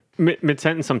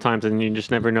mid-sentence sometimes, and you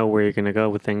just never know where you're going to go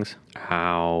with things.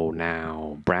 How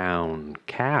now, brown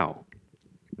cow.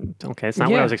 Okay, it's not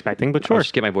what I was expecting, but sure. I'll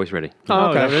just get my voice ready. Oh,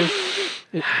 okay. that is-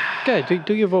 Good.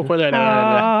 Do your vocal. Oh, and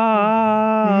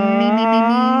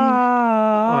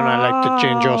I like to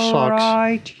change your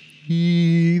socks.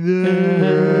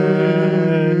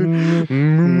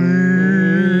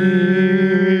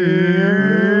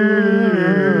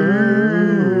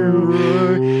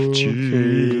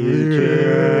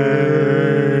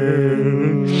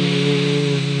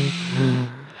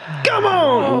 Come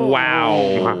on!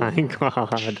 Wow. My God.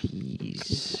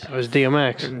 That was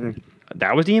DMX.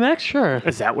 That was DMX? Sure.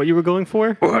 Is that what you were going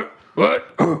for? What?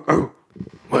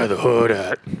 Where the hood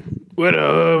at? Where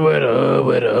the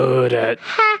hood at?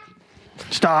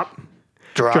 Stop.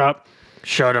 Drop.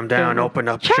 Shut him down. Open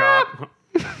up shop.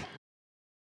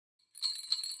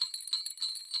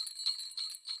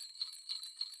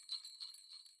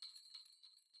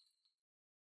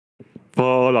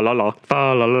 Fa la la la,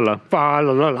 fa la la la, fa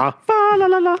la la la, fa la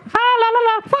la la, fa la la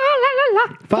la,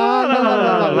 fa la la la, fa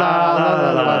la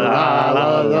la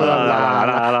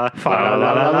la la la fa la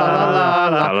la la la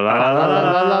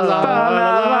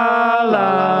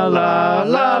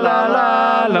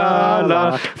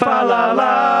fa la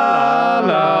la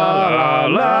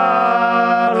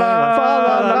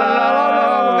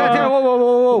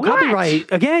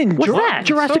Copyright again. What's that?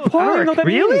 Jurassic So- I don't Park. know what that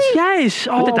Really? means. Yes.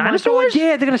 Oh, the my dinosaurs? God.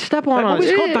 Yeah, they're gonna step on That us.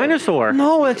 movie's called Dinosaur.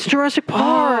 No, it's Jurassic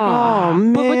Park. Oh,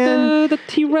 man. But with the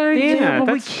T-Rex. Yeah,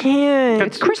 but we that's- can't.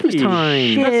 that's Christmas spooky.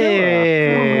 time.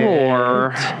 Shit.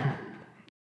 Or...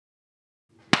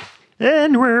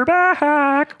 And we're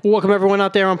back. Welcome everyone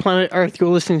out there on planet Earth. You're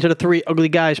listening to the Three Ugly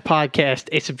Guys podcast,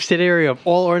 a subsidiary of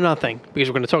All or Nothing, because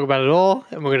we're going to talk about it all,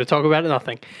 and we're going to talk about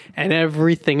nothing, and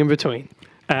everything in between.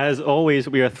 As always,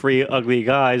 we are three ugly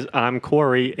guys. I'm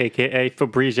Corey, a.k.a.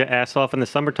 Fabrizia Ass Off in the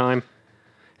summertime.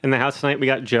 In the house tonight, we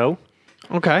got Joe.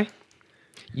 Okay.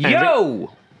 Yo!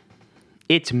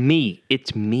 It's me.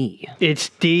 It's me. It's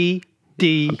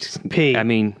DDP. I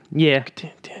mean, yeah.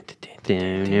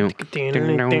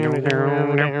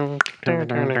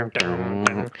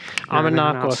 I'm a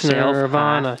knockoff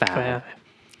Nirvana fan.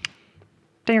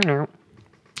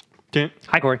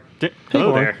 Hi, Corey.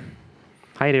 Hello Corey. there.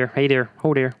 Hi there. Hey there.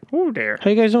 Oh there. Oh, there. How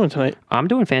you guys doing tonight? I'm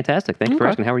doing fantastic. Thank you for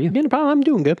asking. How are you? Yeah, no problem. I'm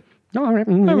doing good. No, all right.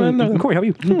 Corey, how are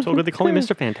you? So good they call me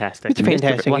Mr. Fantastic. It's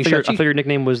fantastic. Well, I You figured stretchy? your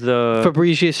nickname was the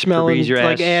Fabrizius smelling Febreze your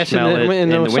like ass smell it in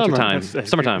the summer. wintertime. That's-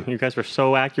 Summertime. You guys were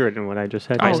so accurate in what I just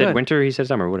said. I said good. winter, he said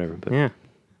summer, whatever. But Yeah.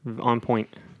 On point.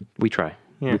 we try.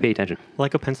 Yeah. We pay attention.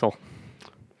 Like a pencil.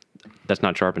 That's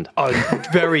not sharpened. A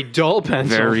very dull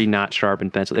pencil. Very not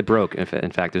sharpened pencil. It broke. In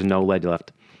fact, there's no lead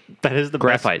left. That is the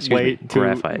Graphite, best excuse way me. to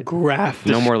Graphite. graph.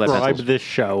 No more lead describe pencils. this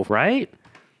show. Right?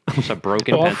 It's a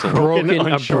broken pencil. Broken, a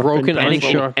unsharpened broken, pencil.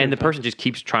 unsharpened. And the person just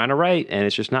keeps trying to write, and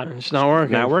it's just not. It's not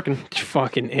working. Not working.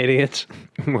 Fucking idiots.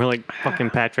 We're like fucking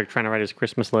Patrick trying to write his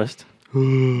Christmas list.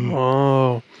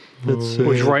 Oh.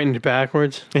 Was writing it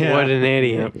backwards? Yeah. What an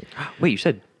idiot. Wait, you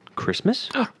said Christmas?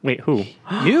 Wait, who?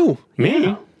 You.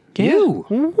 Me? You?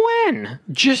 When?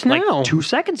 Just Like now. 2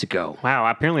 seconds ago. Wow,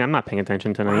 apparently I'm not paying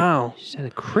attention tonight. Wow. You said a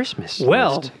Christmas.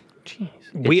 Well, list. Jeez.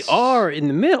 we It's are in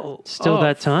the middle. still of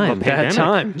that time. the That pandemic.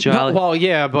 time. Jolly- Well,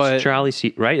 yeah, but It's jolly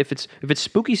season, right? If it's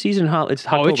spooky season, it's Oh, it's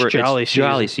October. jolly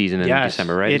jolly season. season in Yes,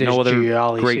 December, right? it no is other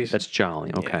jolly great. season. That's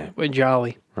jolly. Okay, we're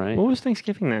jolly. right. What was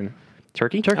Thanksgiving then?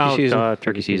 Turkey. Turkey season.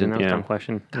 Turkey season. That was a yeah. dumb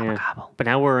question. Yeah. gobble. But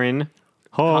now we're in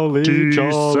Holly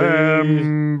Jolly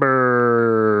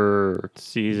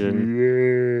season.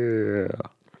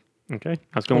 Yeah. Okay. I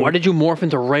was going. Why did you morph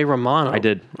into Ray Romano? I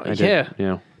did. I did. Yeah.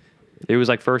 Yeah. It was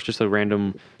like first just a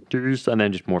random deuce, and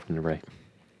then just morphed into Ray.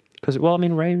 Because well, I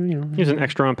mean Ray, He was an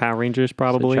extra on Power Rangers, he's a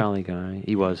probably. jolly guy.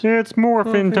 He was. It's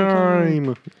morphin'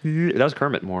 time. That was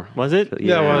Kermit more. Was it?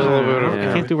 Yeah, it was a little bit of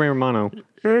I can't do Ray Romano.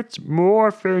 It's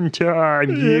morphin' time,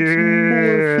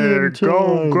 morphin'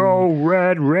 time. go,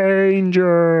 Red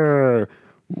Ranger!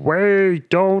 Wait,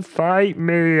 don't fight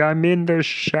me. I'm in the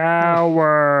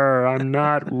shower. I'm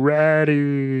not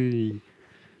ready.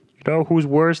 You know who's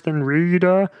worse than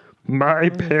Rita? My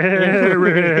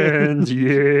parents.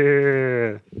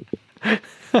 Yeah.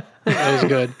 That was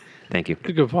good. Thank you.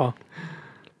 Good, Paul.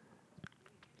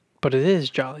 But it is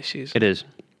jolly season. It is.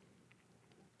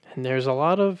 And there's a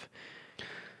lot of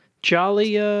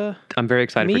jolly I'm very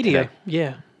excited media. for today.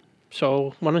 Yeah.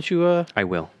 So why don't you I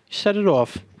will. set it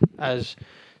off as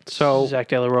So Zach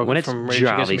De La Rocha when it's from Rage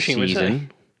Against the jolly Machine would say.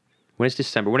 season, when it's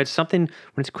December, when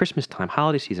it's Christmas time,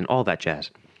 holiday season, all that jazz,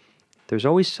 there's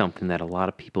always something that a lot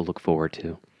of people look forward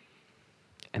to.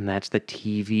 And that's the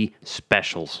TV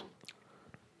specials.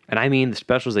 And I mean the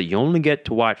specials that you only get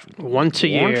to watch Once a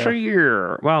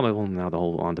year. Well, now the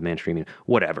whole on-demand streaming,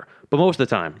 whatever. But most of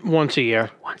the time, Once a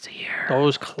year. once a year.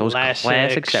 Those Those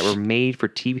classics that were made for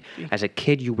TV. As a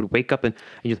kid, you would wake up and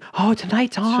you, oh,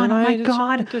 tonight's on. Oh my Tonight,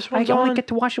 God. this I one's only on. get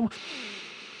to watch it.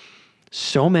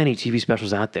 So many TV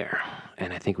specials out there.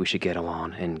 And I think we should get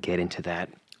on and get into that.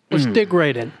 Let's dig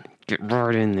right in. Get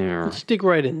right in there. Let's dig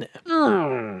right in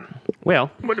there.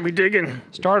 Well, What are we digging?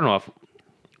 starting off,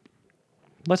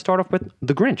 let's start off with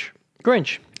The Grinch.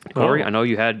 Grinch. Corey, Oh. I know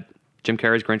you had Jim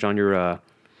Carrey's Grinch on your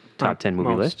top 10 movie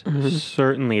Most list.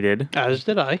 certainly did. As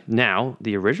did I. Now,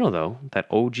 the original, though, that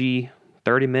OG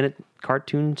 30-minute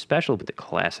cartoon special with the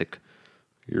classic,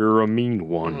 You're a Mean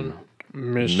One,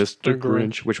 Mr.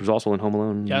 Grinch, which was also in Home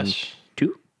Alone Yes.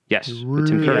 2? Yes, with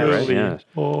Tim Curry, right? Yes.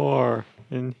 Or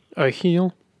and A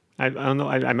heel. I don't know.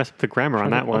 I messed up the grammar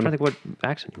on that I'm one. trying to think what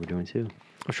accent you were doing, too.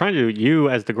 I was trying to do you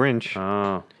as the Grinch.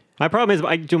 Oh. My problem is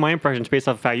I do my impressions based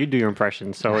off of how you do your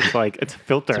impressions, so it's like it's a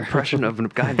filter. Impression of a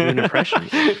guy doing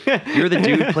impressions. You're the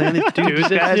dude playing the dude disguised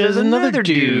there's as another dude.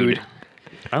 dude.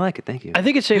 I like it, thank you. I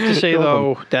think it's safe to say You're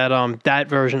though that that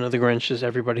version of the Grinch is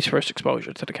everybody's first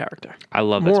exposure to the character. I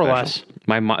love that More or special.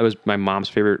 less. It was my mom's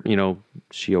favorite. You know,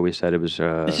 she always said it was.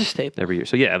 It's a staple. every year.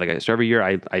 So yeah, so every year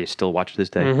I still watch it to this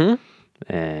day,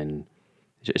 and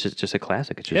it's just a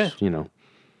classic. It's just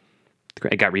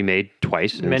it got remade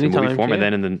twice in Many the movie times, form, and yeah.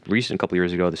 then in the recent couple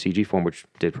years ago, the CG form, which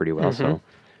did pretty well. So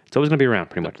it's always gonna be around,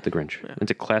 pretty much. The Grinch.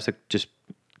 It's a classic, just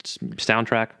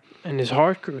soundtrack. And his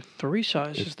heart grew 3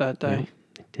 sizes that day.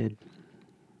 It did.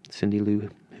 Cindy Lou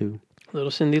Who.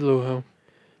 Little Cindy Lou Who.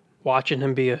 Watching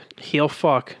him be a heel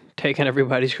fuck, taking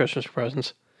everybody's Christmas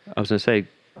presents. I was gonna say,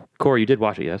 Corey, you did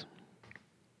watch it, yes?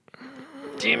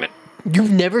 Damn it.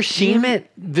 You've never seen Damn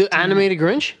it. the animated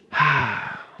Grinch?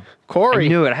 Corey. I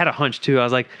knew it. I had a hunch too. I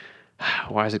was like,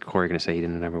 why is it Corey going to say he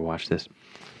didn't ever watch this?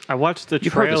 I watched the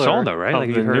You've heard the trailer song, though, right? of Like,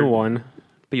 the you heard- new one.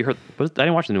 But you heard, I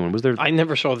didn't watch the new one. Was there I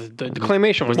never saw the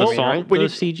claymation Was one, the you mean, song- right? when you-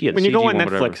 CG, yeah, the when you go CG on one,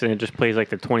 Netflix whatever. and it just plays like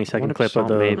the 20-second wonder if clip the of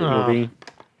the song made- movie.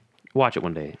 watch it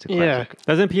one day? It's a Yeah. classic.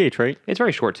 That's NPH, right? It's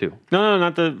very short too. No,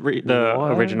 not the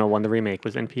What? original one. The remake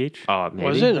was NPH. Maybe.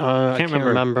 Was it? I can't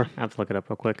remember. I have to look it up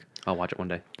real quick. I'll watch it one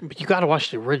day. But you got to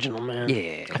watch the original, man.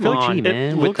 Yeah, come feel like on, it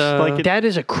man. looks like it- That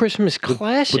is a Christmas with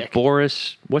classic.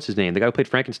 Boris, what's his name? The guy who played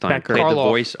Frankenstein Becker. played the Karloff.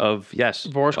 voice of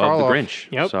Boris of Karloff. the Grinch.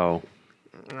 Yep. So,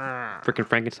 freaking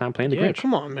Frankenstein playing the Yeah, Grinch.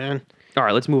 come on, man. All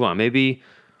right, let's move on. Maybe,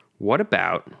 what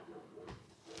about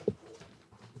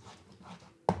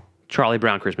Charlie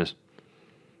Brown Christmas?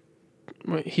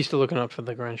 Wait, he's still looking up for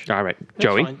the Grinch. All right, That's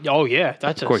Joey. fine. Oh yeah,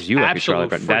 that's Of course, you like your Charlie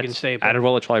absolute Brown. friggin' That's staple. out of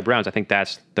all the Charlie Browns. I think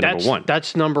that's the number one.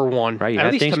 That's number one, Right? You At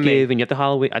have least to me. Thanksgiving, you have the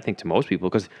Halloween. I think to most people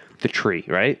because the tree,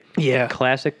 right? Yeah.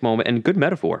 Classic moment and good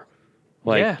metaphor.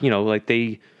 Like Yeah. like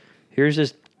here's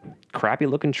this crappy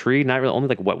looking tree, not really only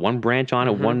like one branch on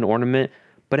it, Mm-hmm. one ornament,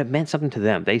 but it meant something to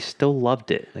them. They still loved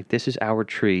it. Like this is our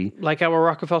tree. Like our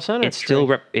Rockefeller Center. It's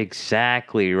still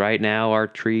exactly right now. Our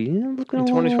tree. in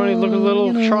 2020. Look a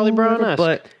little Charlie Brown-esque.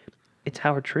 but it's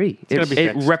our tree. gotta be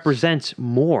It fixed. represents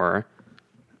more.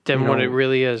 than you what know, it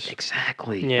really is.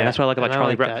 Exactly. Yeah, And that's what I like about and I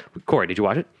Charlie like Brown. that. Corey, did you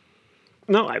watch it?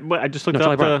 No, I just looked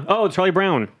Charlie up Brown. Charlie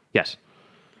Brown. Yes.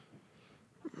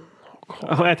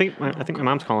 Oh, I think my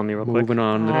mom's calling me real quick. Moving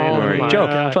on. Oh All right. my Joe,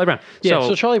 God. Charlie Brown. Yeah,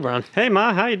 so Charlie Brown. Hey,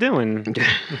 Ma, how you doing?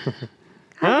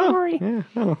 Corey.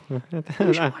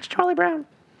 Watch Charlie Brown.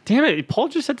 Damn it, Paul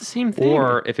just said the same thing.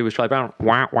 Or if it was Charlie Brown,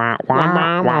 wah, wah, wah,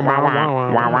 wah, wah, wah, wah,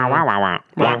 wah, wah, wah, wah,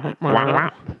 wah, wah, wah.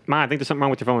 Ma, I think there's something wrong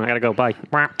with your phone. I gotta go. Bye.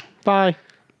 Bye.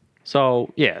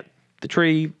 So yeah, the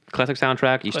tree, classic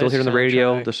soundtrack. You still hear it on the Classic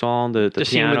radio, soundtrack. the song, the scene with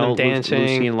piano, them dancing.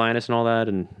 Lucy and Linus and all that,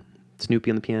 and Snoopy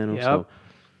on the piano. Yep. So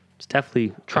it's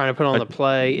definitely Trying to put on the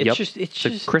play. It's yep. just. It's a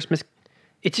just. Christmas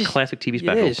It's just classic TV It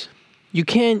special. is. You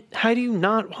can't. How do you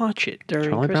not watch it during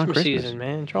Charlie Brown Christmas Christmas. season,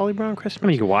 man? Charlie Brown Christmas. I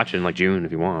mean, you can watch it in like June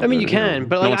if you want. I mean, you know, can,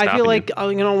 but no like one's I feel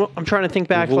stopping you. like I'm trying to think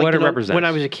back. Well, like, what it when represents.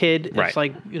 I was a kid, Right. it's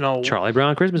like Charlie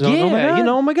Brown Christmas. Yeah, oh my God.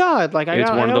 oh my God, like It's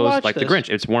I one of gotta those watch like this. the Grinch.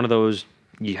 It's one of those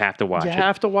you have to watch You it.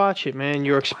 have to watch it, man.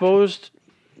 You're exposed.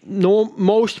 No,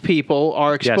 most people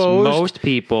are Yes, exposed most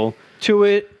people. to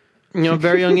it.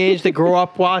 Very young age. They grow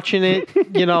up watching it.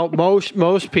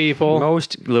 Most people,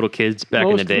 Most little kids back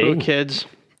in the day. little kids.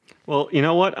 Well, you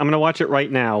know what? I'm gonna watch it right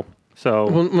now. So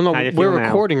Well, no, how do you we're feel now?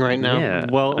 recording right now. Yeah.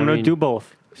 Well, I'm I gonna mean- do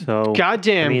both. So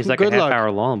Goddamn. I mean, it's like good a half luck.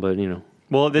 hour long, but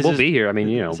well, this we'll is be here. I mean,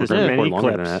 this we're is going to many record longer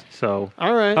clips. than that. So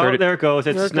All right. oh, there it goes.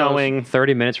 It's There it goes. snowing.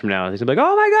 30 minutes from now, he's gonna be like,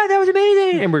 "Oh my God, that was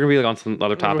amazing!" And we're gonna be like on some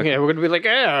other topic. Yeah, we're gonna be like,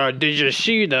 did you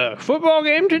see the football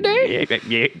game today?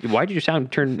 Yeah. Why did you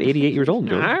turn 88 years old,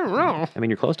 Joe? I don't know. I mean,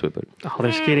 you're close to it, but Oh,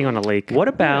 they're skating on a lake. what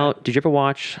about? Did you ever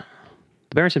watch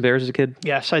The Berenstain Bears as a kid?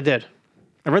 Yes, I did.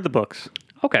 I read the books.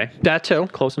 Okay. That too.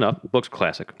 Close enough. Books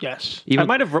classic. Yes. Even, I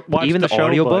might have watched even the the show,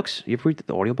 audiobooks. You ever read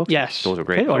the audiobooks? Yes. Those are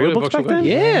great. Hey, audiobooks Audiobooks were back then? good.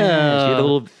 Yeah. You had the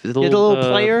little, You had the little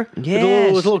player with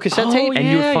the little cassette tape. and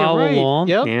you would Yeah, follow you're right. along.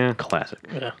 Yep. Yeah. Classic.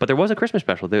 Yeah. But there was a Christmas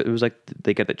special. It was like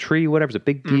they get the tree, whatever. It was a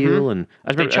big deal. And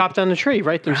I They remember chop down the tree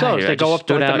right themselves. Right, They it go just up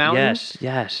to stood like, the out. mountain.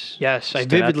 Yes. Yes, I Stood out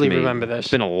to vividly me. remember this.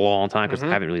 It's been a long time because I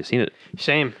haven't really seen it.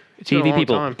 Same. It's been a TV long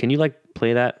people, time. can you like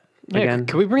play that Yeah, again?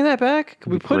 can we bring that back?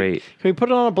 Can we put great. Can we put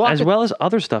it on a block? As well as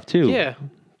other stuff too. Yeah.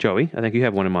 Joey, I think you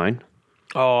have one in mind.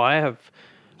 Oh, I have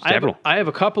Several. I have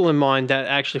a couple in mind that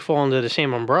actually fall under the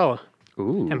same umbrella.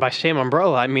 Ooh. And by same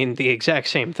umbrella, I mean the exact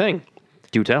same thing.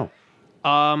 Do tell.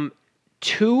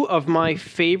 Two of my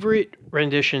favorite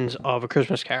renditions of A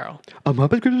Christmas Carol. A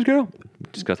Muppet Christmas Carol.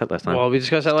 We discussed that last time. Well, we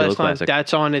discussed that Still a last time. classic.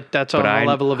 That's on it. That's on but a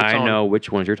level of its I own. know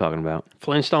which ones you're talking about.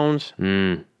 Flintstones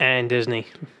and Disney.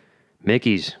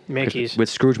 Mickey's. Mickey's. With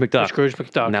Scrooge McDuck. Scrooge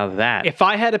McDuck. Now that. If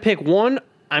I had to pick one,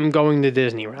 I'm going the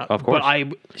Disney route. Of course. But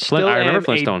I still I remember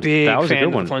am Flintstones. a big That was a fan good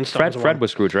of one. the Flintstones Fred one.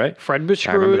 was Scrooge, right? Fred was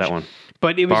Scrooge. I remember that one.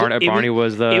 But it was Barney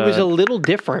was the- It was a little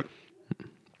different.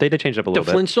 They did change it up a The little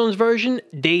bit. Flintstones version,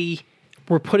 they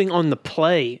were putting on the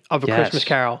play of A Yes. Christmas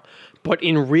Carol, but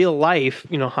in real life,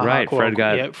 you know how Right,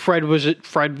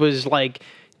 Fred was like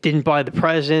didn't buy the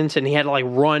presents, and he had to like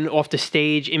run off the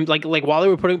stage, and like while they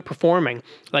were performing,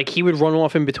 like he would run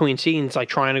off in between scenes, like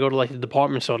trying to go to like the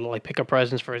department store to like pick up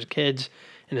presents for his kids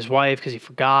and his wife because he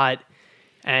forgot,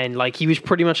 and like he was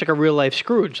pretty much like a real life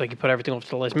Scrooge, like he put everything off to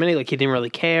the last minute, like he didn't really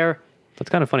care. That's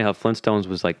kind of funny how Flintstones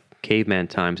was like caveman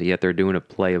times, and yet they're doing a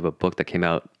play of a book that came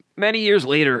out many years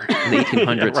later in the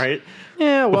 1800s. Right?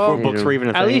 Yeah, well, Before books were even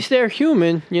a at thing. least they're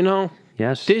human, you know.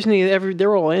 Yes. Disney,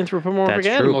 they're all anthropomorphic That's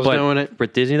true. animals But doing it. for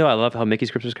Disney, though, I love how Mickey's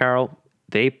Christmas Carol,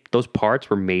 those parts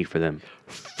were made for them.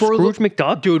 For Scrooge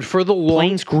McDuck? dude, for the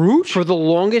Plain Scrooge? for the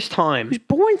longest time, Who's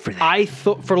born for that? I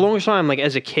thought for the longest time, like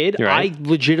as a kid, You're right. I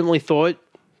legitimately thought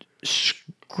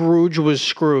Scrooge was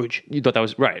Scrooge. You thought that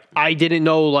was right. I didn't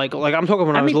know, like I'm talking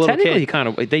when I, I was mean, a little technically, kid. kind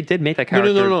of. They did make that No,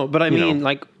 character. no. But I you mean, know.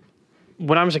 like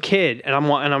when I was a kid and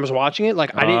I was watching it,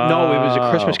 like I didn't know it was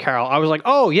a Christmas Carol. I was like,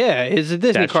 oh yeah, it's a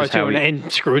Disney That's just how cartoon, he-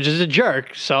 and Scrooge is a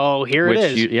jerk. So here which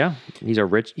it is. yeah, he's a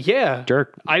rich Yeah,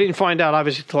 jerk. I didn't find out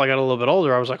obviously till I got a little bit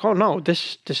older. I was like, oh no,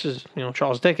 this is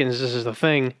Charles Dickens. This is the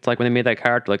thing. It's like when they made that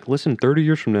character. Like, listen, 30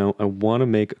 years from now, I want to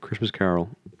make a Christmas Carol,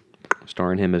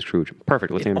 starring him as Scrooge.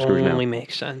 Perfect. Let's name him Scrooge Only now.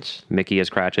 makes sense. Mickey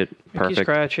as Cratchit. Mickey's Perfect.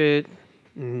 Cratchit,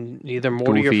 either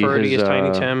Morty or Ferdy is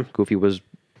Tiny Tim. Goofy was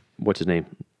what's his name?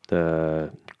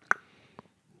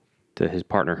 His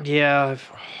partner. Yeah,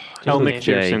 Oh, his Mick name-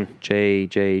 Pearson.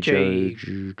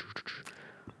 J.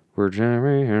 We're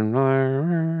Jerry and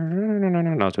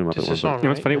no, it's doing Just a one. song. You know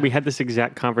what's funny? We had this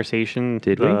exact conversation.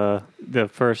 Did we? The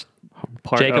first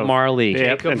part Jacob of, Marley.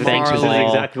 Yep, Jacob and thanks. This is Marley.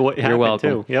 exactly what You're happened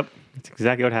welcome. too. Yep, it's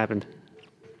exactly what happened.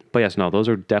 But yes, no, those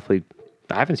are definitely.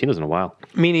 I haven't seen those in a while.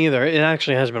 Me neither. It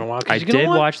actually has been a while. 'Cause I you know did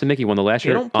what? watch the Mickey one the last They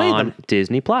year don't play on them.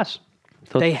 Disney Plus.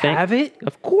 So They have it?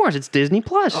 Of course, it's Disney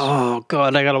Plus. Oh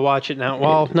god, I gotta watch it now.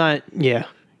 Well, not yeah.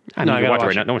 I mean, No, you I can gotta watch it right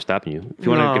watch now. it. No one's stopping you. If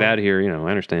you want No. to get out of here, I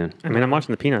understand. I mean, I'm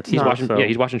watching the Peanuts. He's watching. so- Yeah,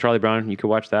 he's watching Charlie Brown. You could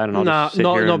watch that, and I'll No, just sit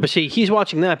here. no. and- But see, he's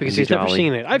watching that because be he's never jolly.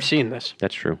 seen it. I've seen this.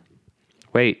 That's true.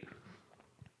 Wait,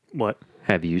 What?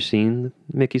 have you seen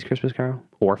Mickey's Christmas Carol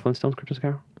or Flintstones Christmas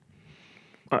Carol?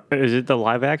 Is it the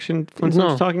live action Flintstones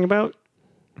No. talking about?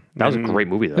 That was a Mm. great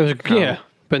movie, It though. was, yeah,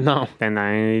 but no. Then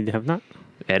I have not.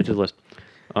 Add it to the list.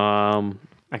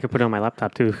 I could put it on my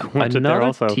laptop too. Watch it there Another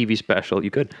also. TV special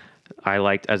you could. I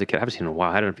liked as a kid. I haven't seen it in a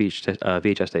while. I had it on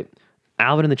VHS tape.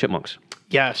 Alvin and the Chipmunks.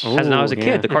 Yes. Oh. As I was a yeah.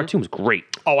 kid, the cartoon was great.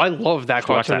 Oh, I loved that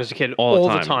watch cartoon that as a kid all the all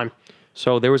the time. time.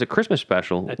 So there was a Christmas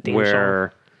special That theme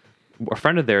where a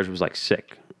friend of theirs was like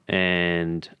sick,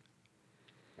 and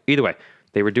either way,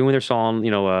 they were doing their song.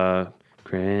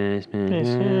 Christmas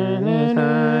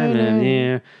time of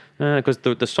year, because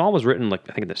the song was written like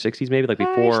I think in the '60s, maybe like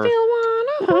before.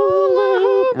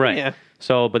 Right. Yeah.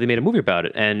 So, but they made a movie about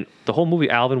it, and the whole movie,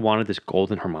 Alvin wanted this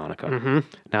golden harmonica. Mm-hmm.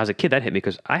 Now, as a kid, that hit me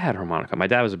because I had a harmonica. My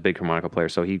dad was a big harmonica player,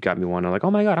 so he got me one. I'm like, oh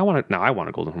my god, I want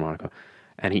a golden harmonica,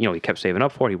 and he kept saving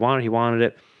up for it. He wanted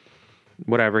it.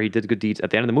 Whatever, he did good deeds. At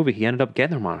the end of the movie, he ended up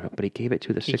getting the harmonica, but he gave it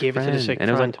to the sick gave it to friend, the sick and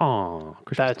it was friend. like, oh,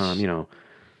 Christmas That's- time,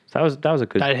 So that was a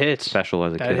good That hits. special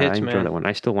as a That kid. hits, I enjoyed man. that one.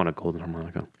 I still want a golden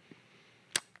harmonica.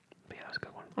 But yeah, that was a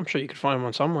good one. I'm sure you could find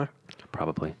one somewhere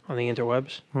Probably. on the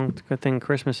interwebs. Well, it's a good thing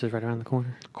Christmas is right around the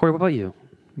corner. Corey, what about you?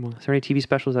 What? Is there any TV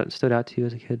specials that stood out to you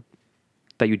as a kid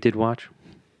that you did watch?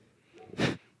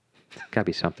 Gotta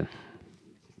be something.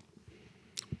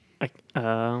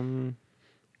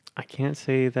 I can't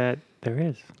say that there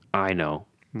is. I know.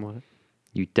 What?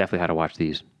 You definitely had to watch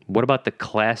these. What about the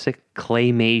classic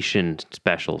claymation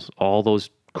specials? All those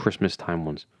Christmas time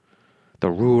ones, the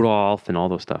Rudolph and all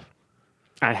those stuff.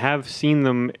 I have seen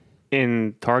them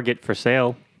in Target for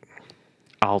sale.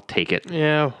 I'll take it.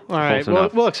 Yeah. All right.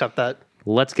 enough. We'll accept that.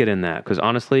 Let's get in that because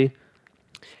honestly,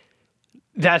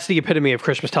 That's the epitome of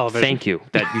Christmas television. thank you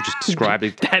that you just described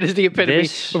it. That is the epitome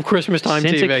This- of Christmas time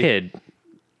Since TV. a kid,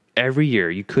 every year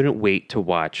you couldn't wait to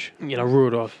watch You know,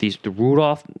 Rudolph. the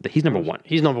Rudolph. He's number one.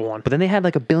 He's number one. But then they had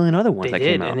like a billion other ones They that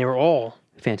did, came out. and they were all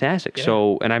Fantastic.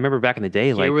 So, and I remember back in the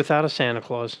day, like Year Without a Santa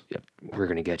Claus. we're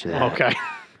gonna get you that. Okay.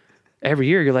 Every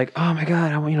year you're like, oh my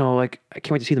god, like I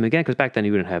can't wait to see them again because back then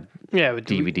you wouldn't have Yeah, with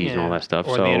DVDs and all that stuff.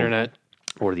 Or so, the internet.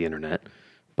 or the internet.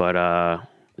 But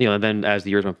then as the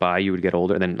years went by, you would get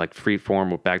older, and then like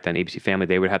Freeform back then, ABC Family,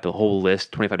 they would have the whole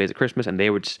list, 25 Days of Christmas, and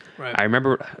they would. Right. I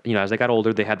remember, as they got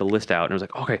older, they had the list out, and it was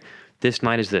like, okay, this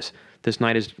night is this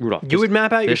night is Rudolph. You would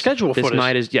map out your schedule for this this.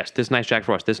 night is this night's Jack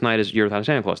Frost. This night is Year Without a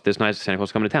Santa Claus. This night is Santa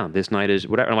Claus coming to town. This night is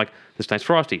whatever. And I'm like, this night's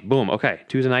Frosty. Boom. Okay,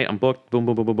 Tuesday night, I'm booked. Boom,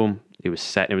 boom, boom, boom, boom. It was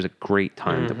set. And it was a great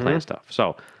time to plan stuff.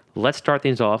 So let's start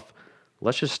things off.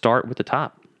 Let's just start with the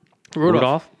top.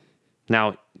 Rudolph.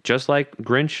 Now, just like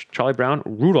Grinch, Charlie Brown,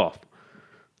 Rudolph,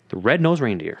 the red-nosed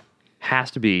reindeer,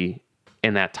 has to be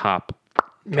in that top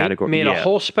category. Made Yeah. a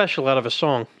whole special out of a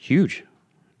song. Huge.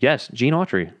 Yes, Gene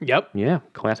Autry. Yep. Yeah,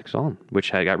 classic song,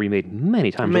 which got remade many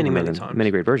times. Many, over many and times.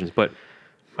 Many great versions. But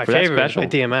My for that favorite is special- by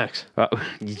DMX.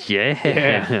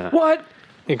 Yeah. What?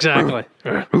 Exactly.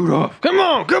 Rudolph. Come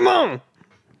on, come on.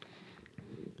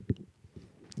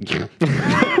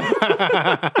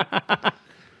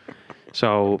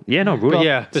 So no, Rudolph.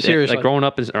 yeah, but seriously. like growing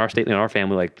up in our state, in our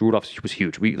family, like Rudolph was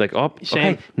huge. We like,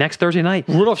 Same. okay, next Thursday night,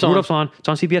 Rudolph's on. on. It's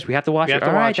on CBS. We have to watch We it. have to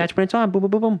All right, watch it. that's when it's on. Boom,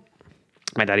 boom, boom, boom.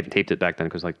 My dad even taped it back then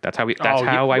because that's how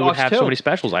Oh, I would us have too. so many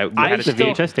specials. I had the to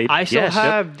tape. VHS tape. I still Yes, yep.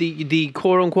 have the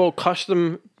quote unquote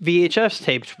custom VHS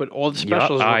tapes, but all the Yep,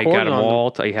 specials I recorded got them on them.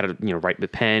 all. You had to write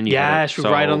with pen. You had Yes, to,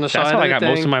 right on the that's side how of I the got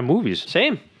most thing. of my movies.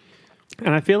 Same.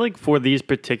 And I feel like for these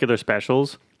particular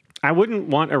specials, I wouldn't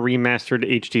want a remastered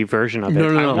HD version of it. No,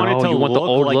 no, I no. want it No, to you want the look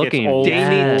old like looking. It's old They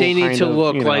Yes. need kind to of,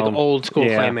 look you like know, old school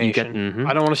yeah. claymation.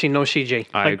 I don't want to see no CG.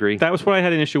 I agree. That was what I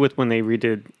had an issue with when they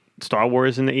redid Star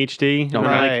Wars in the HD. And I'm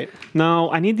Right. like,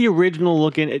 no, I need the original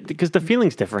looking because the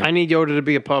feeling's different. I need Yoda to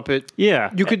be a puppet.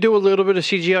 yeah. You could do a little bit of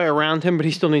CGI around him, but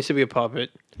he still needs to be a puppet.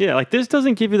 Yeah, like this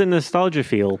doesn't give you the nostalgia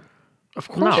feel. Of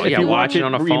course. No, If yeah, you watch watching it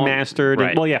on a phone- remastered,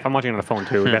 right. well, yeah, if I'm watching it on a phone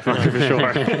too, definitely for sure.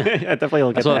 I definitely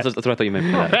look at That's that. what I thought you meant.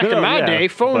 For that. Back in my yeah, day,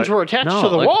 phones but- were attached No, to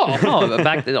the like- wall. No,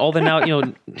 back then, all the now,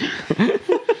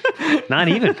 not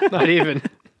even. Not even.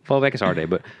 Well, back is our day,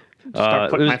 but Start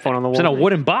putting it was- my phone on the It's in a wall.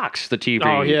 wooden box. The TV.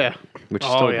 Oh, yeah. which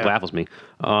Oh, still yeah. baffles me.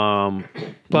 Bless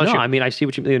no, you. I mean I see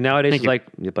what you mean. Nowadays, it's you. like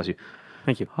bless you.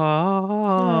 Thank you.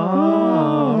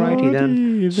 Alrighty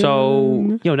then.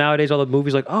 So nowadays all the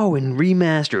movies like in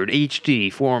remastered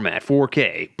HD format,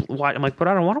 4K. Why? I'm like, but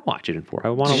I don't want to watch it in 4. I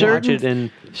want to watch it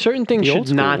in Certain things The old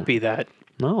should not school. be that.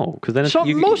 no, because then it's,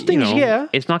 Most things, yeah.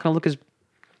 it's not going to look as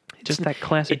just that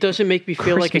classic. It doesn't make me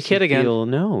feel like a Christmassy kid again. feel.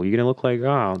 No, you're gonna look like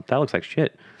that looks like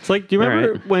shit. It's like, do you remember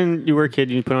Alright. when you were a kid,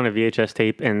 you put on a VHS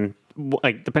tape and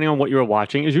like depending on what you were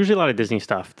watching, it was usually a lot of Disney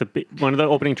stuff. One of the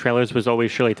opening trailers was always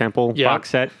Shirley Temple Yeah.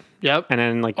 box set. Yep. And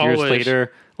then like years Always.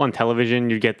 later on television,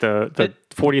 you'd get the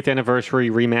 40th anniversary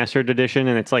remastered edition,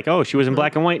 and it's like, oh, she was in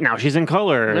black and white, now she's in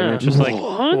color, and it's just like,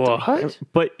 What?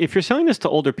 But if you're selling this to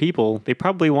older people, they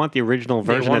probably want the original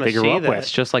version that wanna they grew see up that. with.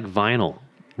 It's just like vinyl.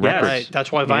 Yes. records. Right.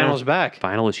 That's why vinyl's back.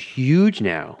 Vinyl is huge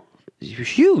now. It's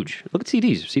huge. Look at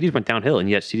CDs. CDs went downhill, and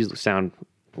yet CDs sound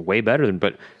way better than.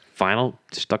 But vinyl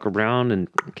stuck around and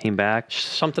came back.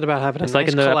 Something about having It's a like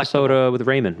nice in the collectible. episode with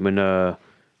Raymond when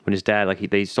his dad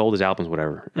they sold his albums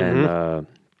whatever, and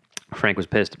Frank was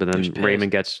pissed, but then pissed.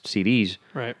 Raymond gets CDs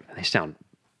Right. and they sound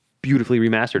beautifully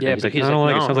remastered. Yeah, and he's but like, he's I don't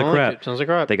like, like it. no, Sounds I like don't like crap. it. Sounds like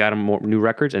crap. They got him more new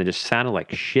records, and it just sounded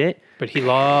like shit. But he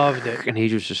loved it And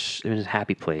he was just in his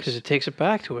happy place. because it takes it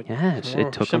back to it. Yes, More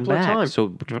it took him simpler back. time.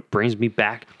 So it brings me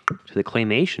back to the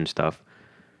claymation stuff.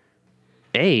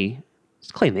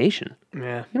 It's claymation.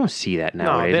 Yeah. You don't see that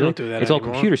nowadays. they don't do that It's all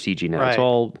anymore. computer CG now. It's Right.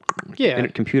 all Yeah.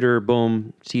 computer,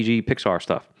 boom, CG, Pixar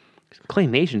stuff.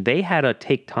 Claymation, they had to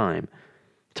take time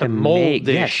To mold make,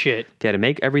 this yes, shit. They had to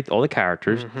make all the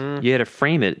characters. You had to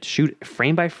frame it, shoot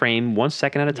frame by frame, 1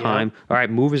 second at a time. All right,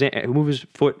 move his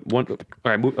foot. All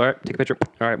right, take a picture.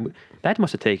 All right, that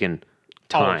must have taken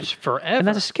time. it's forever. And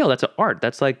that's a skill. That's an art.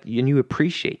 That's like, and you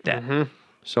appreciate that.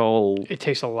 So It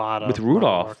takes a lot of with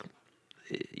Rudolph,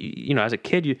 as a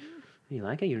kid, you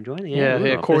like it, you're enjoying it. Yeah,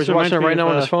 Rudolph. Corey's This reminds watching it me right of, now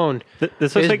on his phone. This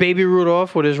looks His like baby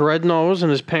Rudolph with his red nose and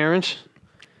his parents.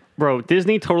 Bro,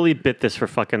 Disney totally bit this for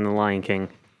fucking The Lion King.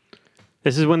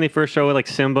 This is when they first show like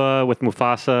Simba with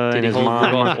Mufasa Did and he his hold mom.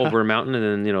 Rudolph over a mountain,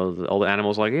 and then all the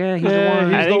animals like, yeah, he's the Yeah, one.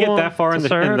 he's I the didn't get one. that far in It's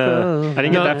the, a in the. circle. I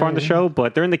didn't get that far in the show,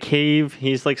 but they're in the cave.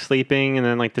 He's like sleeping, and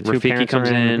then like the two Rafiki parents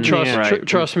comes are in. Trust, Yeah. Right.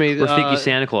 trust me. Rafiki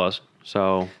Santa Claus.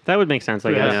 So, That would make sense,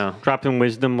 I guess. Yeah. Dropping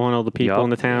wisdom on all the people Yup. in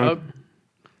the town.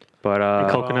 but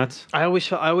Coconuts. I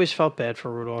always felt bad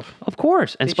for Rudolph. of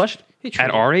course, and especially he at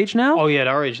treated- our age now. Oh yeah, at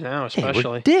our age now, we're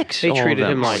especially. dicks. They all of treated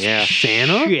them. him like yeah.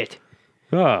 Santa. shit.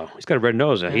 Oh, he's got a red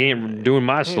nose. He ain't doing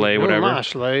my sleigh, doing whatever. my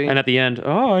sleigh. And at the end,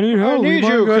 oh, I need I help. need You you might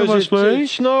go to my because sleigh.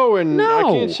 it's snowing. I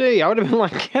No. can't see. I would have been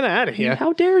like, get out of here.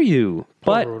 How dare you?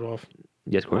 Poor But Rudolph.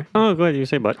 yes, Corey. Oh, go ahead. You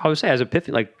say, but I would say as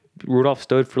Epiphany, like Rudolph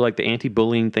stood for like the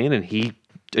anti-bullying thing, and he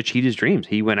achieved his dreams.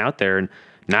 He went out there and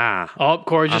Oh,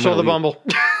 Corey just I'm saw the gonna bumble.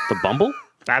 the Bumble.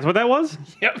 that's what that was.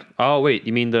 Yep. Oh wait,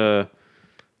 you mean the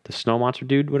snow monster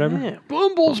dude, whatever? Yeah.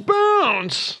 Bumbles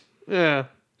bounce. Yeah.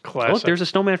 Classic. Look, there's a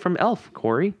snowman from Elf,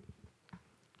 Corey.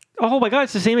 Oh my god,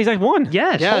 it's the same exact one.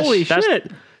 Yes. Yes. Holy That's-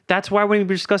 shit. That's why when we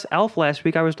discussed Elf last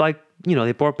week, I was like,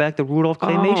 they brought back the Rudolph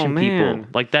claymation man. people.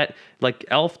 Like that, like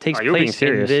Elf takes Oh, you're being place in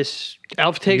serious. this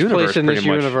Elf takes universe, place in this pretty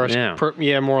much. universe. Yeah.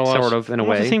 Yeah, more or less. sort of in a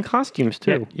Almost way. the same costumes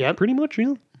too. Yep. Pretty much,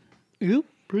 yeah. Yep.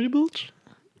 Pretty much.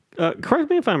 Correct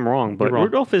me if I'm wrong, but You're wrong.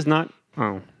 Rudolph is not.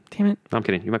 Oh, damn it. I'm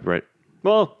kidding. You might be right.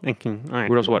 Well, thinking. All right.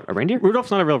 Rudolph's what? A reindeer? Rudolph's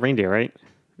not a real reindeer, right?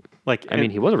 Like, I mean,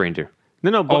 he was a reindeer.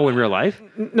 no, but, Oh, in real life?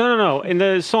 no. In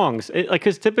the songs,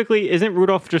 because typically, isn't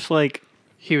Rudolph just like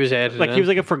He was added. he was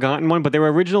like a forgotten one? But they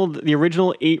were the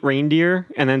original 8 reindeer,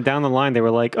 and then down the line they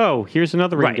were like, oh, here's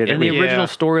another reindeer. In that the we- original Yeah.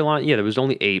 storyline, there was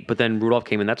only 8, but then Rudolph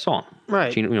came in that song.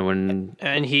 Right. When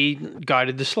and he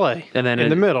guided the sleigh. and then in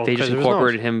the middle. they just 'cause it was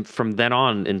incorporated nice. him from then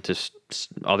on into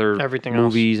other Everything else.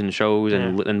 movies and shows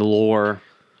and the lore.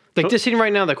 Like this scene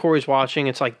right now that Corey's watching,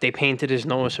 it's like they painted his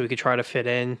nose so he could try to fit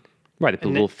in. Right, they put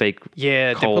a little fake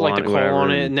Yeah, they coal put like the on it, coal whatever,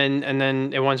 on it, and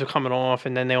then it winds up coming off,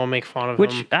 and then they all make fun of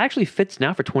which him. actually fits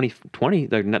now for 2020.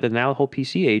 The now the whole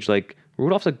PC age, like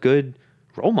Rudolph's a good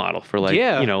role model for like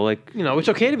Yeah. like It's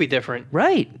okay to be different.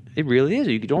 right. It really is.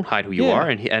 You don't hide who you Yeah. are,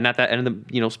 and at that end of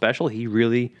the special, he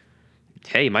really,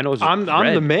 hey, my nose is I'm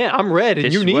red. the man. I'm red, and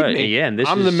This you is need what- me. Yeah, and this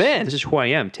I'm is the man. This is who I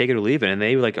am. Take it or leave it. And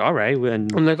they were like, all right.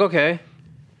 And, I'm like, okay.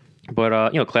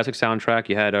 but classic soundtrack.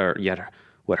 You had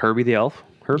what, Herbie the Elf?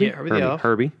 Herbie? Yeah, Herbie the Elf.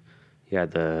 Herbie. You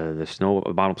had the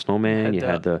abominable snowman. You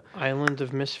had the Island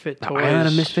of Misfit Toys. Island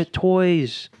of Misfit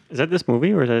Toys. Is that this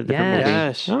movie or is that a different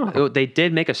Yes. movie? Yes. Oh. They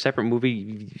did make a separate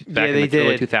movie back Yeah, in the they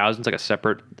early did. 2000s, like a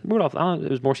separate Rudolph. It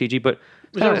was more CG, but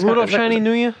Was that Rudolph Shiny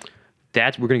New Year?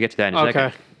 we're gonna get to that in a Okay.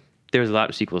 second. There's a lot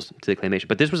of sequels to the claymation,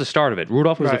 but this was the start of it.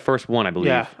 Rudolph was the Right. first one, I believe.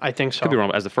 Yeah, I think so. Could be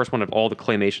wrong. As the first one of all the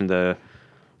claymation,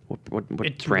 what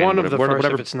It's brand, one of the whatever, first,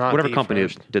 whatever, if it's not whatever the company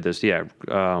first. did this. Yeah,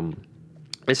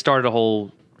 it started a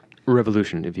whole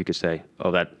revolution, if you could say,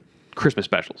 of that Christmas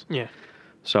specials. Yeah.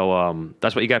 So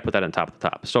that's what you got to put that on top of the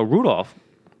top. So Rudolph,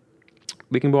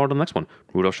 we can go on to the next one.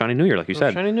 Rudolph Shiny New Year, like you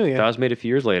said. Shiny New Year. That was made a few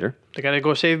years later. They gotta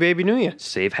go save Baby New Year.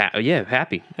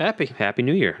 Happy. Happy. Happy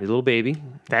New Year. His little baby.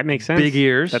 That makes sense. Big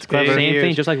ears. That's clever. Same Ears.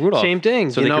 thing, just like Rudolph. Same thing.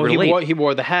 So they could he relate.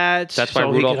 wore the hats. That's why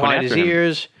so Rudolph he could went hide his after him.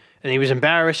 ears, and he was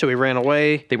embarrassed, so he ran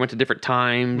away. They went to different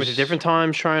times. Went to different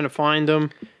times trying to find him,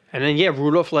 and then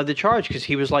Rudolph led the charge because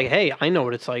he was like, "Hey, I know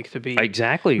what it's like to be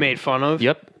Exactly. made fun of.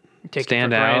 Yep. Take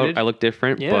Stand it for out. granted." I look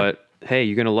different, Yeah. but hey,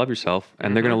 you're gonna love yourself,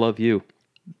 and they're gonna love you.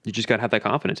 You just gotta have that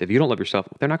confidence. If you don't love yourself,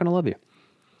 they're not gonna love you.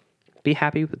 Be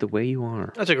happy with the way you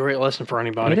are. That's a great lesson for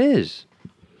anybody. It is.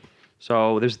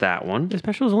 So there's that one. The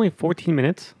special is only 14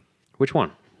 minutes. Which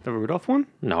one? The Rudolph one?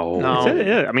 No. No. It said-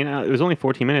 yeah, I mean, it was only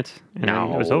 14 minutes. And then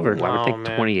No. it was over. I would Oh, think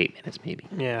man. 28 minutes maybe.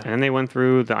 Yeah, And then they went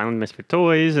through the Island Misfit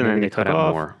Toys, and Maybe then they they cut took out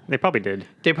off. more. They probably did.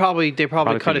 they probably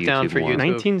cut for it down YouTube for more. YouTube.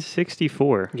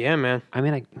 1964. Yeah, man. I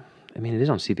mean, it is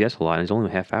on CBS a lot, and it's only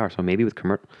a half hour, so maybe with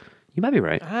commercial, you might be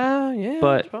right. Yeah,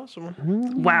 But- it's possible.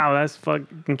 Wow, that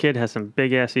fucking kid has some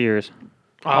big ass ears.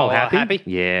 Oh, happy?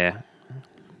 Yeah,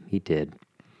 he did.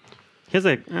 He has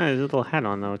his little hat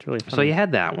on though. It's really funny. So you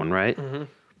had that one, right?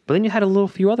 But then you had a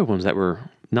few other ones that were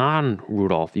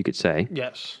non-Rudolph, you could say.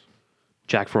 Yes.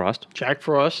 Jack Frost. Jack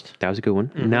Frost. That was a good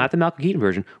one. Not the Malcolm Keaton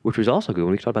version, which was also a good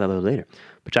one. We can talk about that a little later.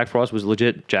 But Jack Frost was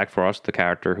legit Jack Frost, the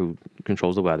character who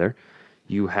controls the weather.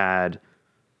 You had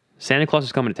Santa Claus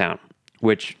is Coming to Town,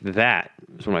 which that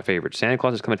is one of my favorites. Santa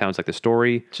Claus is Coming to Town. It's like the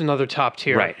story. It's another top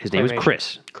tier. Right. His name was claymation.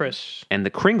 Chris. Chris. And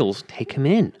the Kringles take him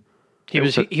in. He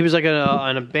was like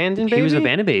an abandoned baby. He was an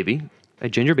abandoned baby, a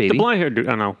ginger baby. the blonde hair dude.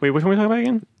 Oh no, wait, which one are we talking about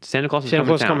again? Santa Claus is Santa coming,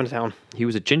 Claus to town. coming to town. He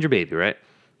was a ginger baby, right?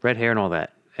 Red hair and all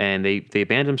that. And they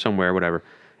abandoned him somewhere, whatever.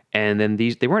 And then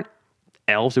they weren't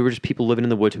elves. They were just people living in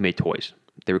the woods who made toys.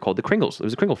 They were called the Kringles. It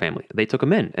was the Kringle family. They took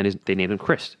him in, and they named him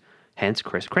Chris. Hence,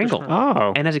 Kris Kringle.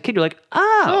 Oh. And as a kid, you're like,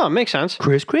 Oh, makes sense.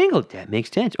 Kris Kringle. That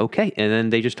makes sense. Okay. And then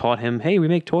they just taught him, hey, we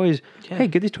make toys. Hey,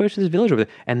 give these toys to this village over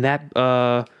there. And that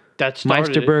That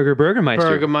started it. Burgermeister.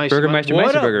 Burgermeister.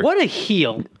 Meisterburger. What a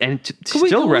heel. And we-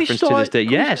 still can we reference to this start- day.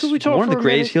 can we- Yes. can we talk One of for the a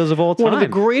greatest minute? heels of all time. One of the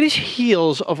greatest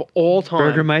heels of all time.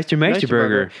 Burgermeister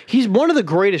Meisterburger. He's one of the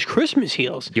greatest Christmas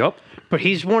heels. Yup. But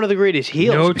he's one of the greatest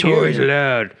heels. No period. toys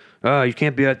allowed. Oh, you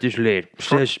can't be out this late.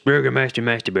 Says Burgermeister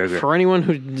Meisterburger. For anyone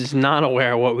who is not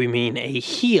aware of what we mean, a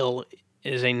heel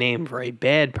is a name for a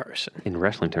bad person. In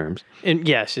wrestling terms. And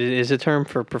yes, it is a term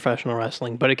for professional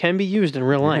wrestling, but it can be used in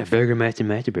real life. Burgermeister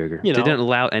Meisterburger. You know. They didn't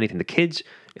allow anything. The kids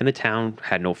in the town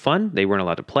had no fun. They weren't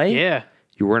allowed to play. Yeah.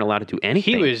 You weren't allowed to do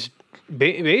anything. He was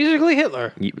basically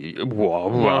Hitler.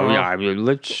 Whoa, yeah. I mean,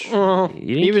 let's.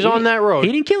 He was on that road.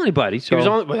 He didn't kill anybody. So. He was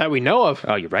on that we know of.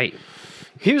 Oh, you're right.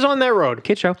 He was on that road.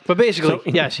 Kid show. But basically,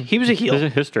 yes, he was a There's heel. a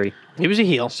history. He was a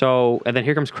heel. So, and then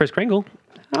here comes Kris Kringle.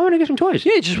 I want to get some toys.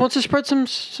 Yeah, he just wants to spread some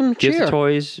Gives cheer. the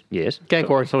toys. Yes. Okay,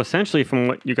 Corey. So essentially, from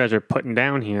what you guys are putting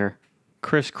down here,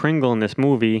 Kris Kringle in this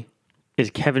movie is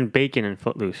Kevin Bacon in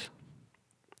Footloose.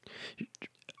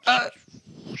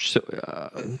 So,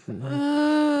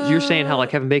 you're saying how like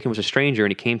Kevin Bacon was a stranger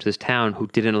and he came to this town who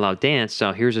didn't allow dance.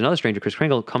 So here's another stranger, Kris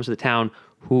Kringle, comes to the town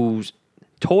whose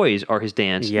toys are his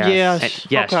dance. Yes. Yes.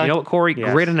 And yes, Okay. you know what, Corey?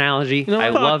 Yes. Great analogy. know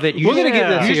I what? love it. You We're gonna give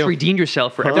that to you just you. redeemed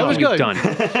yourself for That was everything you've good.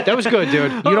 done. That was good,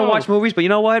 dude. You don't watch movies, but you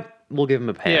know what? We'll give him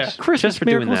a pass. Yeah. Christmas just for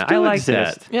doing miracles that. do I like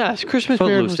exist. that. Yes, Christmas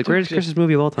Footloose, miracles. the greatest Christmas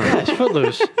movie of all time. Yes,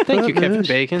 Footloose. Thank you, Kevin Footloose,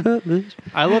 Bacon. Footloose.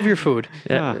 I love your food.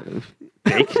 Yeah.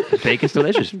 Bacon's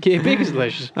delicious. Yeah, bacon's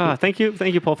delicious. Thank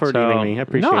you, Paul, for redeeming me. I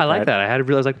appreciate no, that. I like that. I had to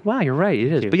realize, like, wow, you're right.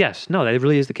 It is. you. But yes, no, that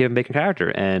really is the Kevin Bacon character.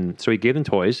 And so he gave them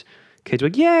toys. Kids were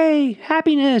like, yay,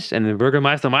 happiness. And then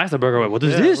Meisterburger went, what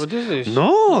is this? what is this?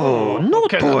 No, no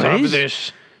Get on top of toys.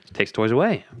 this. Takes toys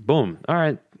away. Boom. All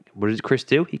right. What did Chris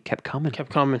do? He kept coming. Kept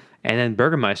coming. And then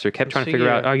Burgermeister kept trying to So, figure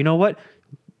yeah. out, oh, you know what?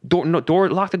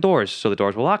 Lock the doors. So the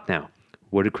doors were locked now.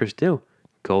 What did Chris do?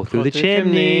 Go through the through the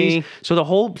chimneys. chimney. So the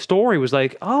whole story was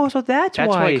like, oh, so that's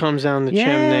why it comes down the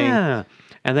chimney. Yeah.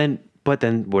 And then, but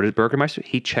then what does Burgermeister?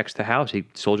 He checks the house.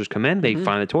 Soldiers come in. They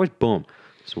find the toys. Boom.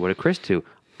 So what did Chris do?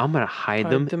 I'm going to hide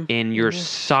them in your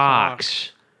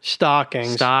socks.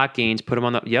 Stockings. Stockings. Put them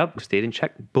on the, yep, because they didn't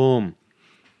check. Boom.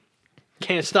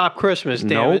 Can't stop Christmas, damn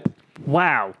Nope. it.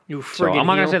 Wow. You So friggin' I'm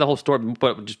not going heel. to say the whole story,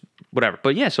 but just whatever.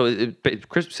 But yeah, so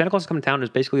Santa Claus is coming to town is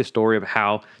basically a story of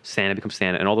how Santa becomes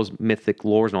Santa and all those mythic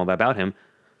lores and all that about him,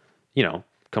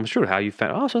 comes true. How you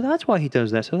found, oh, so that's why he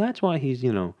does that. So that's why he's,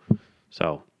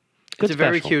 so. Good It's a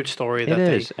very special. cute story that It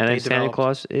they is. And they then Santa developed.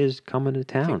 Claus is coming to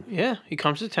town. Yeah, he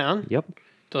comes to town, Yep.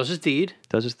 does his deed,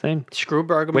 Does his thing. screw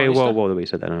Burgermeister. Wait, whoa, the way you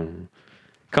said that.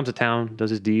 Comes to town, does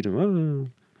his deed.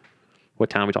 What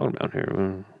town are we talking about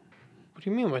here? What do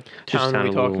you mean? What Just town are we sounded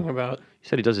a little- talking about? He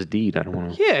said he does his deed. I don't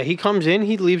want to. Yeah, he comes in,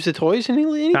 he leaves the toys, and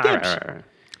he dips. All right.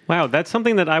 Wow, that's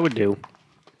something that I would do.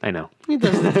 I know. He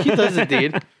does the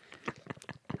deed.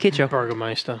 Kid show.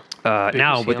 Burgermeister. Now,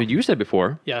 heel. what you said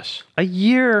before, Yes. a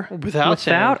year Without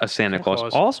a Santa Claus,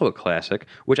 Claus. also a classic,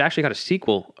 which actually got a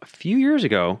sequel a few years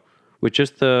ago with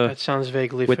just the That sounds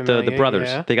vaguely with familiar. the brothers.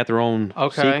 Yeah. They got their own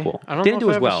Okay. sequel. I don't Didn't know do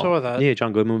if as I ever well. saw that. Yeah,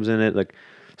 John Goodman was in it.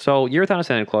 So Year Without a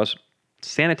Santa Claus,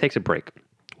 Santa takes a break.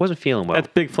 Wasn't feeling well. That's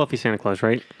big fluffy Santa Claus,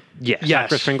 right? yes. Yes.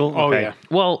 Kris Kringle? Oh, Okay. yeah.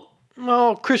 Well,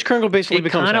 Kris Kringle basically it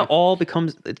becomes kind of him. all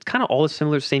becomes. It's kind of all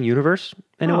similar, same universe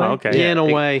in a Oh, way. okay. Yeah, in a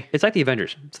way. It's like the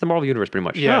Avengers. It's the Marvel universe, pretty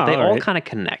much. Yeah. they Oh, all alright. kind of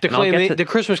connect. The, And I'll get to- the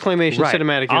Christmas Claymation Right.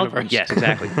 Cinematic I'll- Universe. Yes,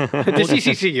 exactly. The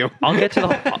CCCU. I'll get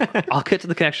to I'll get to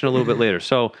the connection a little bit later.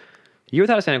 So, Year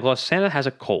Without a Santa Claus, Santa has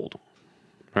a cold,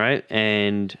 right?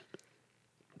 And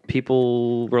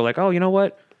people were like, "Oh, you know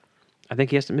what? I think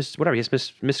he has to miss whatever. He has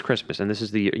to miss Christmas." And this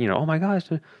is the oh my gosh.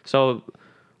 So,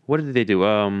 what did they do?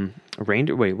 A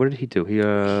reindeer. Wait, what did he do? He did,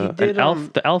 an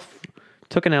elf. The elf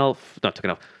took an elf. Not took an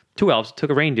elf. Two elves took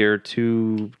a reindeer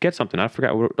to get something. I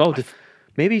forgot.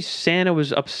 Maybe Santa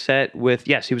was upset with.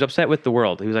 Yes, he was upset with the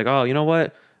world. He was like, "Oh, you know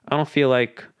what? I don't feel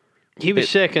like." He was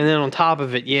sick, and then on top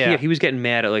of it, Yeah, he was getting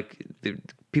mad at the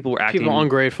people were acting people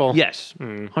ungrateful. Yes,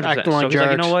 100%. Acting like so he's like, you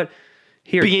jerks. know what?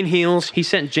 Here, Being heels. he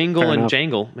sent Jingle Fair and enough.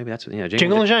 Jangle. Maybe that's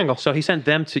Jingle and Jangle. So he sent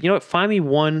them to find me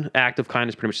one act of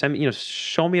kindness. Pretty much, send me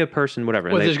show me a person, whatever.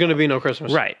 And Well, they- there's going to be no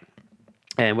Christmas. right,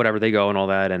 and whatever they go and all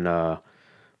that, and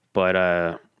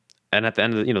and at the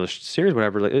end of the series,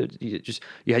 whatever,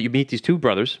 you meet these two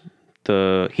brothers.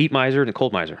 The Heat Miser and the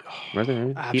Cold Miser.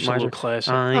 Remember that? Heat Absolute Miser.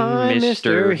 classic. I'm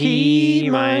Mr. Heat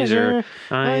Miser.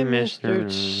 I'm I'm Mr.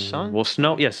 Mr. Sun. Well,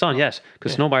 Snow. Yes, Sun. Yes,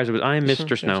 because Snow Miser was I'm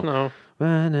Mr. Snow.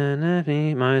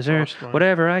 Miser, Lost one.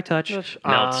 whatever I touch Touch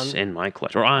melts in my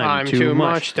clutch. Or I'm I'm too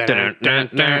much. Dun, dun,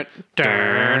 dun,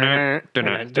 dun,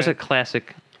 dun. Just a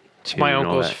classic. It's my tune and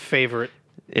all uncle's that. favorite.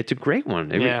 It's a great one.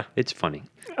 Yeah. It's funny.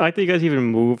 I like that you guys even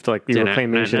moved like you were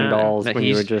claymation dolls when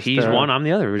you were just. He's one, I'm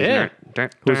the other. Yeah.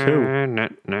 Who's who?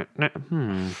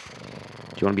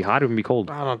 Do you want to be hot or be cold?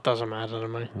 I don't. Doesn't matter to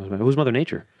me. Who's Mother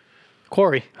Nature?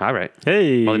 Corey. All right.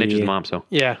 Hey. Mother Nature's the mom, so.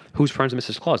 Yeah. Who's friends with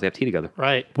Mrs. Claus? They have tea together.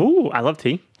 Right. Ooh, I love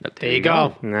tea. There you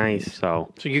go. Nice.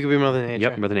 So, So you could be Mother Nature.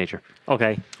 yep, Mother Nature.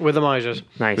 Okay. With the misers.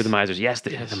 Nice. With the Misers. Yes,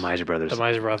 the Miser brothers. The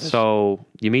Miser brothers. So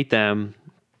you meet them.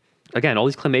 Again, all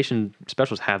these claymation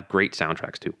specials have great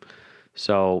soundtracks too.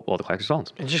 So, all the classic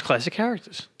songs. And just classic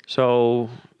characters. So,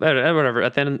 whatever.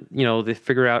 At the end, they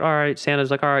figure out, all right, Santa's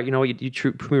like, all right, you know what, you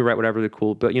prove me right, whatever, they're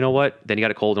cool. But you know what? Then you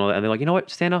got a cold and all that. And they're like, you know what,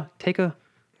 Santa, the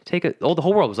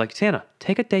whole world was like, Santa,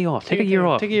 take a day off. Take a year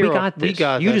off. take a year we off. got We this.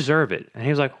 got you this." deserve it. And he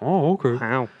was like, oh, okay.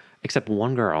 Wow. Except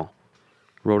one girl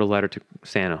wrote a letter to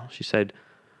Santa. She said,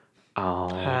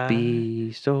 I'll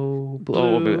be so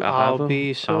blue. I'll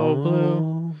be so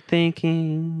blue.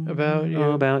 Thinking About you.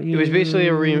 About you. It was basically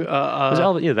a It was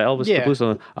Elvis, the Elvis, yeah. the blue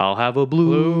song. I'll have a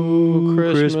blue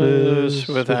Christmas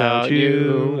without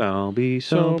you. I'll be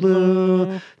so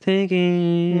blue,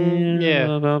 thinking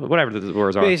Yeah. about whatever the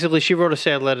words are. basically she wrote a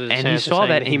sad letter to And Santa he saw saying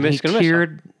that, he and missed he gonna miss her.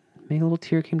 teared. Maybe a little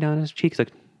tear came down his cheek. He's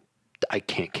like, I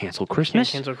can't cancel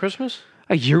Christmas. Cancel Christmas.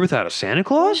 A year without a Santa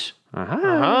Claus?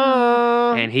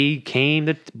 And he came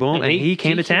to boom, and he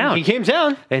came to town. He came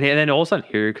down. And then all of a sudden,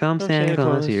 here comes Santa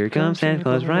Claus, here comes Santa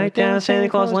Claus, right down Santa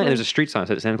Claus Lane. And there's a street sign that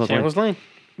says Santa Claus Santa Claus Lane.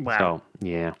 Lane. Wow. So,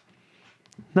 yeah.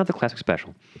 Another classic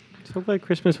special. So glad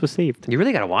Christmas was saved. You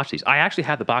really got to watch these. I actually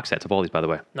have the box sets of all these, by the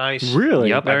way. Nice. Really?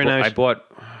 Yep. Very nice. I bought,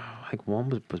 like, one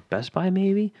was Best Buy,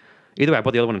 maybe? Either way, I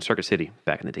bought the other one in Circuit City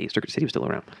back in the day. Circuit City was still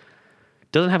around.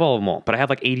 Doesn't have all of them all, but I have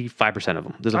like 85% of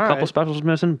them. There's a All couple right. specials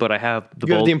missing, but I have the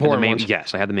You have bulk the and important main ones.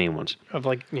 Yes, I have the main ones. Of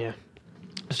like, yeah.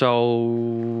 So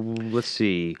let's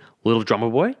see, Little Drummer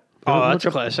Boy. Oh, that's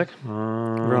a classic.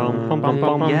 Rum, bum, bum,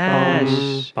 bum,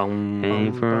 Yes. bum,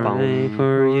 Aim bum,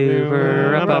 for you,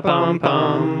 bum,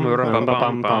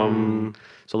 bum.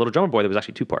 So Little Drummer Boy, there was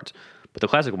actually two parts, but the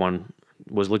classic one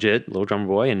was legit. Little Drummer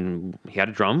Boy, and he had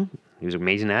a drum. He was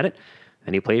amazing at it,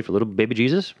 and he played for little baby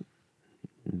Jesus,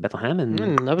 in Bethlehem, and that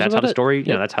was that's how about the it. story.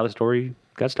 Yep. That's how the story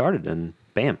got started, and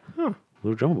bam,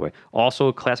 Little Drummer Boy. Also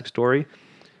a classic story.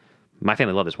 My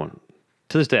family loved this one.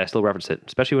 To this day, I still reference it,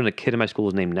 especially when a kid in my school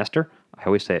is named Nestor. I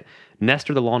always say it.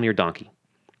 Nestor the Long-Eared Donkey.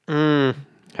 Have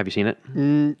you seen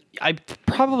it? I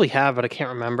probably have, but I can't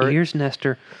remember. Here's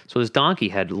Nestor. So this donkey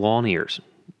had long ears.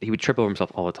 He would trip over himself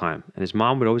all the time. And his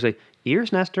mom would always say,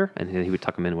 ears, Nestor. And then he would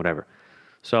tuck them in, whatever.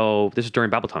 So this is during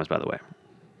Bible times, by the way.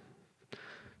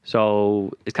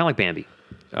 So it's kind of like Bambi.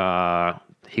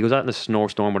 He goes out in the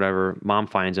snowstorm, whatever. Mom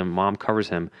finds him. Mom covers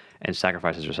him and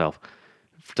sacrifices herself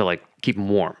to like keep him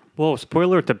warm. Whoa,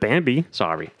 spoiler to Bambi.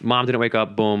 Sorry. Mom didn't wake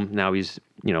up. Boom. Now he's,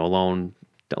 alone,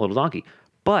 that little donkey.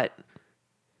 But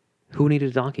who needed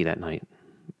a donkey that night?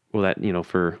 Well, that,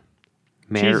 for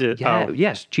Mary. Jesus. Yeah, Oh.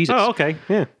 yes, Jesus. Oh, okay.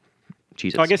 Yeah.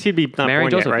 Jesus. So I guess he'd be not Mary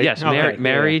born Joseph. yet, right? Yes, Okay,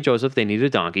 Mary yeah. and Joseph, they needed a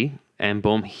donkey. And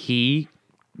boom, he,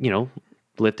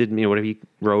 lifted, whatever he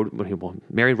rode.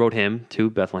 Mary rode him to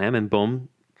Bethlehem. And boom,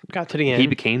 Got to the end. he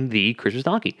became the Christmas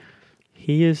donkey.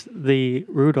 He is the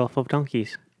Rudolph of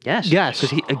donkeys. Yes. Yes.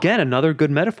 Because he, again, another good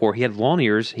metaphor. He had long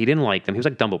ears. He didn't like them. He was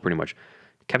like Dumbo pretty much.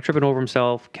 Kept tripping over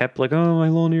himself. Kept like, oh, my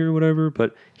long ear, whatever.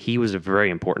 But he was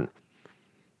very important.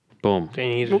 Boom. They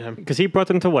needed him. Because he brought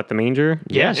them to what? The manger?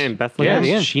 Yes. In Bethlehem?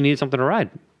 Yeah. She needed something to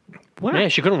ride. What? Yeah,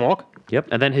 she couldn't walk. Yep.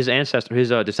 And then his ancestor, his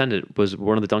descendant, was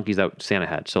one of the donkeys that Santa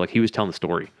had. So like he was telling the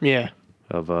story Yeah.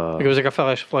 of. It was like a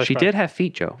flashback. She did have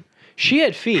feet, Joe. She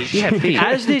had feet. She had feet.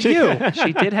 As did you.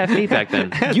 She did have feet back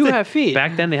then. You have feet.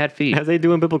 Back then they had feet. As they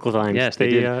do in biblical times. Yes, they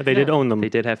did. They did own them. They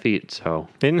did have feet. So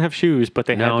They didn't have shoes, but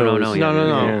they No, had no, those. no,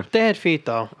 No. Yeah. They had feet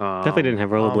though. Definitely didn't have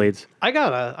rollerblades. I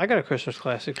got a Christmas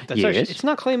classic. That's Yes? actually, it's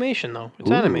not claymation though. It's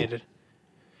Ooh. animated.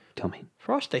 tell me.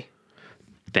 Frosty.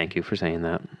 Thank you for saying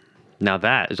that. Now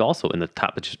that is also in the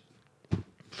top. It's just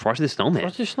Frosty the Snowman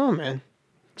Frosty the Snowman.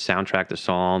 soundtrack, the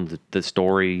song, the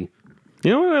story.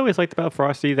 You know what I always liked about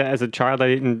Frosty? That as a child I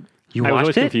didn't. You I was watched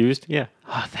always it? confused. Yeah.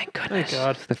 Oh, thank goodness!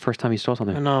 God. The first time you saw I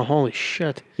something. know. Holy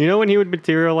shit. You know when he would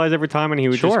materialize every time and he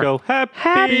would Sure. just go, Happy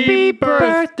Happy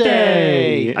birthday!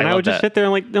 birthday! And I I, love would just that. sit there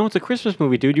and like, no, it's a Christmas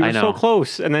movie, dude. You I were so know.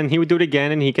 close. And then he would do it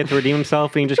again and he'd get to redeem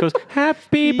himself and he just goes,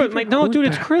 Happy birthday. I'm like, no, dude,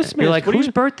 it's Christmas. You're like, What are whose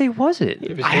you- birthday was it?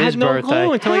 It was I his had no birthday.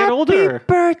 clue until I got older.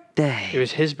 birthday! birthday. It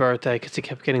was his birthday because he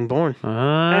kept getting born.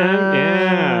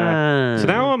 Yeah. So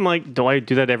now I'm like, do I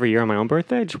do that every year on my own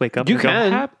birthday? Just wake up You and go,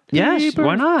 can. "Happy Yes,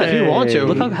 why not? If you want to.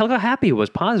 Look how happy he was,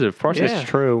 positive. Frosty, Yeah. It's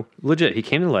true. legit. He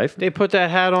came to life. They put that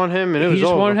hat on him, and it He was just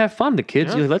over. wanted to have fun. The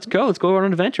kids, Yeah. let's go on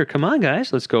an adventure. Come on,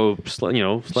 guys, let's go. Sledding.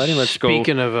 Let's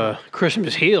Speaking of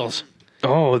Christmas heels, go.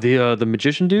 Oh, the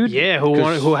magician dude. yeah,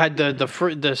 who had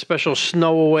the special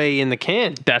snow away in the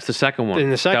can. That's the second one. In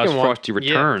the second that was one, Frosty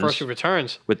Returns Yeah, Frosty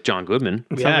Returns. with John Goodman.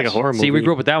 It sounds like a Yes. horror movie. See, we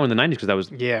grew up with that one in the '90s because that was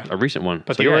Yeah. a recent one.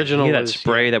 But the original he had that was-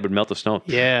 spray that would melt the snow.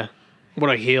 Yeah, what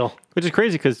a heel. Which is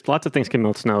crazy because lots of things can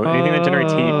melt snow. Anything that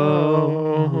generates heat.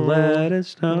 Oh, let it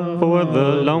snow For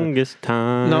the longest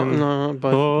time. No,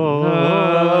 but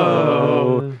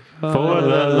Oh, for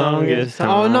the longest time.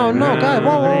 Oh, no, God.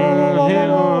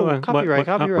 Whoa. Copyright.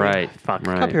 Right, Fuck.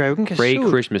 right. Copyright, we can get Great sued.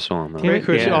 Christmas song, though. Merry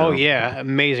Christmas. Yeah. Oh yeah,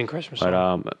 amazing Christmas But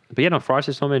song. but yeah, no,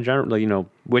 Frosty the Snowman in general,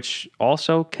 which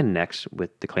also connects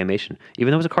with the claymation.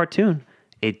 Even though it was a cartoon,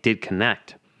 it did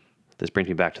connect. This brings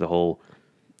me back to the whole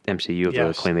MCU of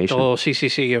Yes, the claymation. the little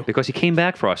CCCU. Because he came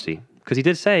back, Frosty. Because he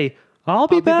did say, I'll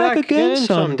be back again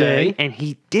someday. And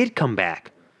he did come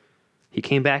back. He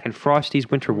came back in Frosty's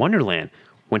Winter Wonderland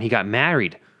when he got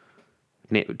married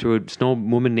to a snow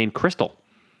woman named Crystal.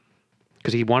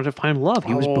 Because he wanted to find love.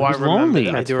 He was, he was lonely.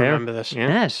 I do fair. remember this. Yeah.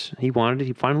 Yes, he wanted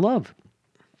to find love.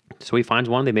 So he finds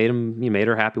one. He made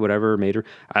her happy, whatever.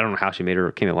 I don't know how she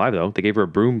came alive, though. They gave her a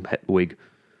broom wig.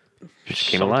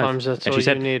 She came alive. Sometimes that's and all she you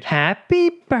said, need. Happy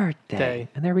birthday. Day.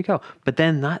 And there we go. But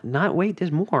then wait,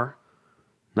 there's more.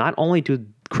 Not only do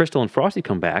Crystal and Frosty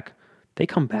come back, they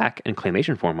come back in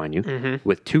claymation form, mind you,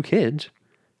 with 2 kids,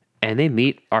 and they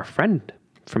meet our friend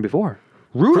from before,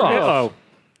 Rudolph.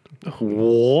 Oh,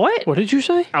 What? What did you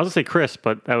say? I was gonna say Chris,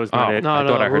 but that was not it. no. I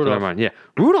thought I heard. Rudolph. Never mind. Yeah,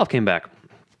 Rudolph came back.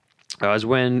 It was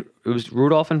when it was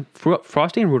Rudolph and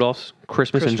Frosty and Rudolph's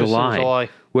Christmas in July,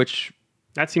 which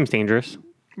That seems dangerous.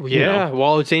 Yeah,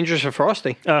 well, it's dangerous for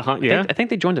Frosty. Yeah. I think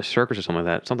they joined a circus or something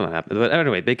like that. Something like that. But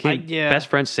anyway, they became yeah. best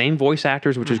friends, same voice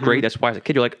actors, which is great. That's why as a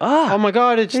kid you're like, Oh my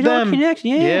God, it's it all them. connects.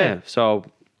 Yeah. Yeah. So,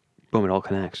 boom, it all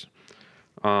connects.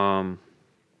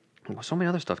 So many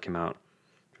other stuff came out.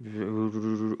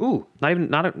 Ooh, not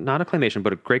a claymation,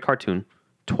 but a great cartoon.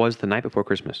 'Twas the Night Before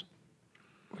Christmas.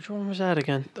 Which one was that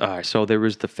again? All right, so there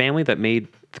was the family that made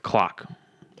the clock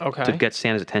Okay. to get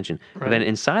Santa's attention. But then Right.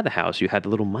 inside the house, you had the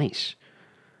little mice.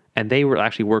 And they were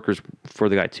actually workers for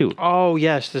the guy, too. Oh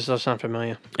yes, this does sound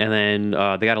familiar. And then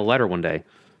they got a letter one day,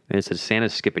 and it said,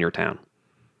 Santa's skipping your town.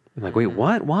 I'm like, wait,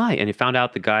 what? Why? And you found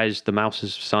out the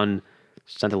mouse's son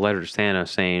sent a letter to Santa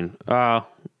saying,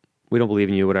 we don't believe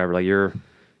in you, whatever. Like, you're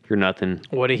nothing.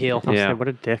 What a heel. I'll Yeah. say, what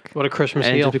a dick. What a Christmas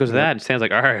And heel. just because of that, Santa's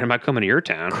like, all right, I'm not coming to your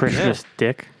town. Christmas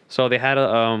dick. So they had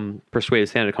to persuade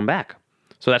Santa to come back.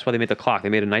 So that's why they made the clock. They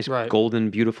made a nice, Right. golden,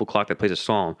 beautiful clock that plays a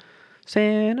song.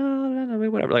 Santa,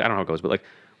 whatever. Like, I don't know how it goes, but like,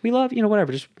 we love,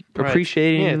 whatever. Just Right.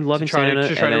 appreciating, Yeah, loving to try Santa.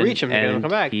 to try and to then- reach him to get him to and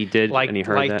come back. He did, like, and he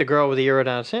heard like that. the girl with the ear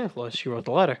down Santa Claus. She wrote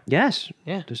the letter. Yes.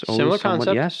 Yeah. There's Similar always someone-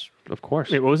 concept. Yes, of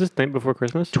course. Wait, what was this night before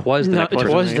Christmas? Twas the No, night it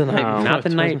before. was the night Oh. before. Not the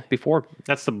It night wasn't- before.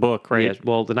 That's the book, right? Yes.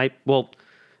 Well, the night. Well,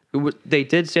 they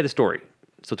did say the story.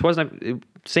 So twas the night.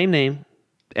 Same name,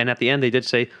 and at the end they did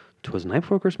say twas the night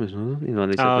before Christmas. And they said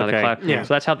Oh, another okay. clap. Yeah.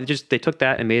 So that's how they took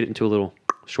that and made it into a little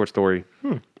short story,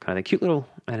 kind of thing. Cute little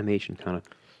animation, kind of.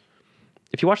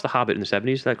 If you watch The Hobbit in the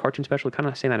 '70s, that cartoon special, kind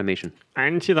of same animation. I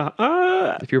didn't see the.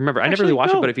 If you remember, I never really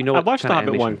watched it, but if you know, I what watched the kind of Hobbit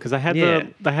animation- one because I had Yeah.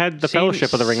 the Same-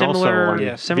 Fellowship of the Ring also similar- on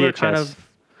yeah, similar VHS. kind of.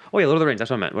 Oh yeah, Lord of the Rings.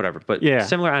 That's what I meant. Whatever, but Yeah,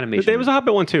 similar animation. There was a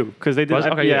Hobbit one too because they did. Was?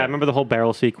 Okay, yeah, yeah. I remember the whole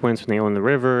barrel sequence when they own the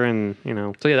river and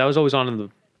So yeah, that was always on in the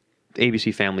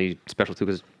ABC Family special too,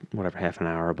 because whatever, half an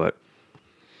hour. But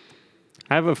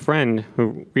I have a friend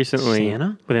who recently,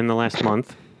 Santa? within the last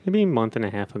month, maybe a month and a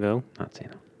half ago, not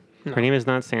Santa. her name is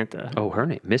not Santa. Oh, her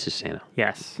name, Mrs. Santa,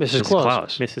 Yes, Mrs.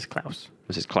 Claus. Mrs. Klaus.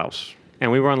 Mrs. Klaus.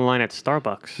 And we were on the line at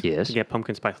Starbucks Yes. to get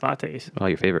pumpkin spice lattes. Oh,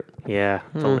 your favorite. Yeah,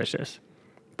 delicious.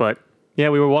 But yeah,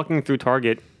 we were walking through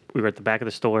Target. We were at the back of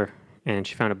the store, and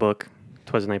she found a book.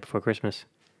 'Twas the Night Before Christmas,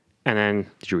 and then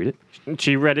Did you read it?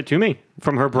 she read it to me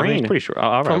from her I mean, brain. it's pretty sure.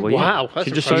 All right. From- Well, yeah. wow, that's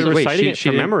She just impressive. started reciting it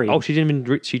from didn't- memory. Oh, she didn't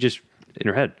even. She just in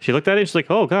her head. She looked at it. She's like,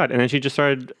 "Oh God!" And then she just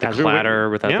started The as we were- clatter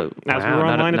without yeah, the. as we wow, were not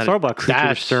a- online at not a Starbucks. creature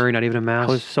That's- was stirring, not even a mouse.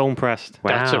 I was so impressed.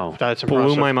 Wow. That's impressive.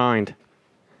 Blew my mind.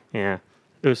 Yeah,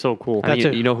 it was so cool. I mean,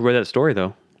 That's you know who read that story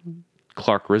though?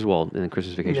 Clark Griswold in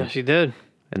Christmas Vacation, Yes, he did.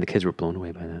 and the kids were blown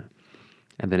away by that.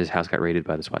 And then his house got raided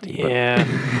by the SWAT team. But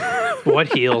Yeah.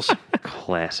 What heels?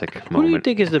 classic Who do you moment.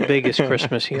 think is the biggest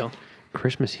Christmas heel?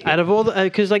 Christmas Eve. Out of all the,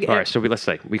 because like, All right, so let's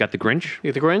say we got the Grinch,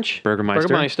 you got the Grinch, Burgermeister.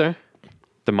 Burgermeister,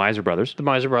 the Miser Brothers. the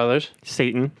Miser Brothers.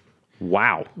 Satan.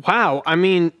 Wow. Wow, I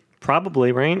mean,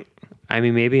 Probably, right? I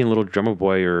mean, maybe in Little Drummer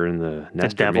Boy or in the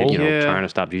Nest, Devil? maybe, Yeah. trying to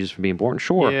stop Jesus from being born.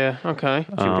 Sure. Yeah. Okay.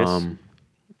 Judas.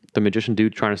 The magician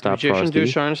dude trying to stop Magician Frosty.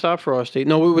 dude's trying to stop Frosty.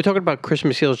 No, we were talking about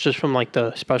Christmas heels just from like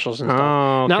the specials and stuff.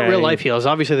 Oh, Not okay. real life heels.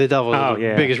 Obviously, the devil Oh, is the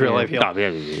yeah, biggest real yeah. life heel. Oh,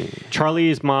 yeah.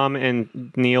 Charlie's mom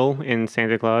and Neil in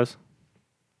Santa Claus.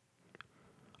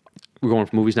 We're going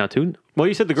for movies now too. Well,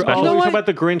 you said the Special. oh, You know you're what? talking about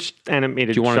the Grinch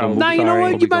animated Do you wanna show. go Nah, you know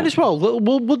Sorry. what? You might as well.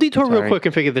 We'll detour real Sorry. quick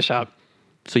and figure this out.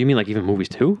 So you mean like even movies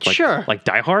too? Like, Sure. Like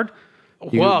Die Hard?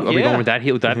 Well, are we yeah. going with that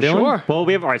heel? That villain? Sure. Well,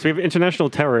 we have all right. So we have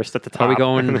international terrorists at the top. Are we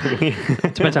going?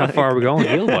 Depends how far we're going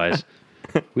heel wise.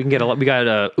 We can get a lot. We got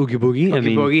Oogie Boogie.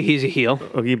 Oogie Boogie, he's a heel.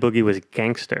 Oogie Boogie was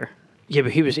gangster, Yeah,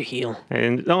 but he was a heel.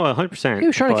 and 100%. He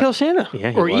was trying to kill Santa.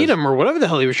 Yeah, he or was. eat him or whatever the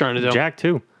hell he was trying to do. Jack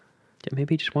too. Yeah,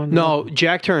 maybe he just wanted. No,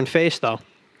 Jack turned face though.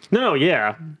 No,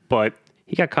 yeah, but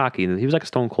He got cocky. He was like a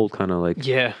Stone Cold kind of like.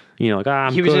 Yeah. Like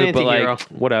I'm He was good, an but like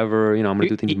anti-hero. whatever. I'm gonna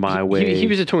do things my way. He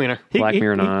was a tweener. Black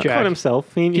Mirror he not. caught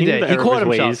himself. He He knew did. the He error of caught his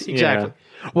himself. ways. Exactly.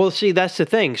 Well, see, that's the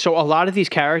thing. So a lot of these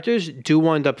characters do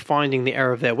wind up finding the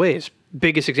error of their ways.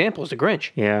 Biggest example is the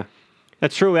Grinch. Yeah,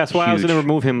 that's true. That's why I was Huge. going to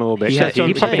remove him a little bit. He, That's had, what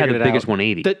he I'm probably had figured the it biggest out.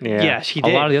 180. Yeah. Yes, he A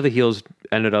did. lot of the other heels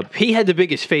ended up, He had the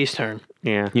biggest face turn.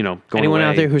 Yeah, going Anyone away.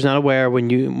 out there who's not aware,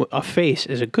 when a face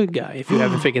is a good guy, if you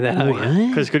haven't figured that out yet.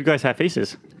 because good guys have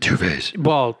faces, Two-Face.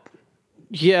 Well,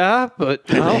 yeah, but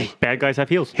no. bad guys have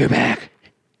heels. You're back.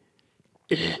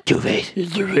 Two-Face.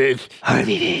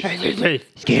 Harvey Face.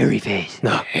 Scary Face.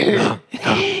 No.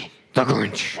 The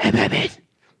Grinch.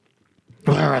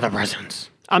 Where are the presents?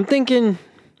 I'm thinking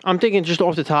just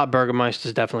off the top,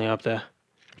 Burgermeister's definitely up there.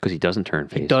 Because he doesn't turn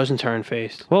face. Doesn't turn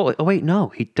face. Well, oh wait, no,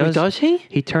 he does. does he?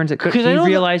 He turns it because 'Cause I he know that-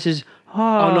 realizes.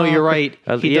 Oh, no, you're right.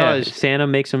 He does. Santa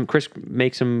makes him. Chris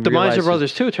makes him. The realize Miser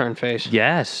Brothers too turn face.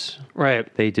 Yes, Right.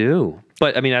 they do.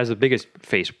 But I mean, as the biggest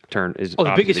face turn is. Oh, the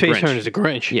biggest obviously face turn is the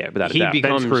Grinch. Yeah, without a he doubt. Then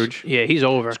becomes Scrooge. Yeah, he's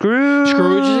over. Scrooge.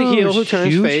 Scrooge is a heel who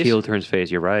turns Huge face. heel turns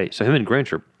face. You're right. So him and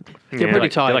Grinch are. They're Yeah. pretty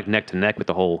like, tight. they're like neck to neck with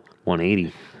the whole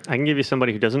 180. I can give you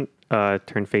somebody who doesn't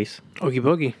turn face. Oogie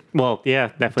Boogie. Well, yeah,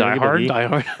 definitely. Die Oogie Hard? Boogie. Die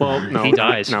Hard. Well, no, He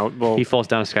dies. No, well, He falls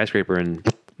down a skyscraper and.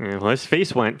 yeah, well, his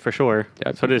face went for sure.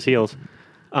 Yeah. So did his heels.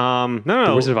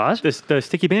 No. Wizard of Oz? The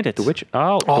Sticky Bandits. The witch.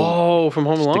 Oh. Oh, from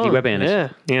Home Alone. Sticky Web Bandits.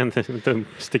 Yeah. Yeah, the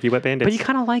Sticky Wet Bandits. But you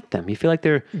kind of like them. You feel like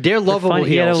they're Lovable funny.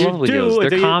 Yeah, heels. they're You lovable heels.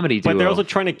 They're comedy but they're duo. also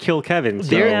trying to kill Kevin.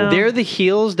 So They're the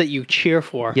heels that you cheer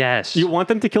for. Yes. you want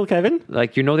them to kill Kevin?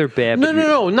 like they're bad. No, but no, you-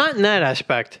 no, not in that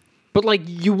aspect. But like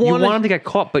you You want want them to get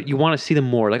caught, but you want to see them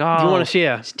more. Like, oh, You wanna see-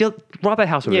 yeah. still rob that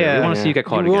house over there. Yeah. We want to see you get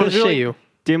caught You wanna again. see you.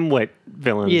 Dimwit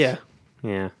villains. Yeah.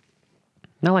 Yeah.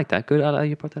 I like that. Good.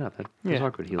 You brought that up. Those Yeah. are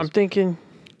good heels. I'm thinking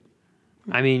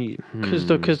I mean, because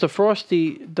the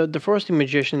Frosty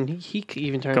Magician he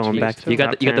even turns Going face back to too. you got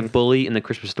Top the, you got the 10. bully in the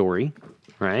Christmas story,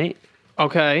 right?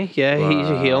 Okay, yeah, he's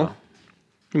a heel.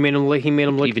 He made him lick Even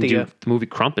the. do the movie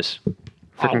Krampus.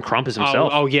 Freaking Krampus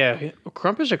himself. Oh yeah,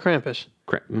 Krampus or Krampus?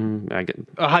 I get.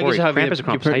 How Corey, you, Krampus or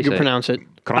Krampus? How you say it? pronounce it?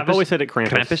 I've always said it Krampus.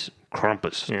 Krampus.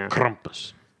 Krampus. Yeah.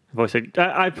 Krampus. I've always said,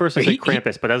 I personally say He-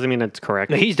 Krampus, but doesn't mean that's correct.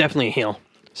 No, he's definitely a heel.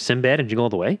 Sinbad and Jingle All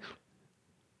the Way.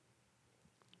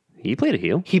 He played a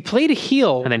heel, He played a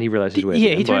heel, and then he realized his way.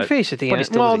 yeah, he turned face at the but he end.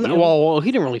 still Well, was a heel. well,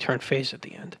 he didn't really turn face at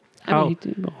the end. I mean,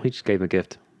 he just gave him a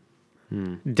gift.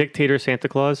 Dictator Santa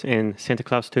Claus in Santa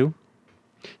Claus 2.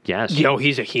 Yes. Yo,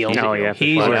 he's a heel. Oh, yeah.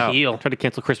 he's flat a out. heel. Tried to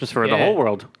cancel Christmas for the Yeah. whole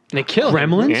world. And they killed him.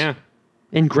 Gremlins. Yeah.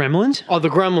 And Gremlins. Oh, the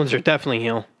Gremlins are definitely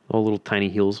heel. Oh, little tiny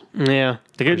heels. Yeah.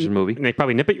 They could- Christmas movie. They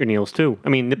probably nip at your nails, too. I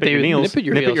mean, nip at They your nails. nip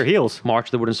at your heels. March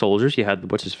of the Wooden Soldiers. You had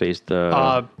what's his face?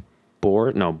 The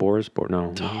Boris. No, Boris. No,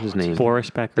 what was his name? Boris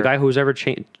Becker. The guy who was ever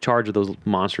charge of those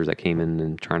monsters that came in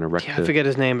and trying to wreck I the forget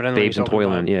his name, but I know Babes what in you're talking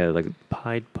Toyland. about. Yeah, like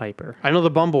Pied Piper. I know the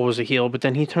Bumble was a heel, but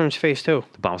then he turns face too.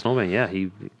 the Bomb Snowman. Yeah, he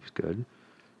was good.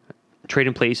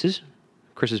 Trading Places.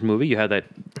 Chris's movie. You had that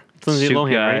Lindsay suit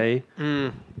Lohan, guy.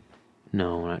 right?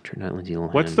 No, not Lindsay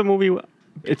Lohan. What's the movie?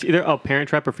 It's either Parent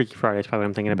Trap or Freaky Friday. That's probably what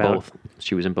I'm thinking about. both?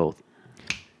 She was in both.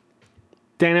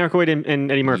 Dan Aykroyd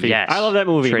and Eddie Murphy. Yes, I love that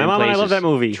movie. Trading My mom and I love Places. that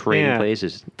movie. Trading Yeah.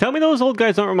 Places. Tell me those old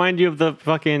guys don't remind you of the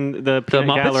peanut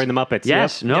gallery and the Muppets.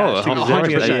 Yes, Yep. no, Yes, 100%.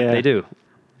 100%. They do.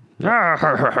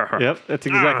 Yep, that's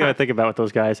exactly what I think about with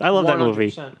those guys. I love that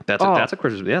movie. 100%. That's a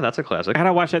Christmas. Yeah, that's a classic. I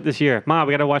gotta watch that this year. Mom,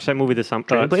 we gotta watch that movie this Trading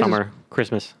Places? summer,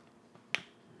 Christmas.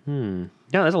 Yeah,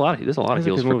 there's a lot of That's a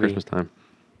heels good for movie. Christmas time.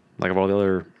 Like of all the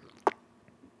other,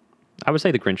 I would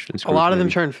say the Grinch and A Scrooge. lot of them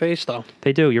maybe. turn face though.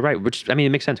 They do. You're right. Which I mean, it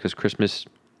makes sense because Christmas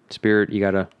spirit. You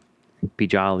gotta be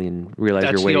jolly and realize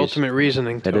That's your ways. the ultimate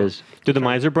reasoning. That too. is. Do the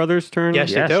Miser Brothers turn?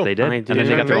 Yes, Yes, do. they did. They And do. then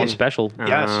they got their own Yes. special.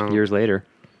 Yes. Years later.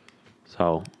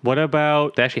 So What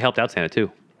about they actually helped out Santa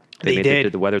too. They made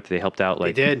did. the weather. They helped out.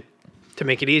 Like They did. to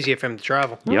make it easier for him to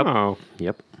travel. Yep. Oh.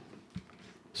 Yep.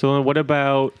 So what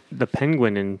about the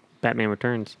Penguin in Batman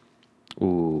Returns?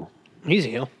 Ooh. He's a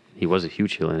heel. He was a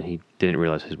huge heel, and he didn't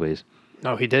realize his ways.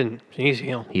 No, he didn't. He's a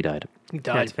heel. He died. He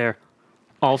That's died. fair.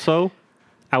 Also,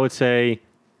 I would say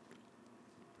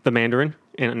the Mandarin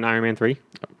in Iron Man 3.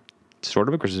 Sort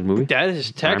of a Christmas movie. That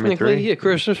is Iron Man 3. technically a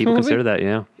Christmas People movie. consider that,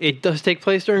 yeah. It does take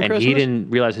place during And Christmas. he didn't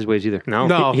realize his ways either. No,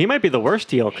 No. He might be the worst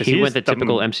heel because He went the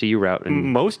typical MCU route and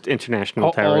most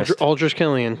international terrorist. Aldrich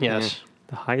Killian, yes.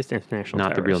 The highest international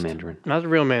not the real terrorist. Mandarin. Not the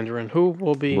real Mandarin. Who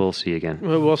will be? We'll see again.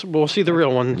 We'll see the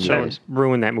real one soon. Yes.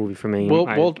 Ruined that movie for me.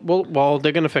 Well,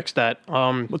 they're gonna fix that.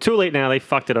 Well, too late now. They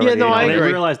fucked it already. no, I They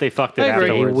agree. realized they fucked it I agree.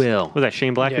 afterwards. They will. Was that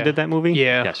Shane Black Yeah. who did that movie?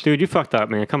 Yeah. Yes. Dude, you fucked up,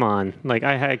 man. Come on. Like,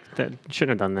 that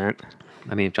shouldn't have done that.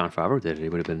 I mean, if John Favreau did it, he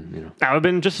would have been, I would have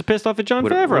been just as pissed off at John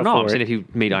would've- Favreau no, I'm for saying it. if he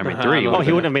made Iron Man Uh-huh. 3, Oh,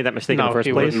 He wouldn't have made that mistake in No, the first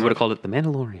he place. He would have called it The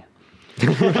Mandalorian. The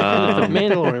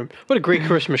Mandalorian. What a great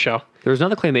Christmas show. There was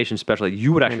another claymation special that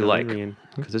you would actually like, Mandalorian.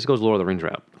 because this goes Lord of the Rings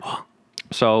route.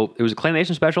 So it was a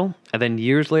claymation special, and then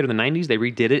years later in the 90s, they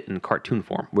redid it in cartoon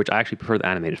form, which I actually prefer the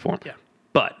animated form. Yeah.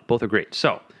 But both are great.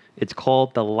 So it's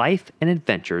called The Life and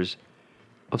Adventures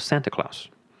of Santa Claus.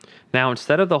 Now,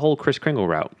 instead of the whole Kris Kringle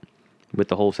route, with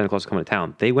the whole Santa Claus coming to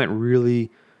town, they went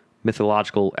really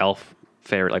mythological, elf,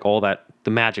 fairy, like all that,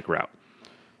 the magic route.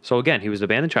 So again, he was an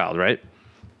abandoned child, right?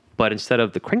 But instead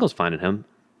of the Kringles finding him,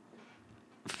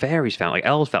 fairies found, like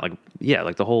elves found,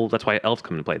 like the whole, that's why elves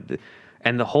come into play.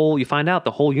 And the whole, you find out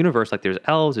the whole universe, like there's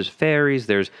elves, there's fairies,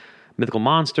 there's mythical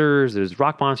monsters, there's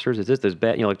rock monsters, there's this, there's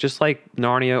like just like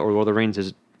Narnia or Lord of the Rings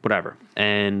is whatever.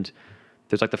 And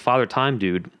there's like the Father Time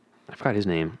dude, I forgot his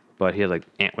name, but he had like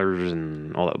antlers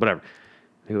and all that, whatever.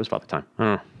 Maybe it was Father Time. I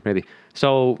don't know, maybe.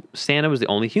 So Santa was the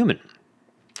only human.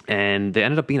 And they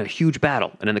ended up being a huge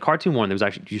battle. And in the cartoon one, there was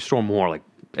actually, you saw more like,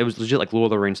 it was legit like Lord of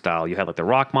the Rings style. You had like the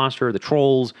rock monster, the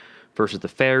trolls versus the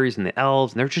fairies and the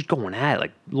elves. And they're just going at it.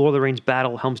 Like Lord of the Rings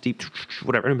battle, Helm's Deep,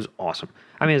 whatever. And it was awesome.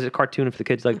 I mean, as a cartoon for the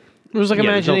kids, like. It was like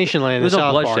Imagination Land in There's no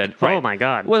South Park. bloodshed. Right. Oh, my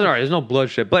God. It wasn't all right. There's no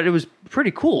bloodshed. But it was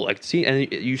pretty cool. Like, see, and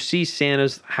you see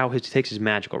Santa's, how he takes his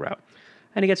magical route.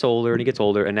 And he gets older and he gets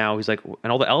older. And now he's like,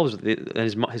 and all the elves,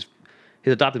 and his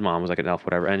adopted mom was like an elf,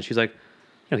 whatever. And she's like,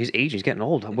 he's aging, he's getting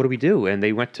old. What do we do? And they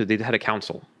had a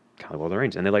council, kind of Lord of the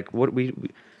Rings, and they're like, what we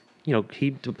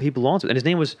he belongs to. And his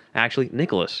name was actually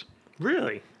Nicholas.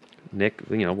 Really? Nick,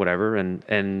 whatever.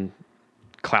 And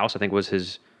Klaus, I think, was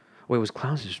his. Wait, was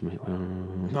Klaus his? No,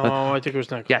 I think it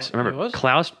was not. Yes, It remember was?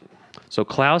 Klaus. So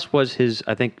Klaus was his.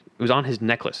 I think it was on his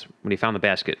necklace when he found the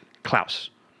basket. Klaus,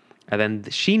 and then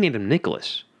she named him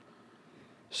Nicholas.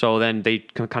 So then they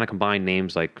kind of combined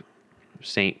names like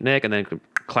Saint Nick and then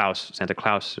Klaus, Santa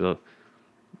Claus.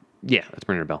 Yeah, that's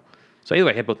ringing a bell. So either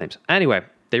way, he had both names. Anyway,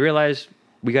 they realized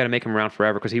we got to make him around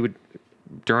forever because he would,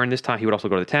 during this time, he would also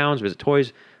go to the towns, visit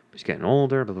toys. He's getting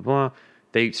older, blah, blah, blah.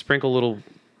 They sprinkle a little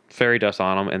fairy dust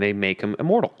on him and they make him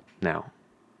immortal now.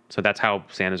 So that's how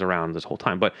Santa's around this whole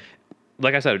time. But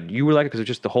like I said, you were like it because it's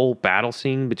just the whole battle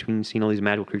scene between seeing all these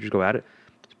magical creatures go at it.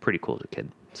 It's pretty cool as a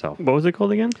kid. So, What was it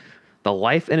called again? The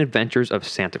Life and Adventures of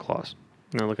Santa Claus.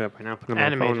 No, look it up right now. Put it on my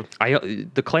Animated.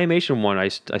 phone. The claymation one I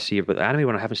see it, but the animated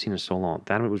one I haven't seen in so long.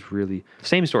 The animated was really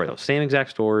same story though, same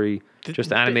exact story. Just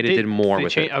the animated did more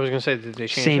with it. I was gonna say, did they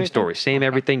change Same anything? story, same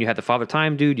everything. You had the Father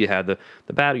Time dude, you had the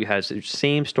battle, you had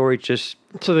same story, just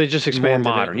So they just more expanded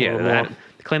modern. it a Yeah, little more.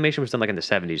 the claymation was done like in the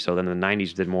 70s, so then the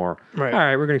 90s did more. Right. All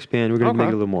right, we're gonna expand, we're gonna make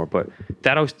Okay. it a little more. But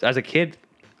that was, as a kid,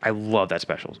 I love that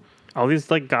specials. All these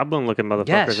like goblin-looking motherfuckers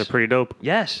Yes. are pretty dope.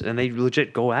 Yes, and they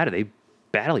legit go at it. They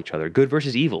battle each other, good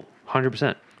versus evil,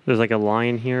 100%. There's like a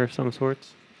lion here of some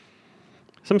sorts.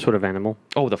 Some sort of animal.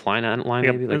 Oh, the flying ant line,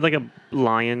 Like, maybe. it's like a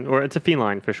lion, or it's a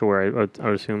feline for sure. I would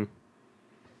assume.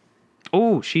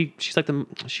 Oh, she's like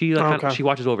she like Okay. she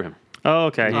watches over him. Oh,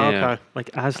 okay. Yeah. Okay. Like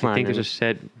I Aslan. think there's a and-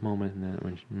 sad moment in that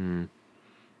one.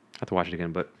 I have to watch it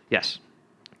again, but yes.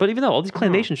 But even though all these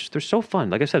claymations, they're so fun.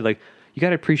 Like I said, like you got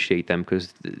to appreciate them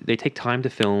because they take time to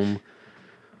film.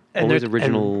 And Always they're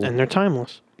original. and they're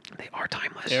timeless. They are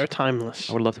timeless. They're timeless.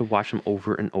 I would love to watch them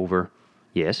over and over.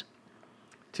 Yes.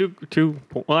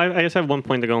 Well, I just have one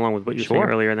point to go along with what you were saying Sure.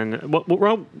 earlier. Then,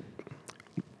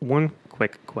 one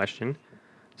quick question.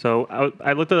 So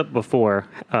I looked it up before.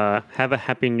 Have a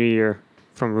Happy New Year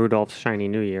from Rudolph's Shiny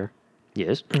New Year.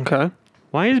 Yes. Okay.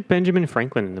 Why is Benjamin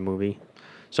Franklin in the movie?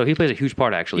 So he plays a huge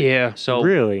part actually. Yeah. So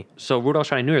Really? So Rudolph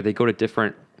Shiny New Year, they go to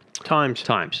different Times.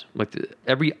 times. Like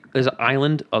there's an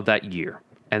island of that year,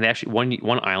 and they actually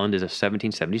one island is a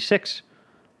 1776,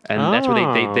 and that's where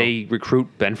Oh. they recruit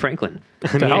Ben Franklin To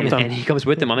help them. and he comes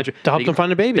with them on the trip To help them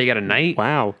find a baby. They get a night.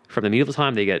 Wow. From the medieval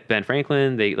time, they get Ben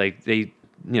Franklin. They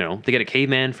they get a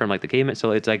caveman from like the caveman.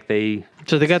 So it's like they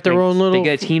got their own little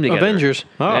get a team together. Avengers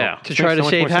Oh, Yeah. to try to makes so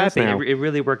much save more sense Happy. now. It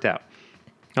really worked out.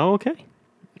 Oh, okay.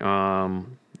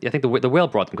 I think the whale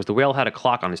brought them because the whale had a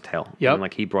clock on his tail. Yep. And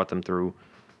like he brought them through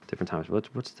different times.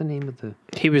 What's the name of the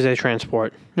He was a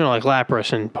transport, like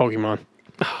Lapras and Pokemon.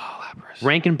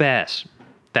 Rankin Bass?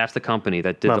 That's the company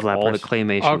that did Love all the Lapras.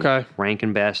 claymation. Okay.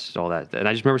 Rankin Bass, all that. And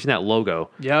I just remember seeing that logo.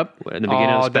 Yep. In the beginning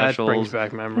of the that specials. brings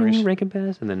back memories. Rankin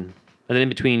Bass, and then in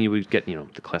between you would get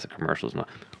the classic commercials. And all.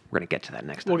 We're gonna get to that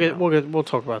next time. We'll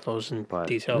talk about those in But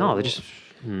detail. no, they just.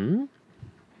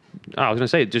 I was gonna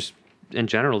say just in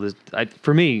general.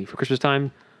 For me, for Christmas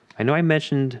time, I know I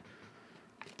mentioned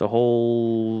the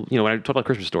whole. When I talked about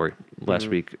Christmas Story last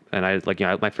week, and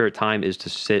my favorite time is to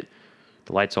sit,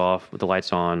 the lights off with the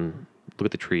lights on, look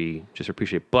at the tree, just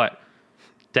appreciate. But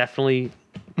definitely,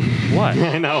 what?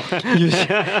 I know. You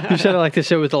said I like to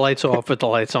sit with the lights off, with the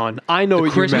lights on. I know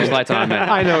what Christmas you meant. lights on, man.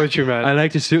 I know what you meant.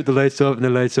 like to sit with the lights off and the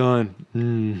lights on.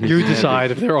 You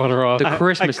decide if they're on or off. The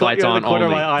Christmas caught lights you on on the corner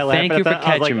of only. my eye laugh, Thank but you for I was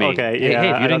like, catching me. okay, Hey,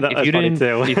 yeah, I know that was funny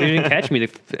too. if you didn't catch me,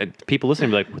 people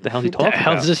listening will be like, "What the hell is he talking What the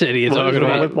hell's about? this idiot What is talking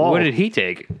wrong about? with Paul? What did he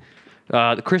take?"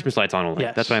 The Christmas lights on only.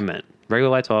 Yes. That's what I meant. Regular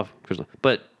lights off.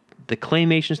 But the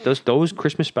claymations, those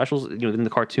Christmas specials, in the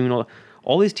cartoon,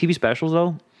 all these TV specials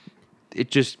though,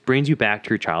 it just brings you back to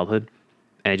your childhood,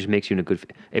 and it just makes you in a good.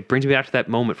 It brings you back to that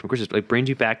moment from Christmas. It brings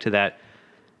you back to that.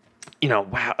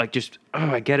 Wow, I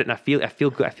get it, and I feel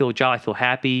good. I feel jolly. I feel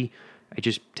happy. It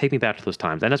just take me back to those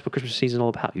times, and that's what Christmas season is all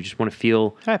about. You just want to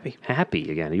feel happy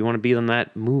again. You want to be in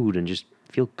that mood and just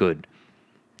feel good,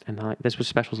 and that's what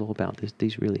specials all about.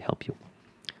 These really help you.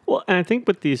 Well, and I think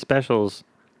with these specials,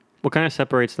 what kind of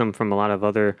separates them from a lot of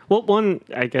other. Well, one,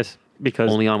 I guess,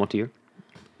 because Only on once a year.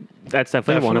 that's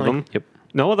definitely one of them. Yep.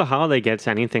 No other holiday gets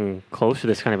anything close to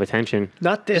this kind of attention.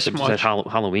 Not this Except much.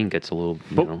 Halloween gets a little.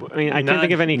 But I mean, I can't Not-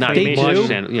 think of any not They claymation do,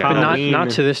 much, and- yeah. but Halloween, not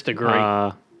to this degree.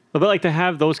 but like to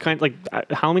have those kind,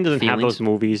 Halloween doesn't have Feelings? those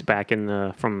movies back in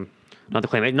the from. Not the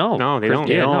claymation. No, No, they don't.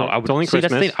 Yeah, They no. don't. I would It's only see,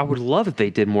 that's the Christmas. thing. I would love if they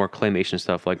did more claymation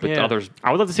stuff, like with Yeah. others.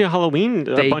 I would love to see a Halloween,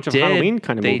 a bunch of Halloween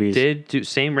kind of movies. They did do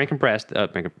same Rankin Bass,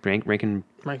 Rankin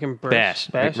Bass.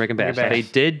 Rankin Bass. They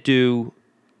did do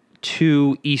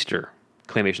 2 Easter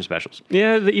claymation specials.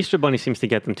 Yeah, the Easter Bunny seems to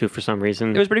get them too for some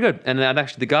reason. It was pretty good. And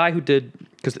actually, the guy who did,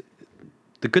 because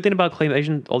the good thing about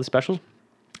claymation, all the specials,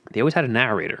 they always had a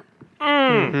narrator.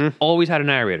 Always had a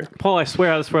narrator. Paul, I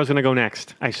swear that's where I was going to go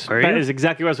next. That you? is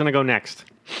exactly where I was going to go next.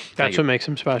 That's what makes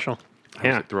him special.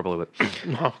 Yeah, Threw up a little bit.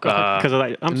 Oh, God. because of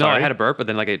that. I'm No, sorry. I had a burp, but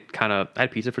then I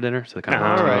had pizza for dinner, so it kind of.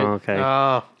 Oh, All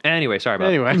right. okay. Anyway, sorry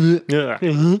about that. Anyway.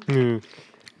 Yeah.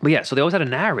 But yeah, so they always had a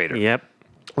narrator, Yep.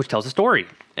 which tells a story,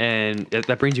 and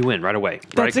that brings you in right away.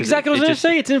 That's exactly what I was going to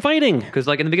say. It's inviting. Because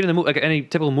in the beginning of the movie, like any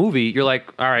typical movie, you're like,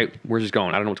 all right, where's this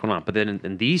going? I don't know what's going on. But then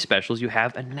in these specials, you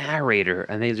have a narrator,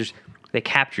 and they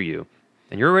capture you,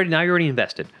 and you're already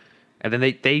invested. And then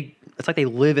they it's like they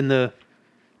live in the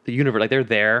universe, like they're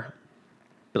there,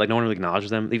 but no one really acknowledges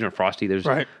them. Even in Frosty, there's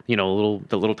Right. the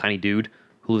little tiny dude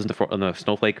who lives in the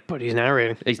snowflake. But he's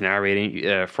narrating. He's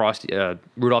narrating. Frosty,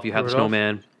 Rudolph, you have the Rudolph.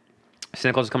 snowman.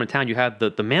 Santa Claus is coming to town. You have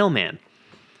the mailman,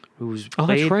 who's Oh,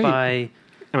 that's played right. by. I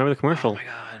remember the commercial. Oh my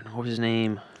God, what was his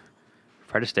name?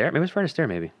 Fred Astaire? Maybe it was Fred Astaire,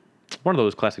 maybe. One of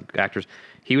those classic actors.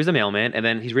 He was the mailman, and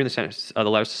then he's reading the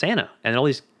letters to Santa. And then all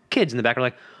these kids in the back are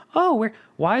like, oh,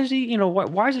 why is he,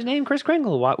 why is his name Kris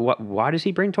Kringle? Why does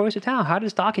he bring toys to town? How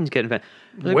does stockings get invented?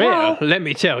 Like, Well, let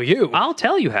me tell you. I'll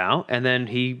tell you how. And then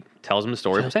he tells them the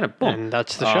story from Santa. Boom. And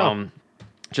that's the show.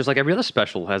 Just like every other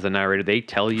special has the narrator. They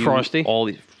tell you Frosty. all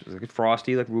these, like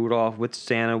Frosty, like Rudolph, with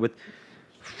Santa, with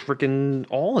freaking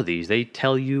all of these. They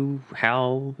tell you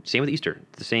how. Same with Easter.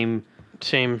 The same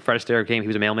Fred Astaire came. He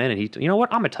was a mailman, and you know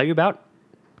what? I'm gonna tell you about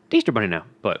the Easter Bunny now.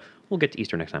 But we'll get to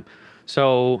Easter next time.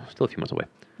 So still a few months away.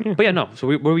 Yeah. But yeah, no. So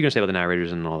what were we gonna say about the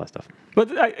narrators and all that stuff?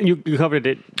 But you covered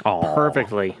it Aw.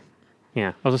 perfectly. Yeah,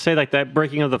 I was going to say that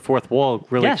breaking of the fourth wall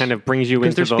really Yes, kind of brings you 'cause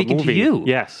into they're the speaking to movie. you.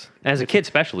 Yes, As a kid,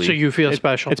 especially. So you feel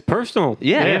special. it's personal.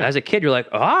 yeah. As a kid, you're like,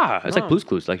 it's like Oh. Blue's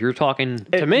Clues. Like you're talking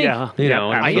to me. Yeah, You yeah,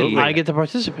 know, and absolutely. I get to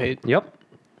participate. Yep.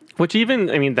 Which even,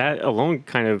 I mean, that alone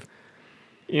kind of,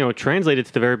 translated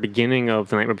to the very beginning of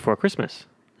The Nightmare Before Christmas.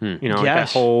 Like that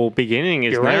Yes. whole beginning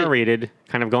is You're right. narrated,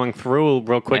 kind of going through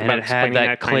real quick And about it had explaining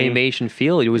that tiny- claymation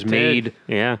feel. It was made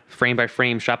Yeah, frame by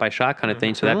frame, shot by shot kind of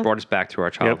thing. So Mm-hmm. that brought us back to our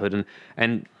childhood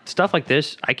and stuff like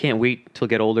this. I can't wait till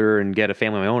get older and get a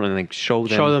family of my own and show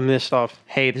them, Show them this stuff.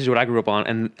 hey, this is what I grew up on,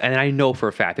 and I know for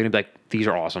a fact they're gonna be like, these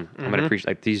are awesome. I'm gonna appreciate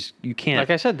like these. You can't. Like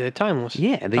I said, they're timeless.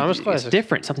 Yeah, timeless it's classics.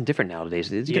 different. Something different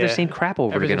nowadays. You get the Yeah. same crap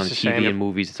over again on Everything's the TV same. and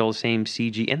movies. It's all the same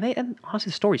CG, and honestly,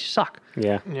 the stories suck.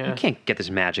 Yeah. Yeah. You can't get this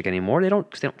magic anymore. They don't.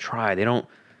 'Cause they don't try. They don't.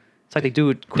 It's like they do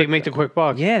it They quick. make the quick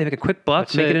buck. Yeah, they make a quick buck.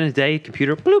 That's make it it. in a day.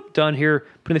 Computer, bloop, done here.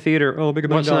 Put in the theater. Oh, make $1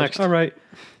 million. What's next? All right.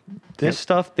 This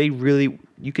stuff, they really.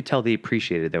 You could tell they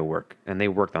appreciated their work, and they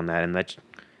worked on that, and that's.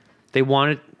 They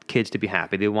wanted kids to be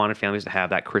happy. They wanted families to have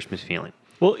that Christmas feeling.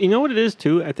 Well, you know what it is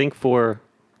too. I think for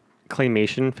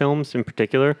claymation films in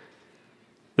particular,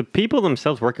 the people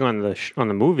themselves working on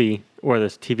the movie or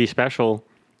this TV special,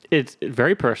 it's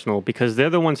very personal because they're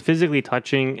the ones physically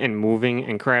touching and moving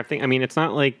and crafting. I mean, it's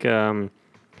not like a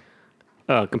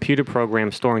computer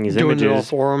program storing these Doing it all images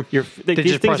for 'em. These They're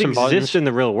just things pressing exist buttons. in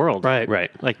the real world, Right.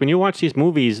 Right. Like when you watch these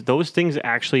movies, those things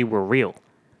actually were real.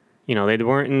 You know, they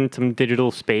weren't in some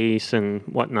digital space and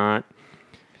whatnot.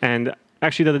 And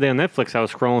actually, the other day on Netflix, I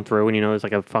was scrolling through, and there's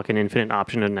like a fucking infinite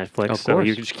option on Netflix. Of So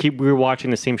you course. just keep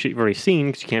rewatching the same shit you've already seen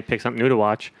because you can't pick something new to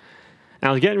watch. And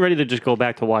I was getting ready to just go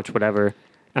back to watch whatever,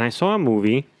 and I saw a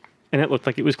movie, and it looked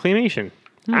like it was claymation.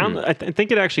 I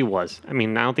think it actually was. I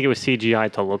mean, I don't think it was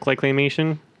CGI to look like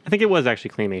claymation. I think it was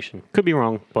actually claymation. Could be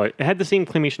wrong, but it had the same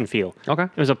claymation feel. Okay.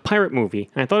 It was a pirate movie,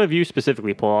 and I thought of you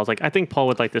specifically, Paul. I was like, I think Paul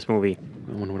would like this movie.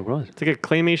 I wonder what it was. It's like a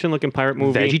claymation-looking pirate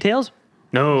movie. Veggie Tales?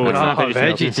 No, it's not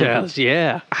VeggieTales. VeggieTales.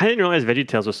 Yeah. I didn't realize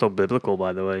VeggieTales was so biblical,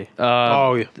 by the way.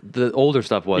 Oh, yeah. The older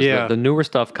stuff was. Yeah. The newer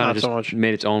stuff kind Not of so just much.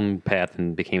 made its own path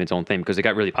and became its own thing because it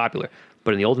got really popular.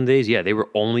 But in the olden days, yeah, they were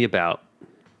only about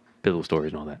biblical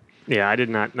stories and all that. Yeah, I did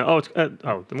not know. The movie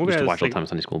I used I to was watch all the like, time in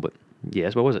Sunday school, but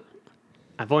yes, what was it?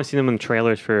 I've only seen them in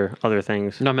trailers for other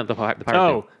things. No, I meant the pirate.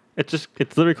 Oh, it's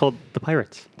literally called The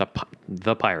Pirates.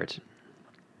 The Pirates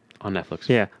on Netflix.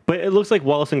 Yeah, but it looks like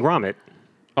Wallace and Gromit.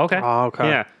 Okay. Oh, okay.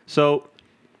 Yeah, so,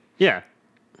 yeah.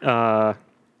 So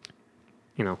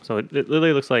it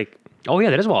literally looks like, Oh yeah,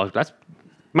 that is Wallace. That's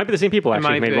might be the same people actually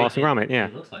might who made be. Wallace and Gromit, yeah.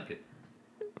 It looks like it.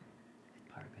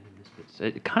 Pirate Band of Misfits.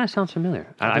 It kind of sounds familiar.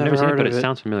 I've never never seen it, heard but of it it.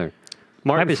 sounds familiar.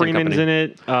 Martin Might be the same Freeman's in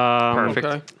company. it.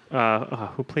 Perfect.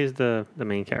 Okay. Who plays the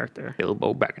main character?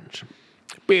 Bilbo Baggins.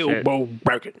 Bilbo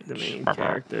Baggins. The main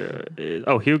character is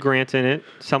Hugh Grant's in it.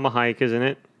 Selma Hayek is in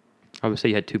it. I would say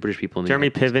you had two British people in the Jeremy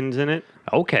United Piven's in it.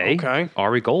 States. Okay. Okay.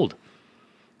 Ari Gold.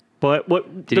 But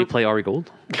what Did he play Ari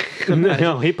Gold?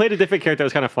 No, he played a different character. That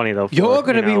was kind of funny though. You're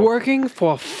going to be working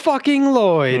for fucking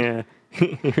Lloyd. Yeah.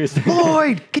 He was,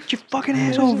 Lloyd, get your fucking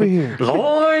ass over here.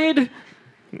 Lloyd.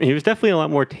 He was definitely a lot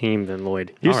more tame than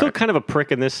Lloyd. He was All still right. kind of a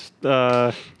prick in this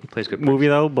He plays good. movie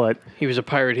though, but He was a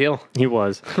pirate heel. he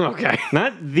was Okay.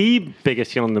 not the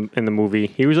biggest heel in the movie.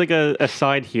 He was like a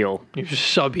side heel. He was a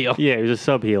sub heel. Yeah, he was a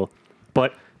sub heel.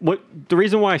 But the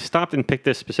reason why I stopped and picked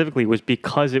this specifically was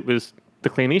because it was the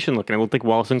claymation looking. It looked like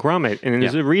Wallace and Gromit, and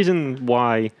there's Yeah. a reason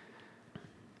why.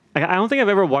 I don't think I've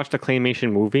ever watched a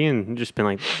claymation movie and just been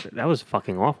like, that was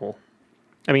fucking awful.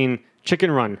 I mean, Chicken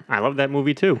Run. I love that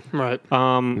movie too. Right.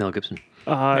 Mel Gibson.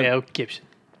 Mel Gibson.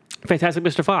 Fantastic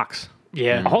Mr. Fox.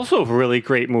 Yeah. Also a really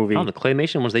great movie. Oh, the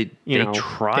claymation ones they know,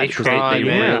 tried. they 'cause tried, they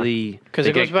man. really 'Cause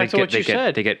they it goes back to what you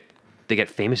said. They get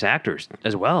famous actors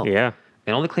as well. Yeah.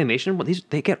 And all the claymation,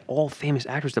 they get all famous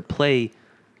actors to play.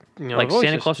 You know, Like Santa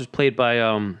voices. Claus was played by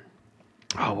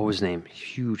what was his name?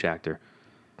 Huge actor.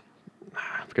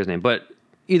 I forget his name, but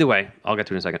either way, I'll get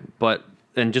to it in a second. But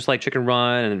and just like Chicken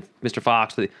Run and Mr.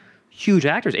 Fox, the huge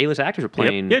actors, A-list actors are Yep.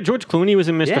 playing. Yeah, George Clooney was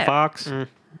in Mr. Yeah. Fox.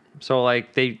 So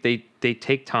like they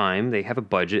take time, they have a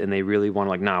budget, and they really want to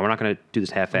like, nah, we're not going to do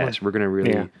this half-ass. We're going to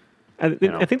really. Yeah.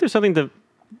 know. I think there's something to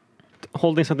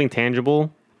holding something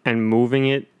tangible and moving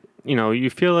it. You know, you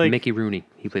feel like Mickey Rooney,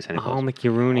 he plays Santa Claus. Mickey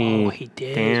Rooney. Oh, he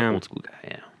did. Damn. Old school guy.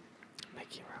 Yeah.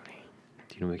 Mickey Rooney.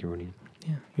 Do you know Mickey Rooney?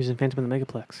 Yeah, he was in Phantom of the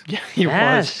Megaplex. Yeah, he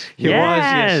was. He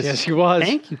was. Yes, he was.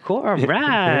 Thank you, Cor. All Yeah,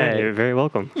 right. you're very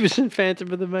welcome. He was in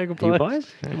Phantom of the Megaplex. You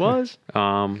was? He was.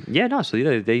 Yeah, no. So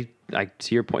I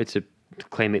see your point. It's a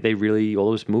claim that they really all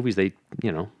those movies they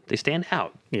stand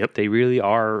out. Yep. They really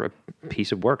are a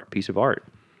piece of work, a piece of art.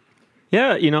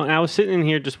 Yeah, I was sitting in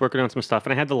here just working on some stuff,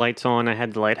 and I had the lights on. I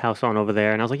had the lighthouse on over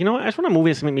there, and I was like, you know what? I just want a movie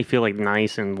that's gonna make me feel like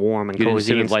nice and warm and You didn't cozy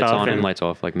sit and with lights stuff. on and lights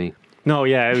off like me. No,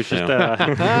 yeah, it was just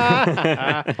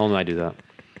Only I do that.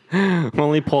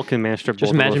 only Paul can master. Just both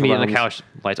of imagine those me on the realms. couch,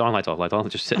 lights on, lights off,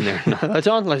 just sitting there. Lights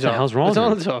on, lights off. the hell's wrong Lights with on,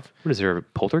 me? lights off. What is there, a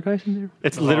poltergeist in there?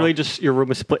 It's literally just your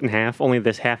room is split in half. Only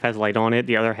this half has light on it.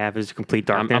 The other half is complete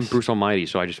darkness. I'm Bruce Almighty,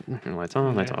 so I just lights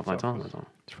on, lights off, lights on, lights on.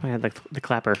 That's why I had the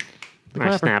clapper. I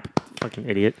clapper. snap. Fucking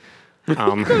idiot. The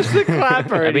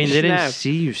clapper. I mean, they didn't snapped.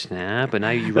 see you snap, but now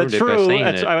you That's ruined it by true. saying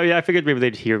it. I figured maybe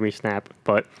they'd hear me snap,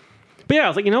 but But yeah, I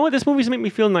was like, you know what? This movie's make me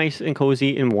feel nice and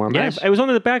cozy and warm. Yes. I was on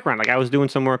in the background. Like I was doing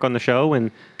some work on the show,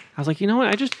 and I was like, you know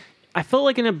what? I felt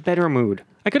like in a better mood.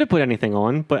 I could have put anything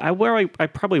on, but I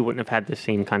probably wouldn't have had the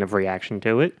same kind of reaction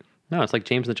to it. No, it's like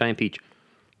James and the Giant Peach.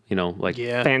 You know, like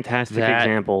Yeah. Fantastic that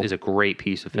example. is a great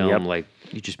piece of film. Yep. Like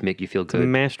you just make you feel a good.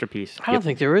 masterpiece. I don't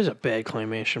think there is a bad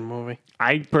claymation movie.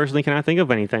 I personally cannot think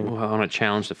of anything. Well, on a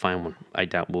challenge to find one, I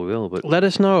doubt we will. But Let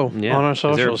us know yeah, on our is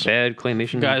there a socials. bad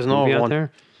claymation guys know movie of out one.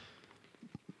 there?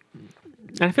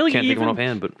 And I feel like Can't think of even one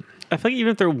offhand, but I feel like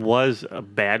even if there was a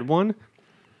bad one,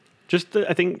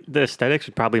 I think the aesthetics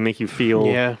would probably make you feel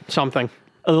Yeah, something.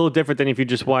 a little different than if you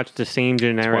just watched the same that's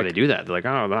why generic. they do that. They're like,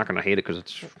 oh, they're not going to hate it because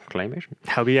it's claymation.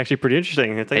 That would be actually pretty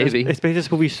interesting. It's like, Maybe. It's made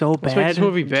this movie so bad. make this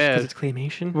movie just 'cause bad. it's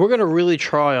claymation. We're gonna really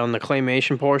try on the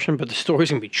claymation portion, but the story's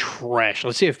gonna be trash.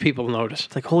 Let's see if people notice.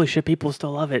 It's like, holy shit, people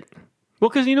still love it. Well,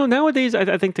 because, nowadays,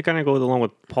 I think to kind of go along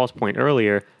with Paul's point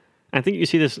earlier, I think you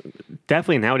see this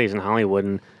definitely nowadays in Hollywood,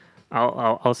 and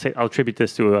I'll attribute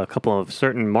this to a couple of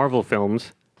certain Marvel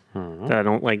films that I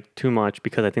don't like too much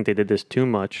because I think they did this too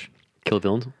much. Kill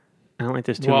villains. I don't like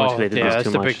this too much. 'Cause they did yeah, this that's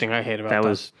too the much. big thing I hate about That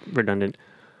was redundant.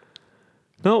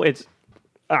 No, it's.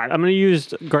 All right, I'm going to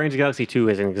use Guardians of the Galaxy 2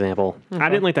 as an example. I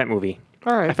didn't like that movie.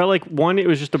 All right. I felt like, one, it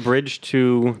was just a bridge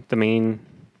to the main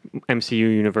MCU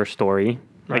universe story.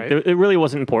 Like, Right. it really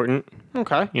wasn't important.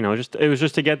 Okay. It was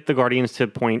just to get the Guardians to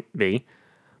point B.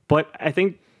 But I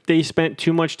think they spent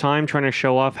too much time trying to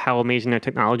show off how amazing their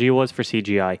technology was for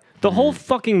CGI. The whole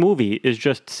fucking movie is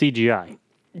just CGI.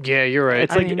 Yeah, you're right.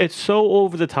 It's it's so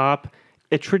over the top.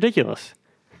 It's ridiculous.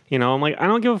 I'm like, I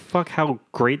don't give a fuck how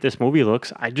great this movie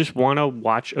looks. I just want to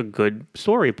watch a good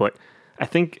story. But I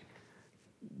think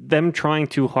them trying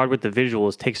too hard with the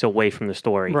visuals takes away from the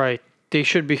story. right. They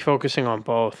should be focusing on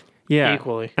both. Yeah.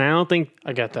 Equally. And I don't think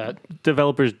I get that.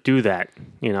 developers do that.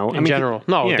 In general,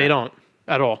 no, yeah. they don't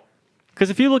at all. Because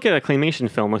if you look at a claymation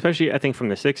film, especially I think from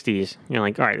the 60s, you're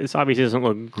like, all right, this obviously doesn't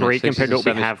look great compared to what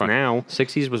we have now.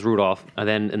 60s was Rudolph, and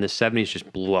then in the 70s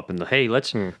just blew up in the, hey,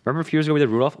 remember a few years ago we did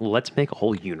Rudolph? Let's make a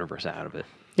whole universe out of it.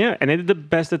 Yeah, and they did the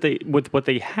best with what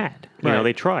they had. Right.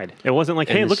 They tried. It wasn't like,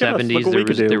 hey, In look the at us, look what we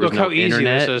could do. there was Look no how easy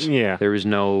internet. this is. Yeah. There was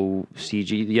no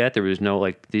CG yet. There was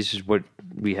no, this is what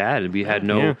we had. We had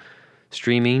no Yeah.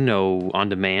 streaming, no on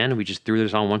demand. We just threw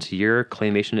this on once a year,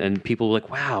 claymation, and people were like,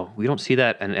 wow, we don't see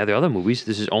that in other movies.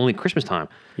 This is only Christmas time.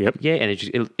 Yep. Yeah, and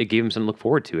it gave them something to look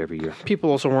forward to every year. People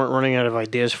also weren't running out of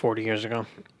ideas 40 years ago.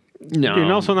 No.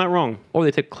 You're also not wrong. Or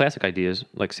they took classic ideas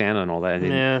like Santa and all that, and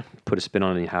then Yeah. put a spin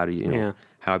on it. And how do Yeah.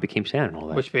 how it became Santa and all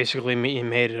that. Which basically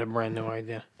made it a brand new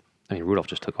idea. I mean, Rudolph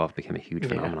just took off, became a huge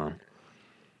phenomenon.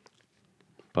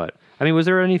 But I mean, was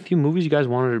there any few movies you guys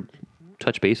wanted to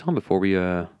touch base on before we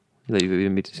that you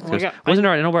made to discuss? Wasn't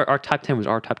our, I know our top 10 was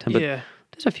our top 10, but Yeah.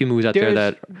 there's a few movies out there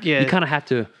There's- that yeah. you kind of have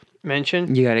to.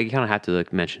 Mention? You kind of have to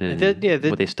mention it. And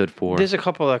what they stood for. There's a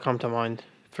couple that come to mind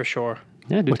for sure.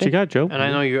 Yeah, What you got, Joe? And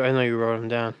I know you wrote them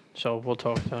down. So we'll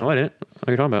talk to them. Oh, I didn't. What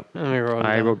are you talking about? Let me wrote them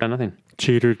I down. wrote down nothing.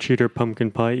 Cheater,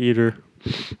 pumpkin pie eater.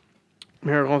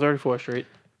 Miracle on 34th Street.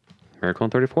 Miracle on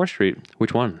 34th Street.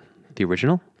 Which one? The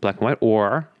original, black and white,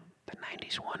 or the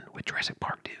 '90s one with Jurassic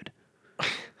Park, dude?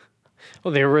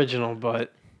 Well, the original,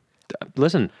 but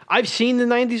Listen, I've seen the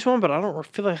 90s one, but I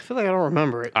feel like I don't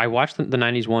remember it. I watched the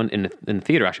 '90s one in the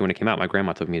theater actually when it came out. My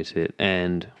grandma took me to see it,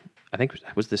 and I think it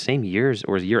was the same years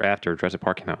or was a year after Jurassic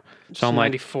Park came out. So I'm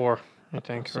like, 94, I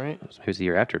think, right? it was the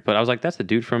year after. But I was like, that's the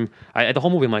dude from the whole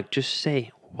movie. I'm like, just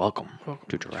say welcome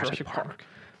to Jurassic Jurassic Park. Park.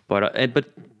 But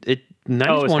 '90s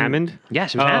Oh, it was one. Hammond?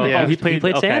 Yes, it was Oh, Hammond. yeah. he played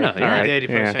okay, Santa. all Yeah. right, He did, he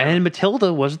played yeah. Santa. And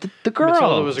Matilda was the girl.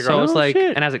 Matilda was the girl. So it's Oh, like,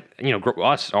 shit. and as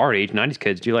us our age, '90s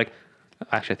kids, you're like,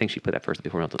 actually, I think she played that first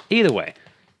before Matilda. Either way,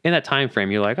 in that time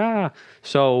frame, you're like,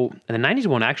 So, and the '90s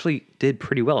one actually did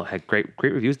pretty well. It had great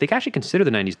reviews. They actually consider the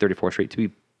 '90s 34th Street to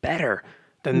be better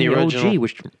Than the original. OG,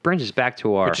 which brings us back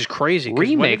to our Which is crazy, 'cause when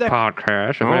remake did that- podcast.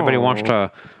 If anybody Oh. wants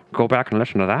to go back and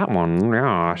listen to that one,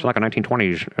 yeah, it's like a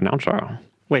 1920s announcer.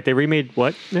 Wait, they remade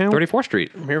what now? 34th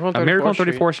Street. Miracle on A Miracle on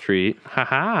 34th 34th Street.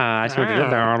 Haha, I see what you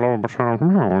did there. A little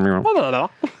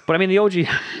bit. But I mean, the OG.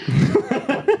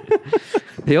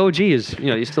 The OG is,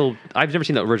 you still. I've never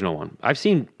seen the original one. I've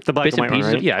seen The black bits and and white one,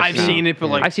 pieces. right? Yeah, I've seen it, but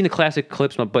like I've seen the classic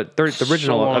clips, but the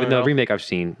original, long I mean, the ago. remake I've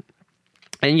seen,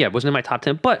 and yeah, it wasn't in my top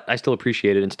 10, but I still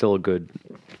appreciate it and still a good,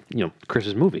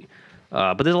 Christmas movie.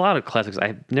 But there's a lot of classics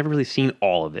I've never really seen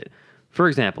all of it. For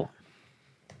example,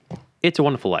 It's a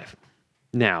Wonderful Life.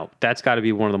 Now that's got to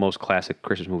be one of the most classic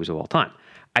Christmas movies of all time.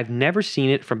 I've never seen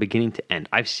it from beginning to end.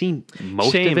 I've seen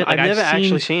most Same. of it. I've never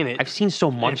actually seen it I've seen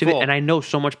so much in of it, full. and I know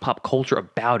so much pop culture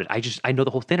about it. I know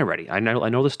the whole thing already. I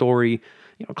know the story.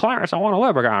 You know, Clarence, I want to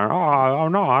live again. Oh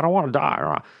no, I don't want to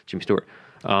die. Oh. Jimmy Stewart.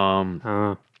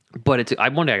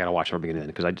 But one day I gotta watch it from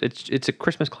beginning to end because it's a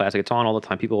Christmas classic. It's on all the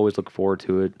time. People always look forward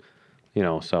to it. You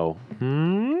know, so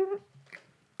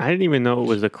I didn't even know it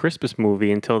was a Christmas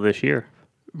movie until this year.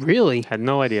 Really? Had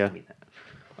no idea.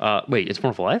 wait, it's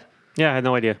Wonderful Life? Yeah, I had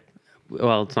no idea.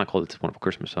 Well, it's not called It's Wonderful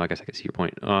Christmas, so I guess I can see your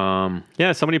point.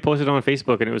 Yeah, somebody posted on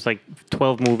Facebook, and it was like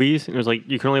 12 movies, and it was like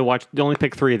you can only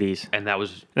pick 3 of these, And that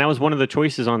was and that was one of the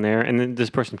choices on there, and then this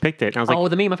person picked it, and I was like,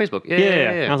 the meme on Facebook. Yeah.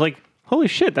 And I was like, holy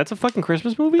shit, that's a fucking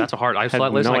Christmas movie. That's a hard. I had saw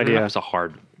that list. no Like, idea. that's a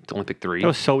hard to only pick 3. That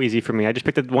was so easy for me. I just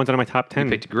picked the ones out of my top 10.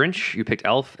 You picked Grinch, you picked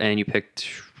Elf, and you picked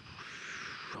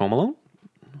Home Alone.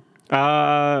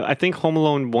 I think Home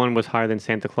Alone 1 was higher than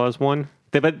Santa Claus 1.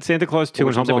 But Santa Claus 2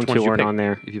 and Home Alone 2 weren't on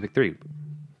there. If you picked 3,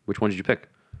 which one did you pick?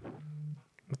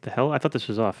 What the hell? I thought this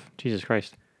was off. Jesus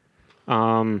Christ.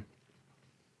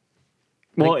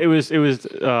 Well, it was.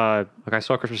 Like I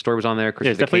saw Christmas Story was on there. Yeah,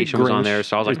 Christmas it's definitely Vacation was on Grinch. there.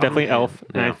 So I was It was like, definitely oh, man. Elf,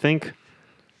 and I Yeah. think.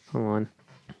 Hold on.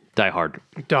 Die Hard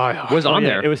Die Hard. was on yeah,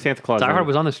 there. it was Santa Claus Die one. Hard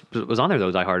was on this. Was on there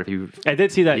though. Die Hard. If you. I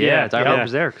did see that. Yeah, Yeah, Die Hard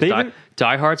was there. 'Cause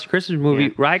Die Hard's a Christmas movie, Yeah.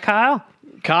 right, Kyle?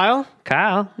 Kyle,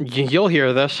 Kyle. you'll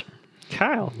hear this.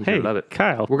 Kyle. I Hey, love it.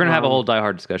 Kyle. We're gonna have a whole Die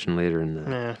Hard discussion later in the.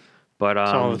 Yeah. But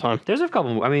all the time. there's a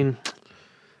couple. I mean,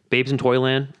 Babes in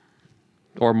Toyland,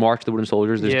 or March of the Wooden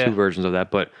Soldiers. There's Yeah. 2 versions of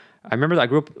that. But I remember that I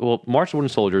grew up. Well, March of the Wooden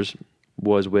Soldiers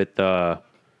was with,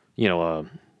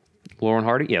 Lauren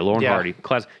Hardy. Yeah, Lauren Yeah. Hardy.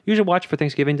 Class. Usually watch for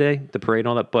Thanksgiving Day, the parade and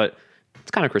all that. But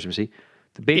it's kind of Christmassy.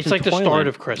 The Babes It's in like the start Toyland-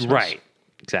 of Christmas. Right.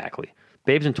 Exactly.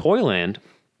 Babes in Toyland.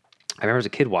 I remember as a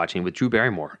kid watching with Drew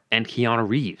Barrymore and Keanu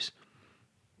Reeves.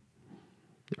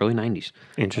 Early 90s.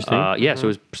 Interesting. Yeah, so it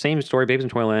was same story, Babes in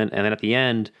Toyland, and then at the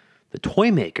end, the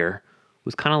toy maker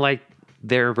was kind of like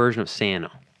their version of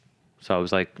Santa. So I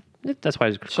was like, that's why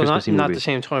it's a So not Christmassy movie. the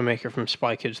same toy maker from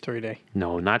Spy Kids 3D.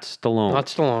 No, not Stallone. Not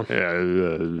Stallone. Yeah.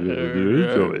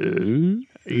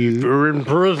 You're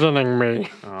imprisoning me.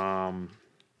 I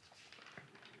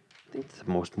think it's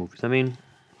most movies. I mean,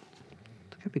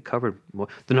 that could be covered more.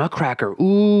 The Nutcracker.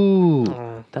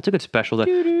 Ooh, that's a good special. That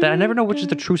I never know which is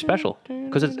the true special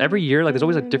because it's every year. Like there's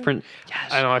always a different.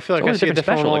 Yes, I know, I feel like there's I always see a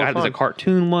different special. one Like all the there's a time.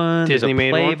 cartoon one. Disney there's a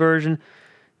made play one? version.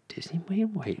 Disney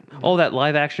made wait. Oh, that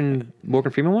live action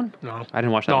Morgan Freeman one. No. I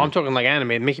didn't watch that. No, one. I'm talking like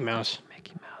animated Mickey Mouse.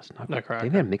 Mickey Mouse Nutcracker. Nutcracker. They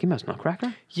made a Mickey Mouse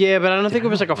Nutcracker. Yeah, but I don't think it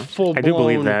was like a full. I do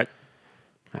believe that.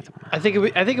 I think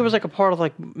it was like a part of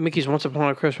like Mickey's Once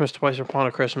Upon a Christmas, Twice Upon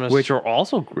a Christmas, Which are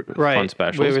also right, fun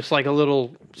specials. Where it's like a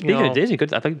little. Speaking of Disney,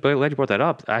 good. I think glad you brought that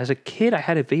up. As a kid, I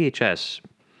had a VHS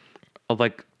of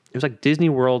like it was like Disney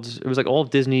World's. It was like all of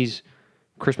Disney's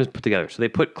Christmas put together. So they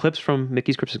put clips from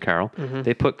Mickey's Christmas Carol. Mm-hmm.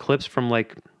 They put clips from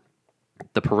like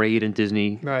the parade in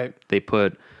Disney. Right. They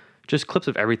put just clips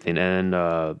of everything and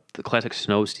the classic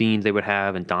snow scenes they would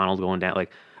have and Donald going down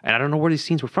like. And I don't know where these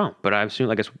scenes were from, but I assume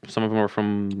I guess some of them were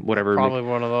from whatever. Probably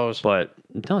one of those. But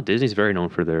no, Disney's very known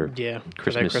for their Yeah,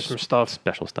 for that Christmas stuff.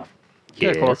 special stuff.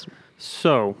 Yeah, cool. Yes.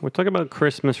 So we're talking about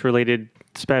Christmas-related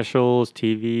specials,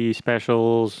 TV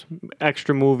specials,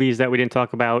 extra movies that we didn't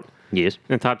talk about Yes. in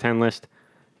the top 10 list.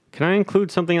 Can I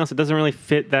include something else that doesn't really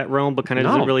fit that realm, but kind of No,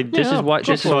 doesn't really this is what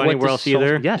this is go what anywhere this else so-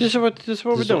 either? Yes, This is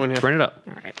what we're doing here. Turn it up.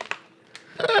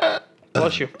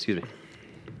 Bless you. Excuse me.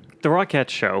 The Rockettes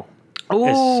show Oh,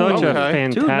 is such a okay.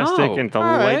 Dude, fantastic no. and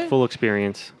right. delightful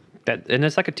experience. That and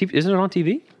it's like a TV. Isn't it on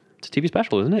TV? It's a TV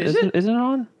special, isn't it? Is it? Isn't it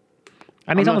on?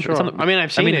 I I'm mean, not sure. I mean,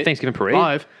 I've seen the it Thanksgiving parade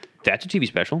live. That's a TV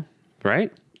special,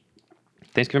 right?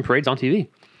 Thanksgiving parade's on TV.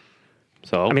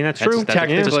 So I mean, that's true. It's a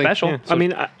Technically, special. yeah. So- I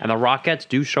mean, and the Rockettes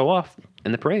do show off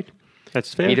in the parade.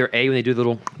 That's fair. Either A when they do the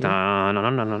little na na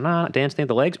na na na dance thing with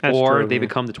the legs, That's or true, they yeah.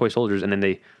 become the toy soldiers and then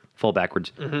they fall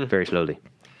backwards very slowly.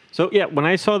 So yeah, when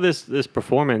I saw this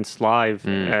performance live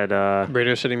at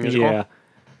Radio City Music Hall.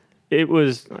 yeah,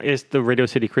 it's the Radio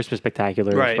City Christmas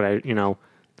Spectacular. Right. Is what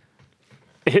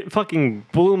it fucking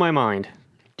blew my mind.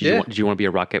 Did you want to be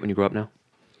a Rockette when you grow up now?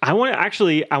 I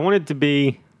wanted to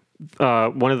be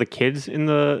one of the kids in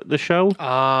the show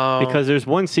because there's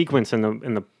one sequence in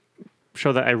the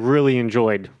show that I really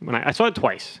enjoyed when I saw it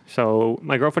twice. So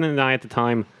my girlfriend and I at the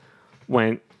time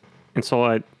went and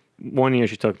saw it one year.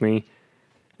 She took me,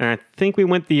 and I think we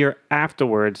went the year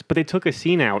afterwards. But they took a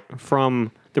scene out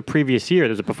from the previous year.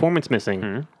 There's a performance missing,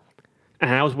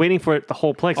 and I was waiting for it the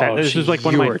whole play. Oh, This was like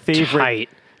one of you my were favorite.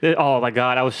 tight. Oh my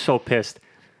god, I was so pissed.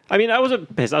 I mean, I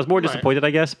wasn't pissed. I was more disappointed,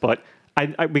 I guess. But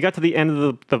we got to the end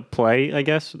of the play, I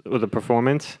guess, or the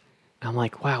performance, I'm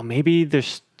like, wow, maybe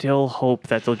there's still hope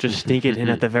that they'll just sneak it in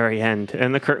at the very end.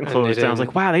 And the curtain they closed, and I was didn't.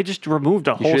 like, wow, they just removed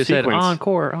a You whole should have said sequence.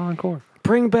 encore.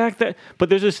 Bring back that. But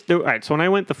there's this. All right, so when I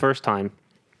went the first time,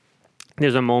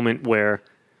 there's a moment where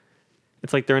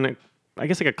it's like they're in I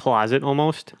guess like a closet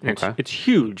almost. And Okay. it's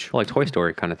huge. Well, like Toy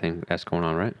Story kind of thing that's going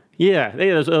on, right? Yeah,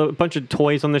 there's a bunch of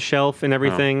toys on the shelf and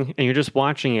everything, and you're just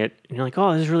watching it, and you're like,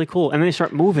 oh, this is really cool. And then they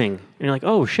start moving, and you're like,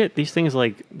 oh shit, these things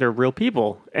like they're real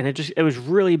people. And it was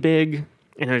really big,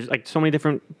 and there's like so many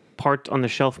different parts on the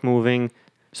shelf moving.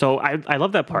 So I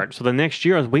love that part. So the next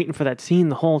year I was waiting for that scene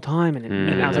the whole time,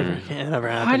 and I was like, Yeah, it never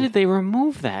why happened. did they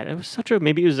remove that? It was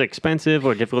maybe it was expensive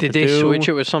or difficult Did to they do. switch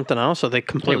it with something else, or they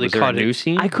completely was there a cut new it?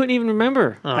 scene? I couldn't even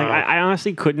remember. Like, Oh. I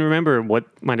honestly couldn't remember what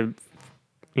might have,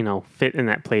 fit in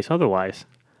that place otherwise.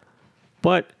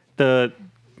 But the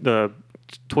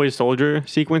toy soldier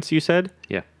sequence you said,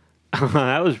 Yeah.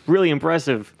 that was really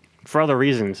impressive for other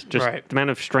reasons. Just Right. the amount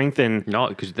of strength and No,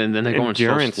 because then they're going so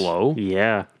endurance. slow.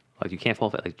 Yeah, Like you can't fall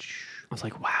off. Like I was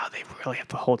like, wow, they really have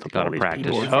to hold up Gotta all these practice.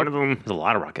 people in Yep. front of them. there's a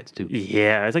lot of rockets too.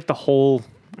 Yeah, it's like the whole.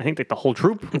 I think like the whole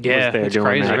troop. Yeah, was there it's doing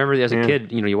crazy. I that. remember as a Yeah.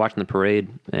 kid, you're watching the parade,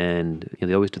 and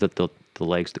they always do the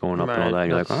legs going up and all Right, that. And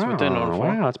you're like, that's what they're known oh, for.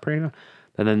 wow, that's pretty good.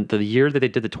 And then the year that they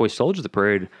did the Toy Soldiers, the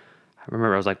parade, I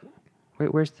remember I was like,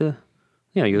 where's the,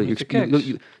 you the kicks?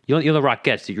 the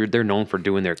Rockettes. They're known for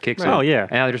doing their kicks. Oh, yeah.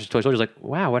 And now they're just Toy Soldiers. Like,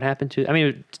 wow, what happened to? I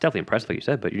mean, it's definitely impressive, like you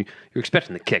said, but you're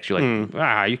expecting the kicks. You're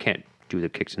like, you can't do the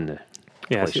kicks in the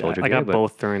Yeah, Toy see, Soldier. I got way, but-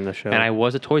 both during the show. And I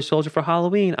was a toy soldier for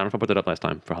Halloween. I don't know if I brought that up last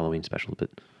time for Halloween special, but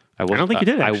I was. don't think you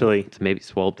did, actually. Maybe.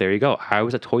 Well, there you go. I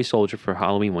was a toy soldier for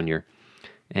Halloween one year,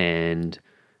 and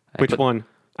Which one?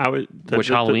 I was Which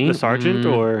Halloween? The sergeant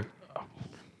or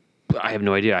I have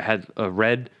no idea. I had a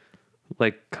red,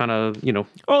 like kind of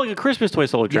oh, like a Christmas toy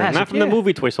soldier, Yes, not from the yeah.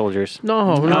 movie Toy Soldiers.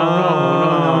 No, no, no,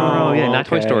 Oh yeah, not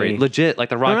Toy okay. Story. Legit, like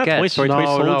the No, not Rockettes. Toy Story. no,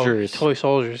 Toy no, Soldiers. Toy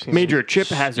soldiers. Major Chip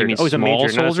Hazard. mean Oh, it's a small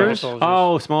major, not a soldiers? Soldiers.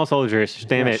 Oh, small soldiers.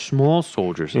 Damn Yeah, it. small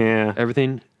soldiers. Yeah.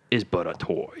 Everything is but a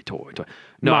toy.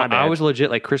 No, My I bad. was legit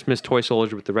like Christmas toy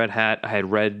soldier with the red hat. I had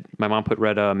red. My mom put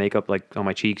red makeup like on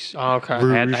my cheeks. Oh, okay.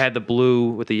 I had the blue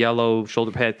with the yellow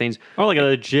shoulder pad things. Oh, like a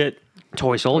legit.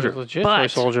 Toy soldier. Legit But toy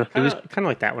soldier. It was kind of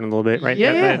like that one a little bit, right?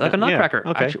 Yeah, like a nutcracker.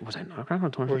 Okay. Actually, was I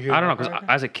nutcracker? Were you I a don't know because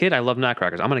nutcracker? as a kid I love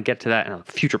nutcrackers. I'm gonna get to that in a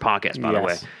future podcast, by the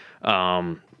way. Yes.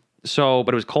 But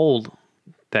it was cold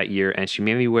that year, and she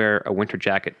made me wear a winter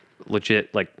jacket,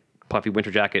 legit like puffy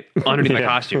winter jacket underneath my Yeah.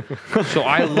 costume. So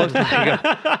I looked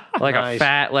like a Nice.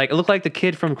 fat, like it looked like the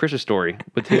kid from Christmas Story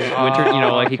with his winter,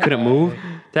 like he couldn't move.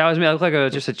 That was me. I looked like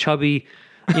just a chubby,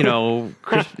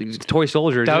 toy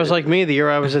soldier. That was like me the year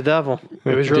I was a devil.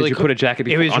 It was really you put a jacket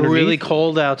It was underneath? really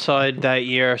cold outside that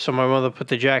year, so my mother put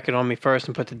the jacket on me first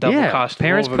and put the devil costume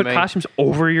parents over put me. costumes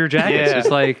over your jackets. Yeah. It's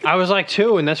like I was like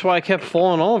 2, and that's why I kept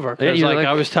falling over. 'cause, Yeah, you're like, like-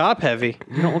 I was top heavy.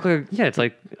 you don't look like. Yeah, it's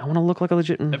like I want to look like a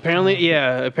legit. Apparently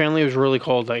it was really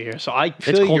cold that year. So I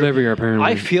feel It's cold your, every year, apparently.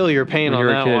 I feel your pain when on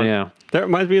you're that a kid, one. yeah. That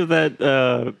reminds me of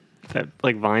that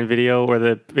like Vine video or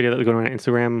the video that was going on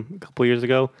Instagram a couple years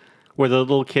ago, where the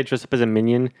little kid dressed up as a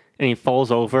minion and he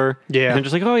falls over. Yeah. And they're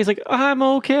just like, oh, he's like, I'm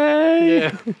okay.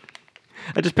 Yeah.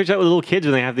 I just picture that with little kids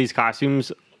when they have these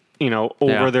costumes, over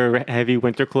Yeah. their heavy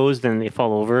winter clothes, then they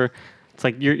fall over. It's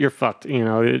like you're fucked.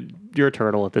 You're a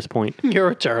turtle at this point.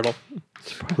 You're a turtle.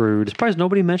 Rude. Surprised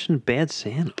nobody mentioned Bad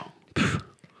Santa.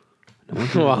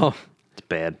 Well, It's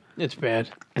bad. it's bad.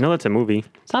 I know that's a movie.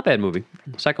 It's not a bad movie.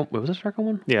 Second, what was the second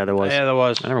one? Yeah, there was. Yeah, there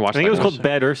was. I never watched. I think it was that called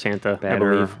Better Santa. I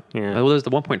Badder. believe. Yeah. Well, there's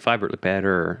the 1.5 where it looked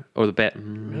Badder or the Bad.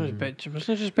 It was bad. Wasn't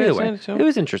it just Either bad way, Santa too? it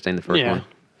was interesting. The first Yeah. one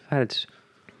had its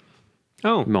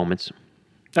Oh, moments.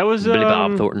 that was Billy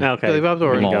Bob Thornton. Okay. Billy Bob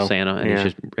Thornton. There you Mall go. Santa, and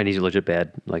Yeah. he's legit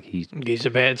bad. Like he's He's a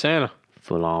bad Santa.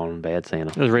 full on bad Santa.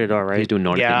 It was rated R, right? He's doing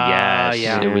naughty Yeah, things.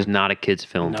 yeah. Yes, it was not a kid's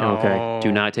film. No. Okay.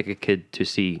 Do not take a kid to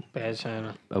see Bad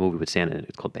Santa. a movie with Santa in it.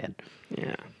 It's called Bad.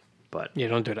 Yeah. But Yeah,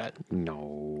 don't do that.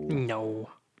 no. No.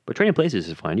 But Trading Places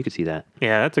is fine. You could see that.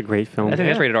 Yeah, that's a great film. I think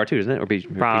that's rated R too, isn't it? Or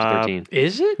PG-13.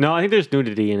 Is it? No, I think there's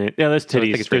nudity in it. Yeah, there's I think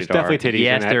titties. it's There's rated R. definitely titties.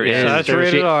 Yes, in that. there Yeah, is. So that's there's-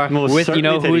 rated R. most With you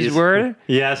know certainly whose titties. word?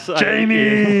 Yes, Jamie.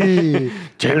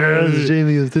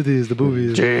 Jamie and Titties, the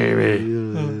movie.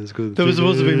 Jamie. Yeah, it's good. That was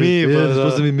supposed to be me, Yeah, but, it was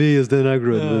supposed to be me as Dan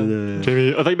Aykroyd.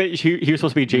 Jamie. I think he was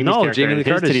supposed to be Jamie's No, character. Jamie Lee and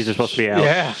his Curtis. titties are supposed to be out.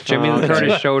 Yeah. Jamie Oh, Lee okay.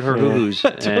 Curtis showed her hoo-hoos.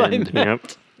 And Yep.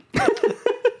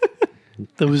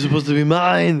 That was supposed to be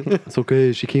mine. It's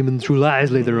okay. She came in through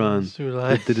lies later on. Through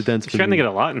lies. Did a dance She's for trying to me. get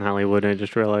a lot in Hollywood. I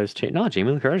just realized. No,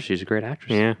 Jamie Lee Curtis, she's a great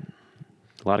actress. Yeah.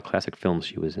 A lot of classic films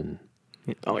she was in.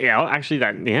 Oh yeah. Actually,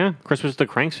 Christmas the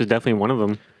Cranks was definitely one of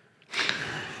them.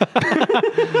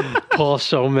 Paul's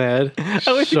so mad.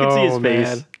 I wish you could see his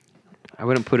face. I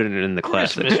wouldn't put it in the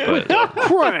classics, but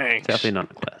Cranks. definitely not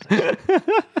in the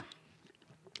classics.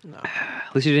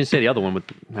 At least you didn't say the other one with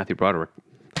Matthew Broderick.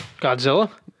 Godzilla?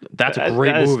 That's a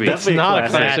great That is movie. definitely not a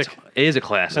classic. classic. It is a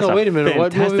classic. No, wait a minute.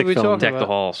 What movie fantastic are we film. talking Deck the about?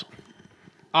 Halls.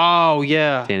 Oh,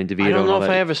 yeah. Danny DeVito I don't and know all if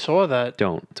that. I ever saw that.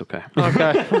 Don't. It's okay.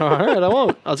 Okay. All right, I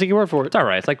won't. I'll take your word for it. It's all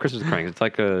right. It's like Christmas with Cranks. It's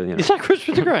like It's not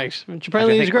Christmas with Cranks, which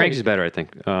apparently I is think great. Cranks is better. I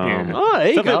think. Yeah. Oh, there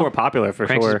you Definitely go. more popular for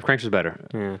Cranks, sure. Cranks is better,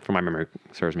 from my memory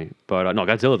serves me. But no,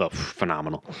 Godzilla though,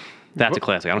 phenomenal. That's a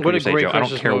classic. I don't care what what you a say, great Joe. I don't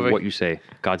Christmas care movie. what you say.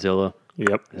 Godzilla.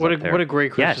 Yep. What up there. what a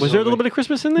great Christmas Yes. Was there a movie. little bit of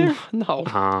Christmas in there? No.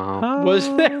 Oh. Was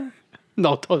there?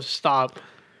 No, don't stop.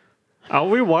 I'll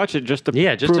rewatch it just to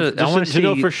Yeah, just prove, to, I want to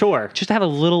know for sure. Just to have a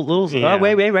little. Yeah. Oh,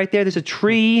 wait, right there. There's a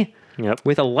tree Yep.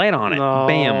 with a light on it. No.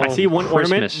 Bam. I see one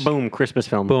Christmas. ornament. Boom, Christmas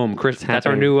film. Boom. That's our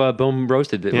happening. new boom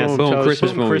roasted. Yes. Boom, Toast.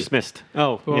 Christmas Boom, movie. Christmas.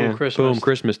 Oh, Boom, yeah. Christmas. Boom,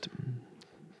 Christmas.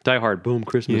 Die Hard. Boom,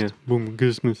 Christmas. Yeah. Boom,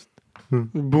 Christmas.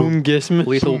 Boom, Gizmo.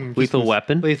 Lethal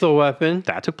Weapon. Lethal Weapon.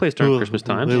 That took place during Christmas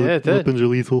time. Yeah, it did. Weapons are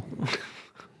lethal.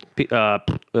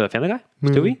 Family Guy?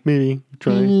 Stewie? Maybe.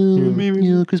 Try.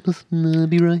 Yeah, Christmas.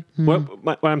 Be right.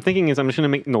 What I'm thinking is I'm just going to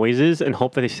make noises and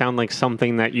hope that they sound like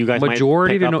something that you guys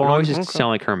Majority might of pick your up on. noises sound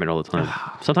like Kermit all the time.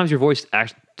 Sometimes your voice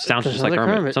sounds just like like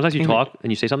Kermit. Kermit. Sometimes you talk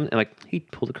and you say something and like he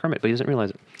pulled a Kermit, but he doesn't realize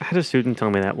it. I had a student tell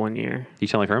me that one year. You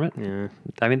sound like Kermit? Yeah.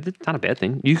 I mean, it's not a bad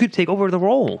thing. You could take over the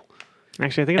role.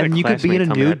 Actually, I think I had And a you could be in a classmate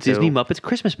tell me new that, too. Disney Muppets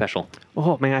Christmas special.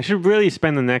 Oh man, I should really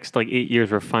spend the next 8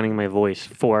 years refining my voice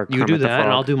for You Kermit do the that, and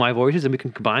Frog. I'll do my voices, and we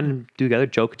can combine and do together.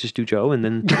 Joe could just do Joe, and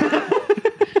then.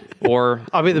 Or.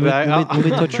 I'll be the bag. Let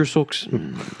me touch your socks.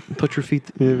 Touch your feet.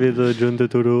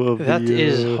 That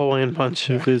is Hawaiian Punch.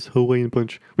 That is Hawaiian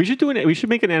Punch. We should We should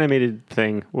make an animated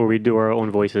thing where we do our own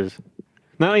voices.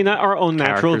 Not our own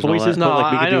natural Characters and all voices. that. but No,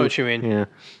 we could I know do- what you mean. Yeah.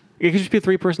 It could just be a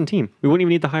 3-person team. We wouldn't even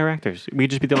need to hire actors. We'd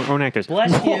just be our own actors.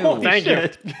 Bless you. Thank you.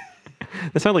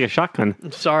 That sounded like a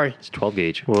shotgun. Sorry. It's 12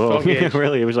 gauge. Whoa. 12 gauge.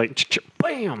 Really? It was like,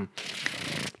 bam.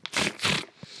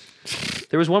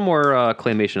 There was one more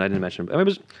claymation I didn't mention. I mean,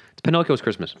 it's Pinocchio's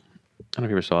Christmas. I don't know if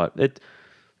you ever saw it. It's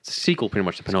a sequel pretty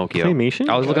much to Pinocchio. Claymation?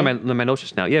 I was looking at my notes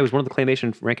just now. Yeah, it was one of the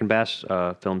claymation Rankin Bass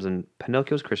films, and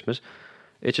Pinocchio's Christmas.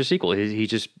 It's a sequel. He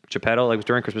just Geppetto, like it was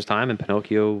during Christmas time, and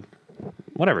Pinocchio,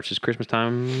 whatever. It's just Christmas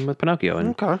time with Pinocchio, and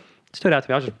Okay. it stood out to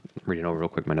me. I was just reading over real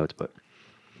quick my notes, but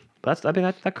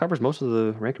that covers most of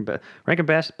the Rankin Bass. Rankin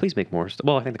Bass, please make more.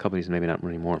 Well, I think the company's maybe not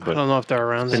anymore, I but don't know if they're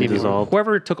around Been anymore. dissolved.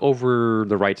 whoever took over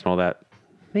the rights and all that,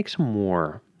 make some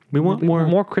more. We want more.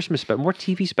 More Christmas more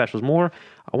TV specials, more.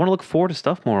 I want to look forward to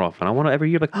stuff more often. I want to every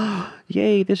year like, oh,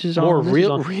 yay, this is More on. this is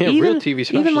real- on. real TV Even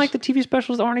specials. like the TV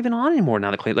specials that aren't even on anymore now.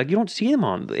 Like you don't see them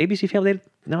on the ABC Family.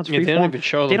 Now it's Yeah, they don't freeform. even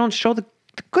show They them. don't show the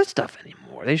good stuff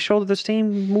anymore. They show the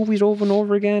same movies over and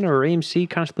over again, or AMC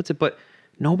kind of splits it. But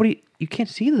nobody, you can't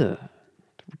see the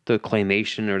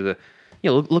claymation or the.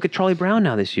 Look at Charlie Brown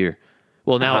now this year.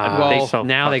 Well, now well,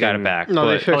 they got it fucking- back. No,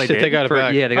 they but- fixed they it. They did? got it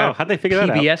back. Yeah, they got. Oh, how'd they figure that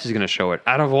out? PBS is going to show it.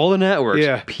 Out of all the networks,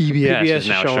 Yeah, PBS is is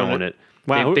now showing showing it. it.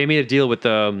 Wow. They made a deal with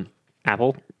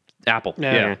Apple. Apple.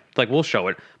 Yeah. Yeah. Like we'll show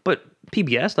it, but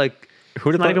PBS, like,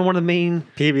 Who'd have not thought- even one of the main.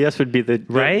 PBS would be the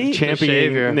Right?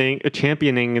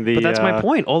 championing the. But that's my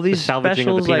point. All these salvaging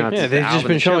of the specials, like peanuts. Yeah, they've Alvin just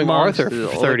been and showing Chipmunks, Arthur all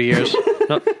for 30 years.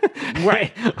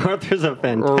 Right. Arthur's a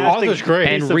fantastic. Arthur's great.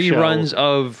 and piece of reruns show.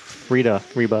 of Reba.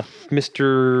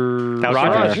 Mr. That was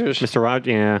Rogers. Mr.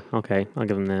 Rogers. Yeah. Okay. I'll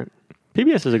give him that.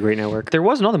 PBS is a great network. There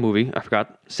was another movie I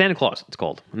forgot. Santa Claus. It's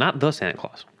called not the Santa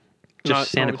Claus, just Not-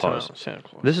 Santa no, it's Claus. not Santa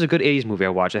Claus. This is a good 80s movie I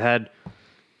watched. It had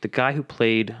the guy who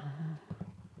played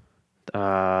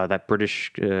that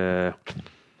British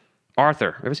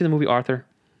Arthur. Ever seen the movie Arthur?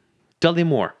 Dudley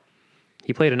Moore.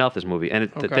 He played an elf this movie,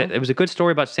 and Okay. it was a good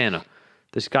story about Santa.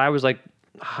 This guy was like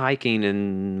hiking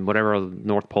in whatever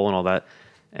North Pole and all that,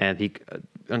 and he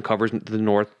uncovers the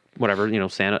North, whatever,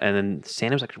 Santa, and then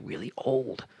Santa was like really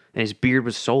old, and his beard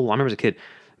was so long. I remember as a kid,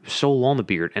 so long the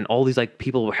beard, and all these like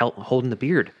people were holding the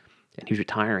beard, and he was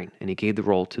retiring, and he gave the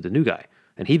role to the new guy,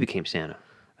 and he became Santa.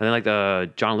 And then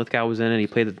like John Lithgow was in it. He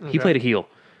played a heel.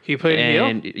 He played a heel?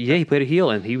 And yeah, he played a heel,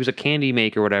 and he was a candy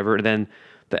maker or whatever. And then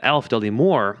the elf Dudley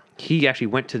Moore, he actually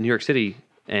went to New York City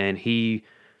and he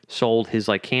sold his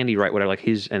like candy, right, whatever, like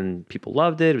and people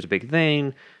loved it. It was a big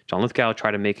thing. John Lithgow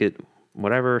tried to make it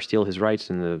whatever, steal his rights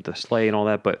and the sleigh and all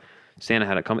that, but Santa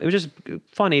had to come. It was just a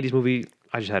fun 80s movie.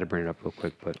 I just had to bring it up real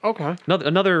quick, but Okay.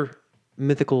 another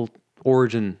mythical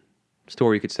origin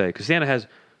story, you could say, because Santa has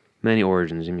many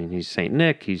origins. I mean, he's Saint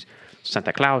Nick, he's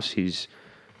Santa Claus, he's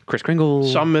Kris Kringle.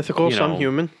 Some mythical, you some know.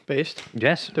 human based,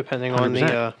 Yes, depending on the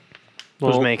 100%.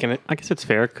 who's Well, making it. I guess it's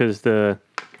fair because the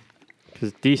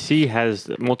Because DC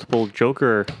has multiple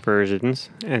Joker versions,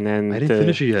 and then I didn't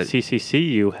finish it yet.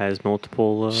 CCCU has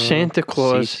multiple. Santa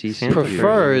Claus CCC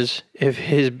prefers if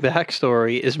his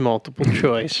backstory is multiple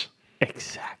choice.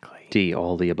 Exactly. D,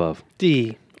 all the above.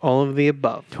 D, all of the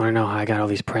above. Do you want to know how I got all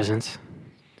these presents?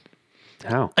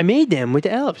 How? I made them with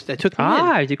the elves. That took me in.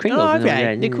 the Kringles. Oh,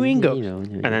 right, the Kringles.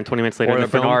 And then 20 minutes later, Or in the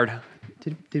the film, Bernard.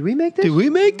 Did we make this? Did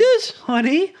we make this?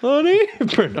 Honey? Honey?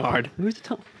 Bernard. Where's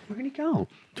the Where did he go?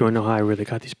 Do you want to know how I really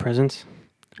got these presents?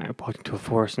 I walked into a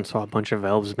forest and saw a bunch of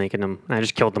elves making them. And I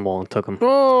just killed them all and took them.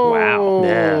 Oh. Wow.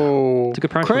 Yeah. It's a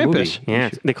good price for a movie. Krampus. Yeah,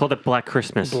 they called it Black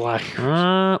Christmas. Black.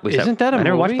 Wait, Isn't that a I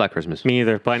never watched movie? Black Christmas. Me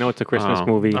either, but I know it's a Christmas Oh.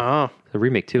 movie. Oh. The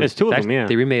remake too. There's two of them, yeah.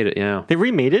 They remade it. Yeah. They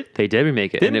remade it. They did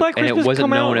remake it, Didn't and Black it Christmas wasn't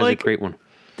come out, known as like- a great one.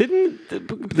 Didn't they There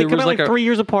come was out like like a- 3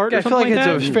 years apart? Yeah, or I feel something like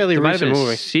like it's that? a fairly There might have recent been a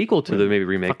movie. sequel to the maybe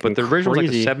remake, but the Fucking original was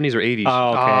like the crazy. 70s or 80s. Oh,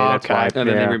 okay, that's okay. why. And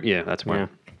then yeah. yeah, that's why. Yeah.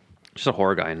 Just a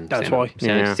horror guy. And That's Santa, why.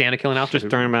 Santa, Yeah. Santa killing Alfred. Just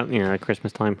during about at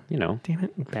Christmas time. You know, Damn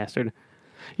it, bastard!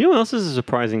 You know what else is a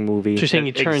surprising movie? Just saying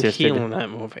he that turned existed? heel in that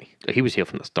movie. he was here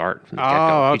from the start. From the Oh,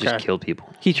 get-go. He just okay. killed people.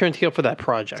 He turned heel for that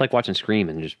project. It's like watching Scream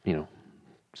and just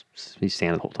he's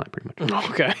Santa the whole time, pretty much.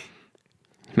 Okay.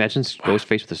 Imagine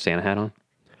Ghostface with a Santa hat on.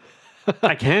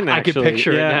 I can. I could Actually.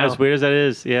 picture it yeah, now. as weird as that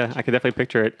is. Yeah, I could definitely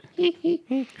picture it.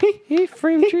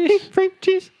 Frame cheese. Frame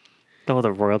cheese. All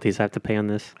the royalties I have to pay on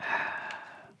this.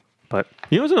 But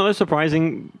you know, what's another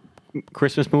surprising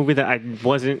Christmas movie that I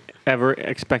wasn't ever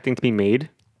expecting to be made?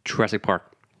 Jurassic Park.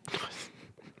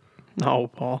 No,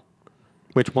 Paul.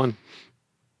 Which one?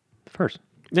 First,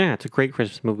 Yeah, it's a great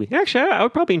Christmas movie. Actually, I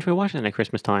would probably enjoy watching it at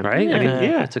Christmas time. right? I mean, Yeah.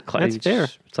 yeah, it's a that's fair.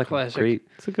 It's like Classic. a great.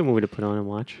 It's a good movie to put on and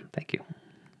watch. Thank you.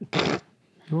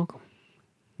 You're welcome.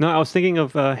 No, I was thinking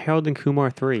of Harold and Kumar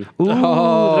 3.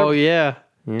 Oh, yeah.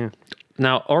 Yeah.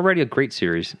 Now, already a great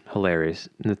series, hilarious.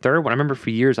 And the third one, I remember for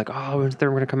years, like, oh, when's the third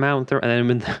one going to come out? And then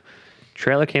when the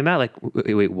trailer came out, like,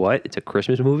 wait, what? It's a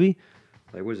Christmas movie?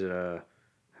 Like, was it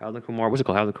Harold and Kumar? What's it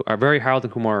called? Harold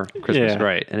and Kumar Christmas, Yeah.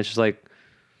 right? And it's just like,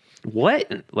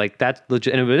 what? Like, that's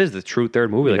legit. And it is the true third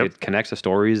movie. Like, Yep. it connects the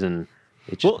stories and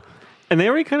it's just, Well, and they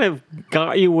already kind of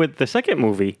got you with the second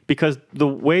movie because the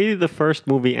way the first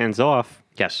movie ends off,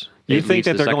 yes. you It think leads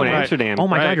that the they're second going to one. Amsterdam. Oh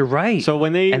my Right. God, you're right. So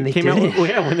when they And they came out, did it.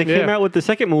 when they came Yeah. out with the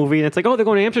second movie, and it's like, oh, they're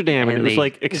going to Amsterdam, and And it was they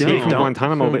like Escape from don't.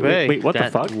 Guantanamo. Wait, what the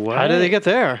That- fuck? what? How did they get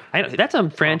there? That's a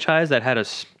franchise that had a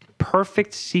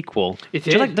perfect sequel. It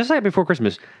Just did. like Before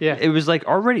Christmas. Yeah. It was like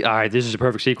already, all right, this is a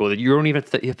perfect sequel. That you don't even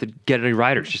have to get any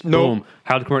writers. Just Nope. boom.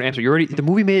 How to come out answer. You already the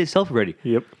movie made itself already.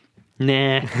 Yep.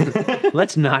 Nah,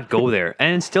 let's not go there.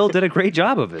 And still did a great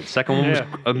job of it. Second one was Yeah.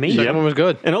 amazing. Second one was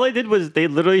good. And all they did was they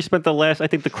literally spent the last, I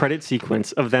think, the credit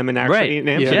sequence of them in actually Right. in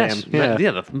Amsterdam. Yes. Yeah.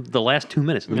 Yeah. The last 2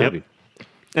 minutes of the Yep. movie.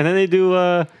 And then they do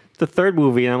the third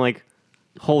movie, and I'm like,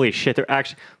 holy shit! They're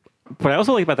actually. What I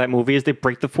also like about that movie is they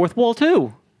break the fourth wall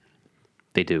too.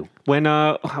 They do. When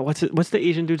what's the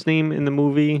Asian dude's name in the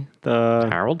movie? The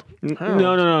Harold.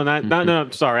 no, no.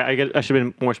 Sorry, I should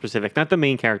have been more specific. Not the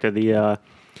main character. The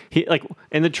he like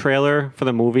in the trailer for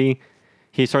the movie,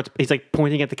 he's like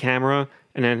pointing at the camera,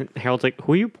 and then Harold's like,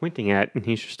 "Who are you pointing at?" And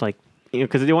he's just like,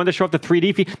 because they wanted to show off the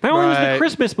 3D feed. Not only was it a Right.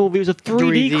 Christmas movie, it was a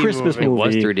 3D, 3D Christmas movie. movie. It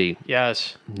was 3D.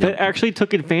 Yes. That actually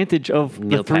took advantage of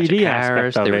Neil the 3D Patrick aspect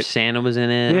Harris. of There it. was Santa was in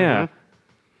it. Yeah.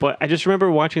 But I just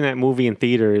remember watching that movie in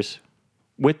theaters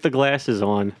with the glasses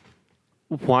on,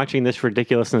 watching this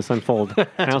ridiculousness unfold.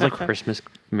 And I was like, Christmas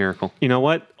miracle you know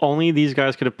what? Only these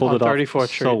guys could have pulled On it off 34th so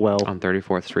Street. well. on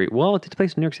 34th Street. Well, it took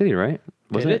place in New York City, right?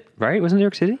 Wasn't Did it? Right? Wasn't it New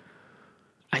York City?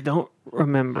 I don't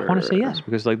remember. I want to say yes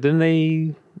because like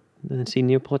didn't see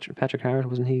Neil Patrick Harris?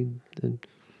 Wasn't he?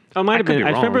 Oh, it might have could been. be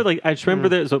I just remember wrong. I just remember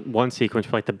there's one sequence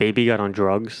where like the baby got on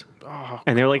drugs.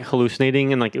 And they were like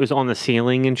hallucinating and like it was on the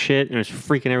ceiling and shit and it was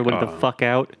freaking everybody the fuck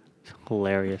out. It's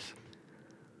hilarious.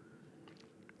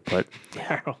 But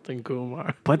Harold and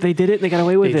Kumar. they did it and they got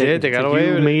away with They it. did, they got It's like, away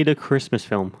you with it. made a Christmas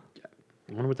film.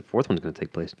 I wonder what the fourth one's going to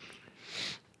take place.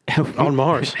 On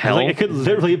Mars. Hell, Like, it could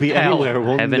literally be Hell.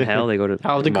 anywhere. heaven, hell. They go to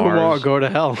Harold and Mars, Kumar go to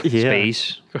hell. Yeah.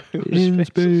 space. In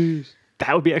space.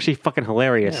 That would be actually fucking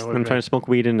hilarious. Yeah, it I'm would trying be. to smoke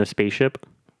weed in a spaceship.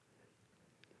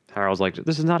 Harold's like,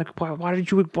 this is not a. Why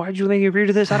did you make me agree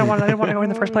to this? I didn't want to go in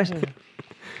the first place.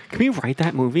 Can we write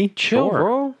that movie? Chill, Sure.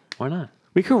 bro. Why not?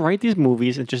 We could write these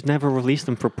movies and just never release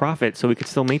them for profit so we could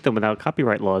still make them without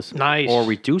copyright laws. Nice. Or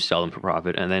we do sell them for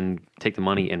profit and then take the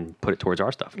money and put it towards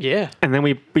our stuff. Yeah. And then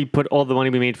we put all the money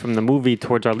we made from the movie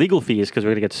towards our legal fees because we're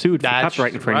going to get sued for That's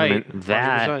copyright infringement. right.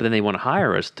 That, 100%. but then they want to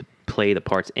hire us to play the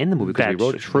parts in the movie because we That's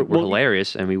wrote it. true. We're Well-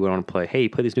 hilarious and we want to play. Hey,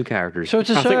 play these new characters. So it's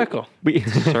a I was like, circle. We,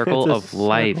 Circle it's a of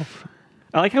life.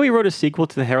 I like how he wrote a sequel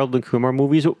to the Harold and Kumar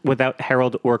movies without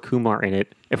Harold or Kumar in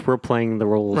it. If we're playing the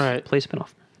roles, Right. Play a spinoff.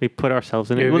 we put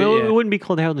ourselves in it. Yeah, well, no, yeah. it wouldn't be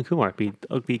called Harold and Kumar. It'd be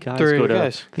Ugly Guys Three Go to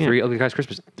Guys. Yeah. Three Ugly Guys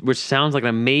Christmas, which sounds like an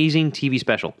amazing TV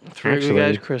special. Three Ugly Actually,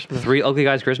 Guys Christmas. Three Ugly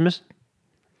Guys Christmas.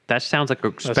 That sounds like a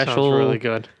That special. sounds really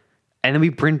good. And then we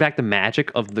bring back the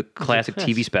magic of the classic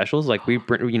TV specials. Like we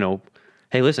bring,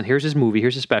 hey, listen, here's this movie,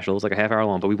 here's the special. It's like a half hour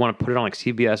long, but we want to put it on like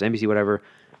CBS, NBC, whatever.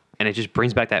 And it just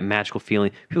brings back that magical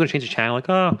feeling. People are gonna change the channel, like,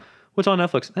 oh, what's on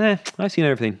Netflix? I've seen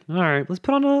everything. All right, let's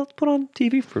put on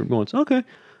TV for once. Okay,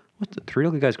 what's the Three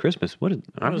Ugly Guys Christmas? What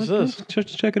is this?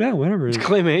 Just check it out. Whatever.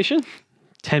 Claymation?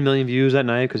 10 million views that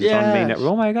night because it's on main Yes. network.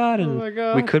 Oh my god! And my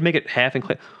God. we could make it half and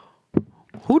clay.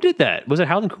 Who did that? Was it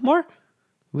Harold and Kumar? It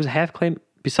was a half claim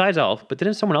besides Elf, but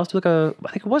didn't someone else do like a?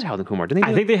 I think it was Harold and Kumar. Didn't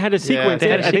they? I think they had a sequence. they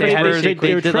had a I think sequence they,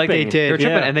 where were did like tripping. they did. were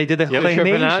tripping Yeah. and they did the They were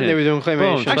tripping out claymation. and they were doing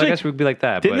claymation. Boom. So I Actually, guess we'd be like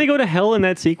that. Didn't but- they go to hell in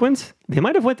that sequence? They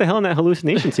might have went to hell in that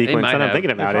hallucination sequence. might And I'm have. thinking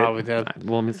They about probably it. did.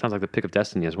 Well, I mean, it sounds like the Pick of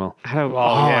Destiny as well. How do-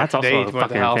 yeah, that's also they a went to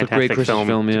fucking hell. It's a fantastic great Christmas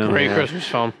film, yeah. Great Yeah. Christmas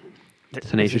film.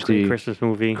 It's an interesting Christmas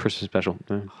movie. Christmas special.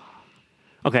 Yeah.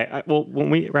 Okay, well, when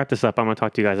we wrap this up, I'm going to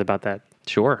talk to you guys about that.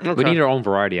 Sure. We Okay. need our own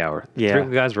variety hour. Yeah. Three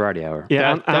Ugly Guys variety hour. Yeah,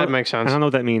 That- I that don't- makes sense. I don't know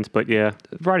what that means, but yeah.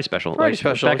 Variety special. Variety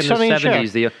special, Back like in Sonny the and Cher.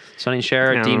 70s, the Sonny and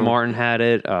Cher, Yeah. Dean Martin had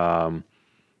it.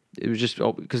 It was just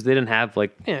because they didn't have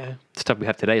like Yeah. stuff we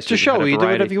have today. So It's a show. had You do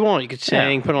variety. whatever you want. You could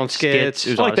sing, Yeah. put on skits.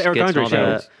 It was Like a lot the of Eric skits Andre and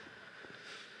all that. shows.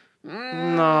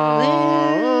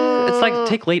 No. It's like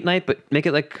take late night, but make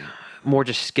it like more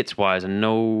just skits wise and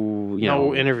no,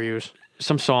 No interviews.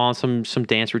 some songs, some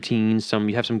dance routines,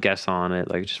 you have some guests on it.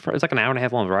 Like it's like an hour and a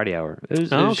half long variety hour. It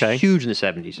was okay. huge in the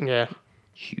 70s. Yeah.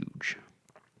 Huge.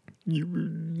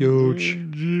 Huge.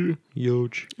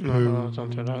 Huge. No, don't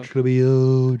do that. It's gonna be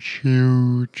huge.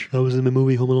 Huge. I was in the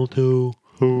movie Home Alone 2.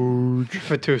 Huge.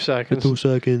 For 2 For seconds. 2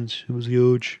 seconds. It was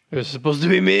huge. It was supposed to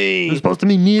be me. It was supposed to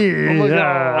be me. Oh my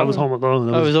God. I was home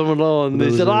alone. I was home alone. They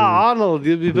was, said, Arnold,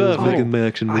 you'd be perfect. making my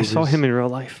action I movies. saw him in real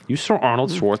life. You saw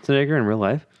Arnold Schwarzenegger in real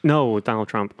life? No, Donald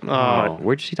Trump. Oh,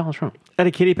 where'd you see Donald Trump? At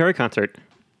a Katy Perry concert.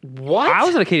 What? I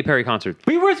was at a Katy Perry concert.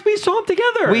 We saw him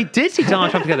together. We did see Donald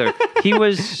Trump together. He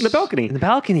was In the balcony. In the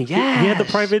balcony, yeah. He had the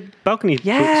private balcony suite.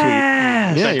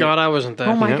 Yes. Yeah, Thank God I wasn't there.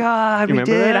 Oh my Yeah. God, You we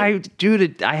remember did. that?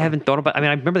 Dude, I haven't thought about. I mean,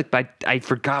 I remember, but I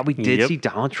forgot we did Yep. see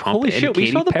Donald Trump. Holy and shit! We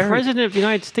Katy saw the Perry. president of the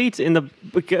United States at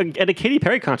a Katy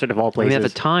Perry concert of all I places. mean, at the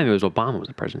time, it was Obama was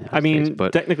the president. Of the I United mean, States,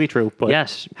 but technically true, but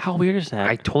yes, how weird is that?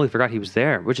 I totally forgot he was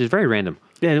there, which is very random.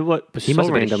 yeah, what was He so must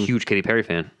have random. been a huge Katy Perry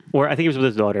fan. Or I think he was with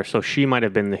his daughter, so she might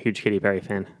have been the huge Katy Perry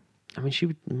fan. I mean, she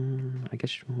would. I guess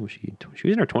she was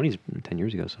in her 20s 10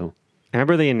 years ago. So, I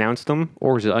remember they announced him.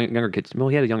 or was it younger kids? Well,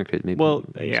 he had a younger kid, maybe. Well,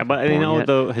 yeah, but I know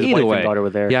his Either wife way. and daughter were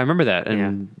there. Yeah, I remember that. Yeah.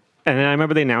 And And then I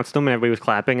remember they announced him, and everybody was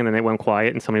clapping, and then they went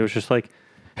quiet, and somebody was just like,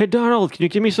 "Hey, Donald, can you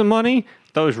give me some money?"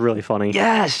 That was really funny.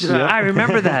 yes, I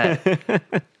remember that.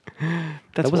 That's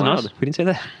That wasn't wild. us. We didn't say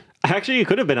that. Actually, it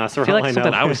could have been us. For I feel all like I know.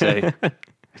 something I would say.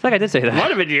 I feel like I did say that. Might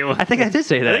have been you. I think I did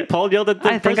say I that. think Paul yelled at the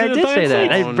I think I president did of the say United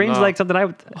that. States. It brings no. like something I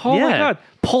would. Oh yeah. my god,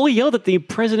 Paul yelled at the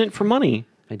president for money.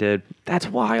 I did. That's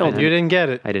wild. You didn't get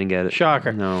it. I didn't get it.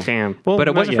 Shocker. No. Damn. Well, But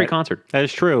it not was a free yet. concert. That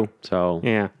is true. So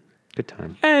Yeah. good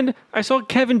time. And I saw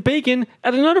Kevin Bacon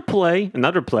at another play.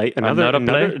 Nutter Butter.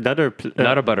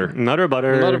 Nutter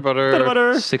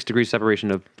Butter. 6 degrees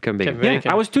separation of Kevin Bacon. Kevin Yeah,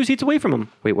 Bacon. I was 2 seats away from him.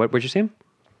 Wait, what? Where'd you see him?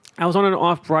 I was on an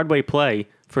off-Broadway play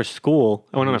for school.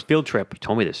 I went on a field trip. You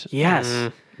told me this. Yes.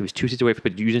 He was 2 seats away,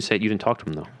 but you didn't say you didn't talk to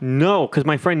him though. No, because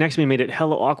my friend next to me made it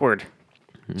hella awkward.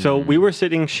 So we were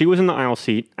sitting, she was in the aisle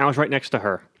seat. I was right next to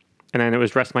her. And then it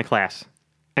was the rest of my class.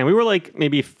 And we were like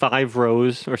maybe 5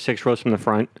 rows or 6 rows from the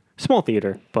front. Small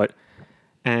theater, but.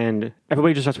 And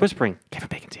everybody just starts whispering, Kevin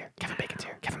Bacon's here, Kevin Bacon's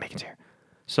here, Kevin Bacon's here.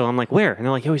 So I'm like, where? And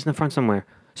they're like, yo, he's in the front somewhere.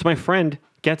 So my friend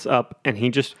gets up and he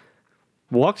just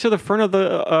walks to the front of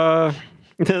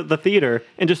the theater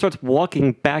and just starts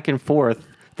walking back and forth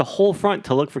the whole front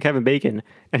to look for Kevin Bacon.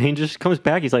 And he just comes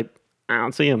back. He's like, I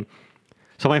don't see him.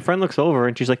 So my friend looks over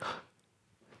and she's like,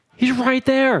 he's right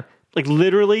there. Like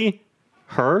literally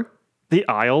her, the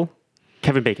aisle,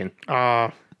 Kevin Bacon.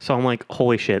 So I'm like,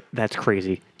 holy shit, that's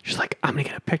crazy. She's like, I'm going to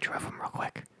get a picture of him real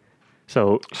quick.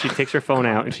 So she takes her phone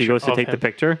out and she goes to of take the him.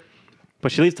 picture,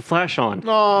 but she leaves the flash on.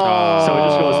 Oh. So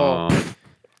it just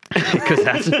goes,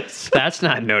 Because that's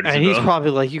not noticeable. And he's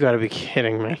probably like, you got to be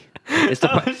kidding me. it's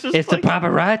the I was just it's like- the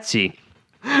paparazzi.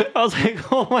 I was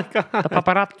like, oh my God.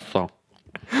 Paparazzo.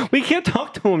 We can't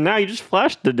talk to him now. You just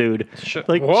flashed the dude.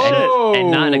 Like, Whoa.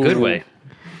 And not in a good way. shit.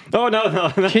 Oh,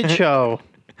 no. Kid show.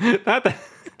 Not that.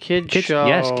 Kid show.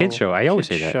 Yes, kids show. I always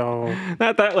Kid say that. show.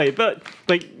 Not that way, but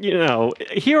like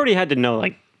he already had to know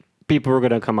like people were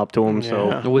going to come up to him. Yeah. So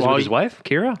Was it Well, with his wife,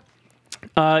 Kira?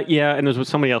 yeah, and there was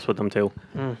somebody else with them too.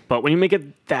 But when you make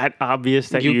it that obvious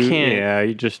that You can't. yeah,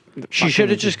 you just She should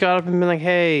have just got up and been like,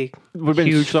 "Hey, would have been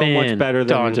Huge so much fan. better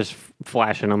than Done. just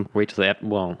flashing them. Wait till that.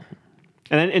 Well,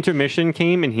 And then intermission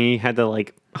came, and he had to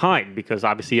like hide because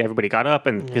obviously everybody got up,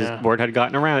 and Yeah. his word had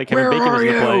gotten around that Kevin Bacon was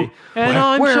going to play. and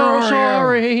I'm so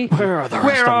sorry. Where are the rest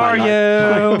where of my are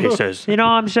life? you? He says, You know,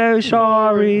 I'm so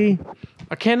sorry.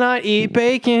 I cannot eat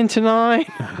bacon tonight."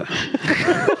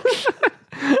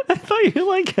 I thought you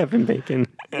liked Kevin Bacon.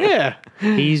 Yeah,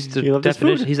 He's the You love this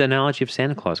definition. food? He's the analogy of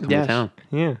Santa Claus coming Yes. to town.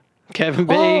 Yeah. Kevin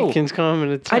Oh. Bacon's coming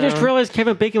to town. I just realized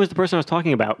Kevin Bacon was the person I was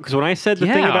talking about because when I said the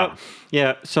thing Yeah. about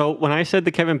so when I said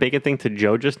the Kevin Bacon thing to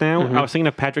Joe just now, I was thinking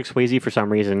of Patrick Swayze for some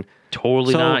reason.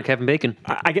 Totally So- not Kevin Bacon.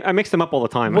 I mix them up all the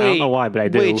time. I don't know why, but I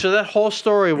do. Wait, so that whole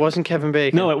story wasn't Kevin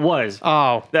Bacon? No, it was.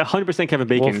 Oh, That 100% Kevin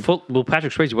Bacon. Well,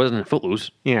 Patrick Swayze wasn't in Footloose.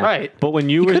 yeah. right. But when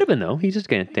you He were could have been though. He's just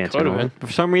getting dancing. Could have around. been.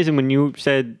 for some reason when you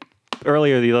said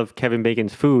earlier that you love Kevin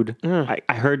Bacon's food, I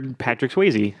heard Patrick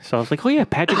Swayze. So I was like, oh yeah,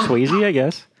 Patrick Swayze, I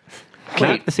guess.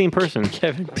 Not the same person.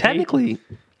 Kevin Bacon. Technically,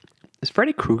 is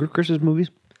Freddy Krueger Christmas movies?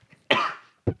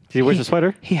 He wears a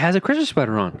sweater. He has a Christmas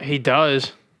sweater on. He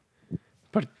does,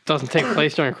 but it doesn't take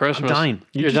place during Christmas. dying.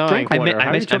 You You're just dying. drank water. How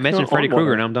are you I talking mentioned about Freddy water?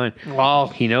 Krueger, and I'm dying. Well,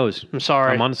 He knows. I'm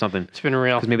sorry. I'm onto something. It's been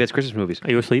real. Because maybe that's Christmas movies.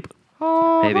 Are you asleep?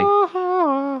 Maybe.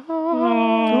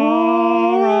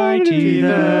 Alrighty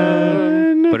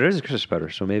then. But it is a Christmas sweater,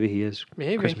 so maybe he is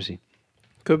Maybe. Christmassy.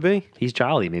 Could be. He's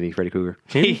jolly, maybe Freddy Krueger.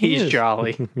 He's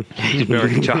jolly. He's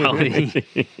very jolly.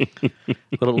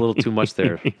 little too much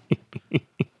there.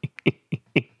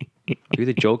 Are you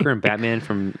the Joker and Batman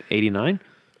from '89?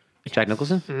 Jack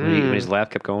Nicholson? When his laugh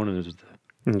kept going and it was the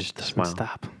And just doesn't smile.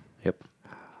 stop. Yep.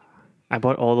 I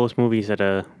bought all those movies at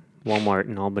a Walmart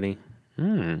in Albany.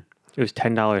 It was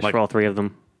 $10 Like- for all three of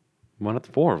them Why not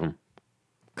the four of them?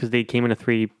 because they came in a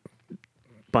 3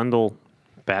 bundle.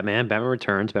 Batman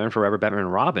Returns, Batman Forever, Batman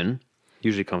and Robin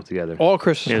usually comes together. All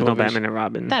Christmas There's no movies. Batman and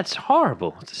Robin. That's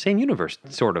horrible. It's the same universe,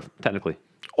 sort of, technically.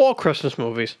 All Christmas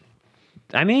movies.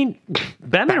 I mean,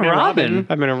 Batman and and Robin,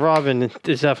 Batman and Robin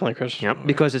is definitely Christmas. Yep.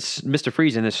 because it's Mr.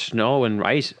 Freeze and there's snow and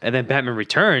ice, and then Batman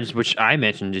Returns, which I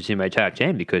mentioned it's in my top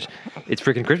 10 because it's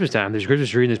freaking Christmas time. There's a Christmas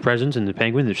tree and there's presents and the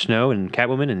penguin, there's snow and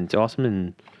Catwoman, and it's awesome,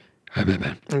 and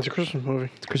It's a Christmas movie.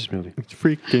 it's a Christmas movie. It's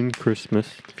freaking Christmas.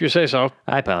 If you say so.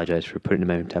 I apologize for putting it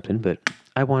in my top 10, but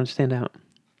I wanted to stand out.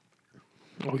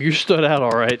 Oh, you stood out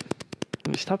all right.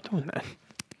 Stop doing that.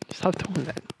 Stop doing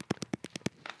that.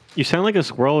 You sound like a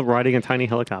squirrel riding a tiny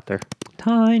helicopter.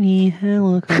 Tiny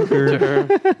helicopter.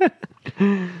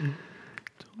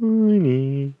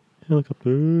 Tiny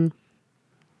helicopter.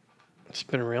 It's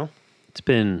been real. It's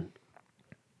been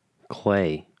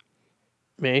clay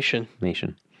Mation.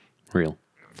 nation. Real.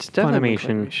 It's definitely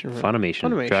Funimation. Claymation, right? Funimation.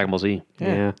 Funimation. Dragon Ball Z.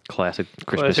 Yeah. Classic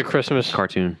Christmas Classic Christmas.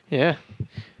 cartoon. Yeah.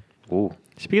 Ooh.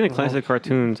 Speaking of classic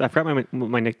cartoons, I forgot what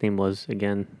my nickname was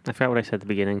again. I forgot what I said at the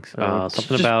beginning. So Something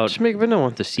Just, about just make up a new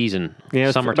one. the season. yeah,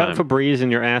 it's Summertime. about Febreze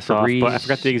and your ass off, but I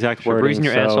forgot the exact word. Febreze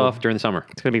your ass off during the summer.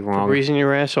 It's gonna be wrong. Breezing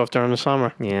your ass off during the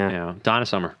summer. Yeah, Yeah. Donna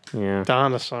Summer. yeah.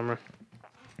 Donna summer.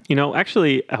 You know,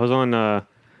 actually, I was on the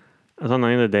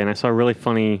other day and I saw a really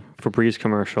funny Febreze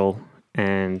commercial,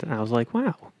 and I was like,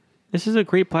 wow, this is a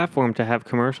great platform to have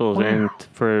commercials and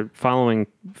for following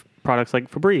products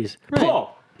like Febreze.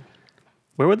 Paul,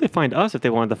 where would they find us if they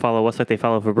wanted to follow us like they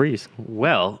follow Febreze?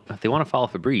 Well, if they want to follow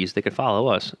Febreze, they could follow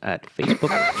us at Facebook,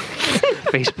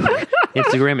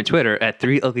 Instagram, and Twitter at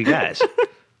 3 Ugly Guys.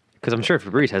 Because I'm sure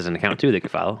Febreze has an account too they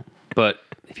could follow. But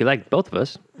if you like both of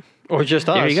us, Or just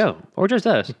us. there you go. Or just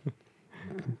us.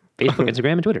 Facebook,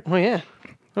 Instagram, and Twitter. Oh, yeah.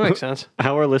 That makes sense.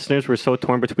 Our listeners were so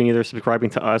torn between either subscribing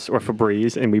to us or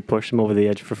Febreze, and we pushed them over the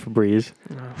edge for Febreze.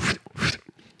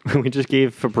 We just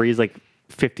gave Febreze like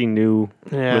 50 new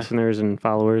Yeah. listeners and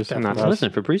followers, and not So us.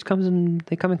 listen, Febreze comes in,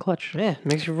 they come in clutch. Yeah.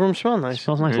 Makes your room smell nice.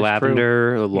 Smells nice. It's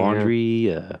Lavender,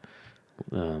 laundry,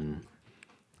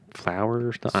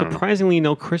 flowers. I don't know. Surprisingly,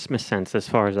 no Christmas scents as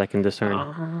far as I can discern.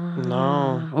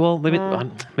 No. Well, maybe not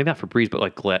Febreze, but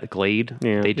like Glade.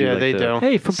 Yeah. They do. Yeah, like they the do.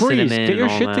 Hey, Febreze, cinnamon get and your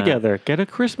all shit that. together. Get a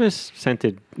Christmas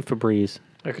scented Febreze.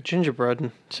 Like a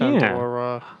gingerbread scent Yeah.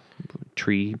 or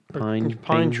Tree, pine,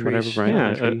 pine thing, whatever. trees. Right?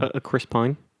 Yeah, Pine tree. a Chris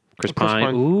Pine. Chris Chris Pine.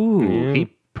 Pine. Ooh, Yeah. he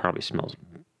probably smells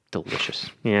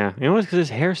delicious. Yeah, you know what? Because his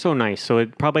hair's so nice. So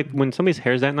it probably when somebody's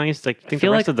hair's that nice, like I think the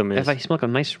feel rest like of them is. if I smell like a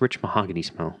nice rich mahogany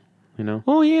smell, you know,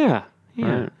 Oh yeah, yeah,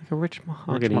 Right. like a rich rich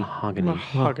mahogany. mahogany.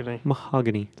 mahogany.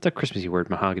 Mahogany. It's a Christmassy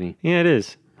word, mahogany. Yeah, it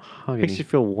is. Mahogany. Makes you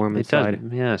feel warm It does.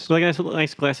 inside. Yes. So like a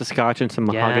nice glass of scotch and some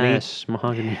mahogany. Yes,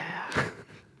 mahogany.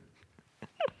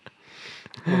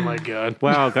 Oh my god.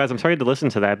 Wow, guys, I'm sorry to listen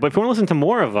to that. But if you want to listen to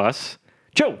more of us,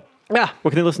 Joe, Yeah. where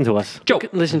can they listen to us? Joe.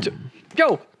 Listen to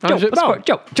Joe.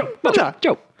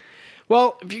 Joe.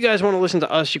 Well, if you guys want to listen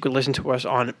to us, you can listen to us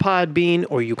on Podbean,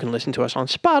 or you can listen to us on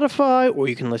Spotify, or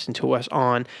you can listen to us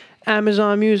on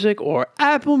Amazon Music, or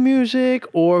Apple Music,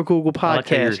 or Google I like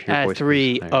how your Podcasts voice at was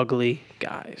Three there. Ugly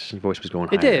Guys. Your voice was going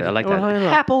high. It did. I like It went that. high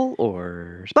enough. Apple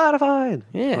or Spotify.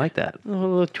 Yeah. I like that. A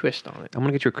little twist on it. I'm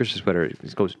gonna get you a Christmas sweater.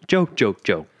 It goes Joe.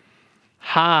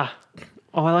 Ha.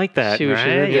 Oh, I like that. See what she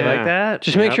did Right? You there. like that?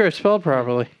 Just make Yep. sure it's spelled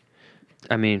properly.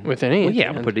 I mean, With an E Well, at yeah, the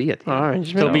I'm end. gonna put an E at the end. All right.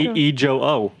 Just It'll make be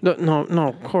E-Joe-O.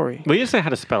 No, Corey. Well, you just say how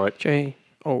to spell it.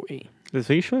 J-O-E. Are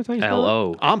you sure that's how you spell it?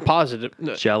 L-O. I'm positive.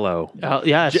 No, Jello.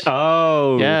 yes.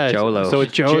 Oh. Yes. Jolo. So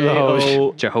it's Jolos.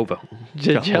 J-O... Jehovah.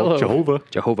 Jello. Jehovah.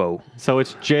 Jehovah. So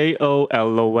it's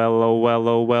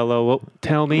J-O-L-O-L-O-L-O-L-O.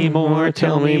 Tell me more,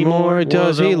 tell me more.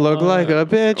 Does he look like a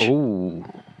bitch? Ooh.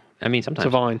 I mean, sometimes.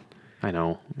 It's a Vine. I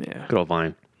know. Yeah. Good old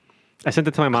Vine. I sent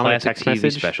it to my mom in a Classic text TV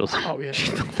message. specials. Oh, yeah.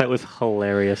 That was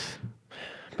hilarious.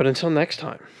 But until next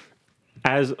time.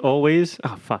 As always...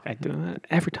 Oh, fuck. I do that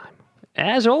every time.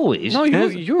 As always. No,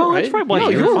 As- you're oh, right. that's right. Well, No,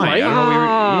 you're you're fine. right. I don't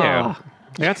know. Yeah.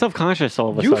 I got self-conscious all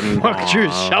of a You sudden. fucked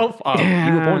yourself up.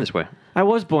 You were born this way. I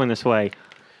was born this way.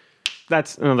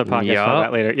 That's another podcast Yup. for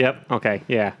that later. Yep. Okay.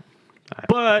 Yeah.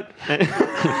 But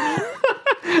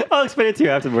I'll explain it to you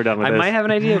after we're done with I this. might have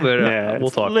an idea, but Yeah, we'll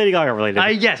it's talk. Lady Gaga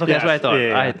related. Yes, okay, that's what I thought.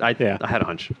 Yeah, yeah. I had a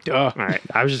hunch. Duh. All right.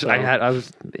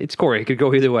 It's Corey. It could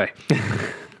go either way.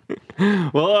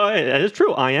 Well, it is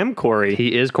true. I am Corey.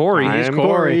 He is Corey. I He's am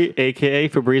Corey. Corey, aka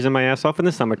for breezing my ass off in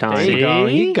the summertime. There you go.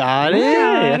 See? He got it.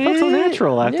 Yeah, I felt so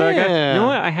natural after I got. Yeah. You know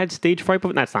what? I had stage fright,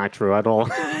 but that's not true at all.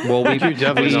 Well, we I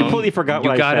definitely just don't. completely forgot You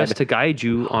what got I us said. to guide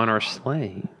you on our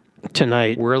sleigh.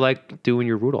 Tonight. We're like doing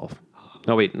your Rudolph.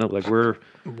 No, wait, no, like we're.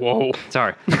 Whoa.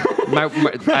 Sorry,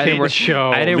 I didn't word,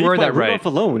 show. I didn't Leave word my that right. Rudolph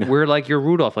alone. We're like your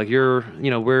Rudolph. Like you're,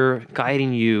 we're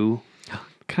guiding you.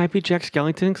 Can I be Jack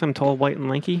Skellington because I'm tall, white, and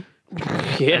lanky?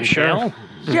 Yeah, sure.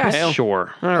 Yes,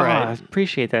 sure. All right. Ah,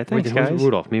 appreciate that. Wait, Thanks, who's guys.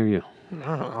 Rudolph? Me or you?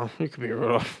 I don't know. You could be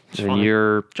Rudolph. It's And fine.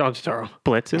 you're John Turturro.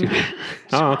 Blitzen.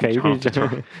 Oh, okay.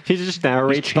 He just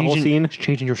narrates the whole scene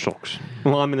changing your socks.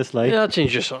 while I'm in the sleigh. Yeah, I'll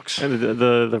change your socks. And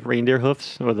the reindeer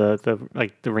hoofs or the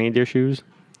reindeer shoes,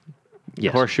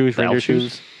 Yes. horseshoes, The reindeer elf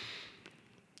shoes.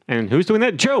 And who's doing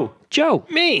that? Joe Joe.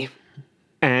 Me.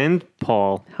 and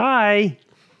Paul. Hi.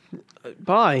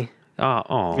 Bye.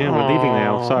 Oh. Yeah, we're leaving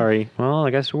now. Sorry. Well,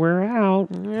 I guess we're out.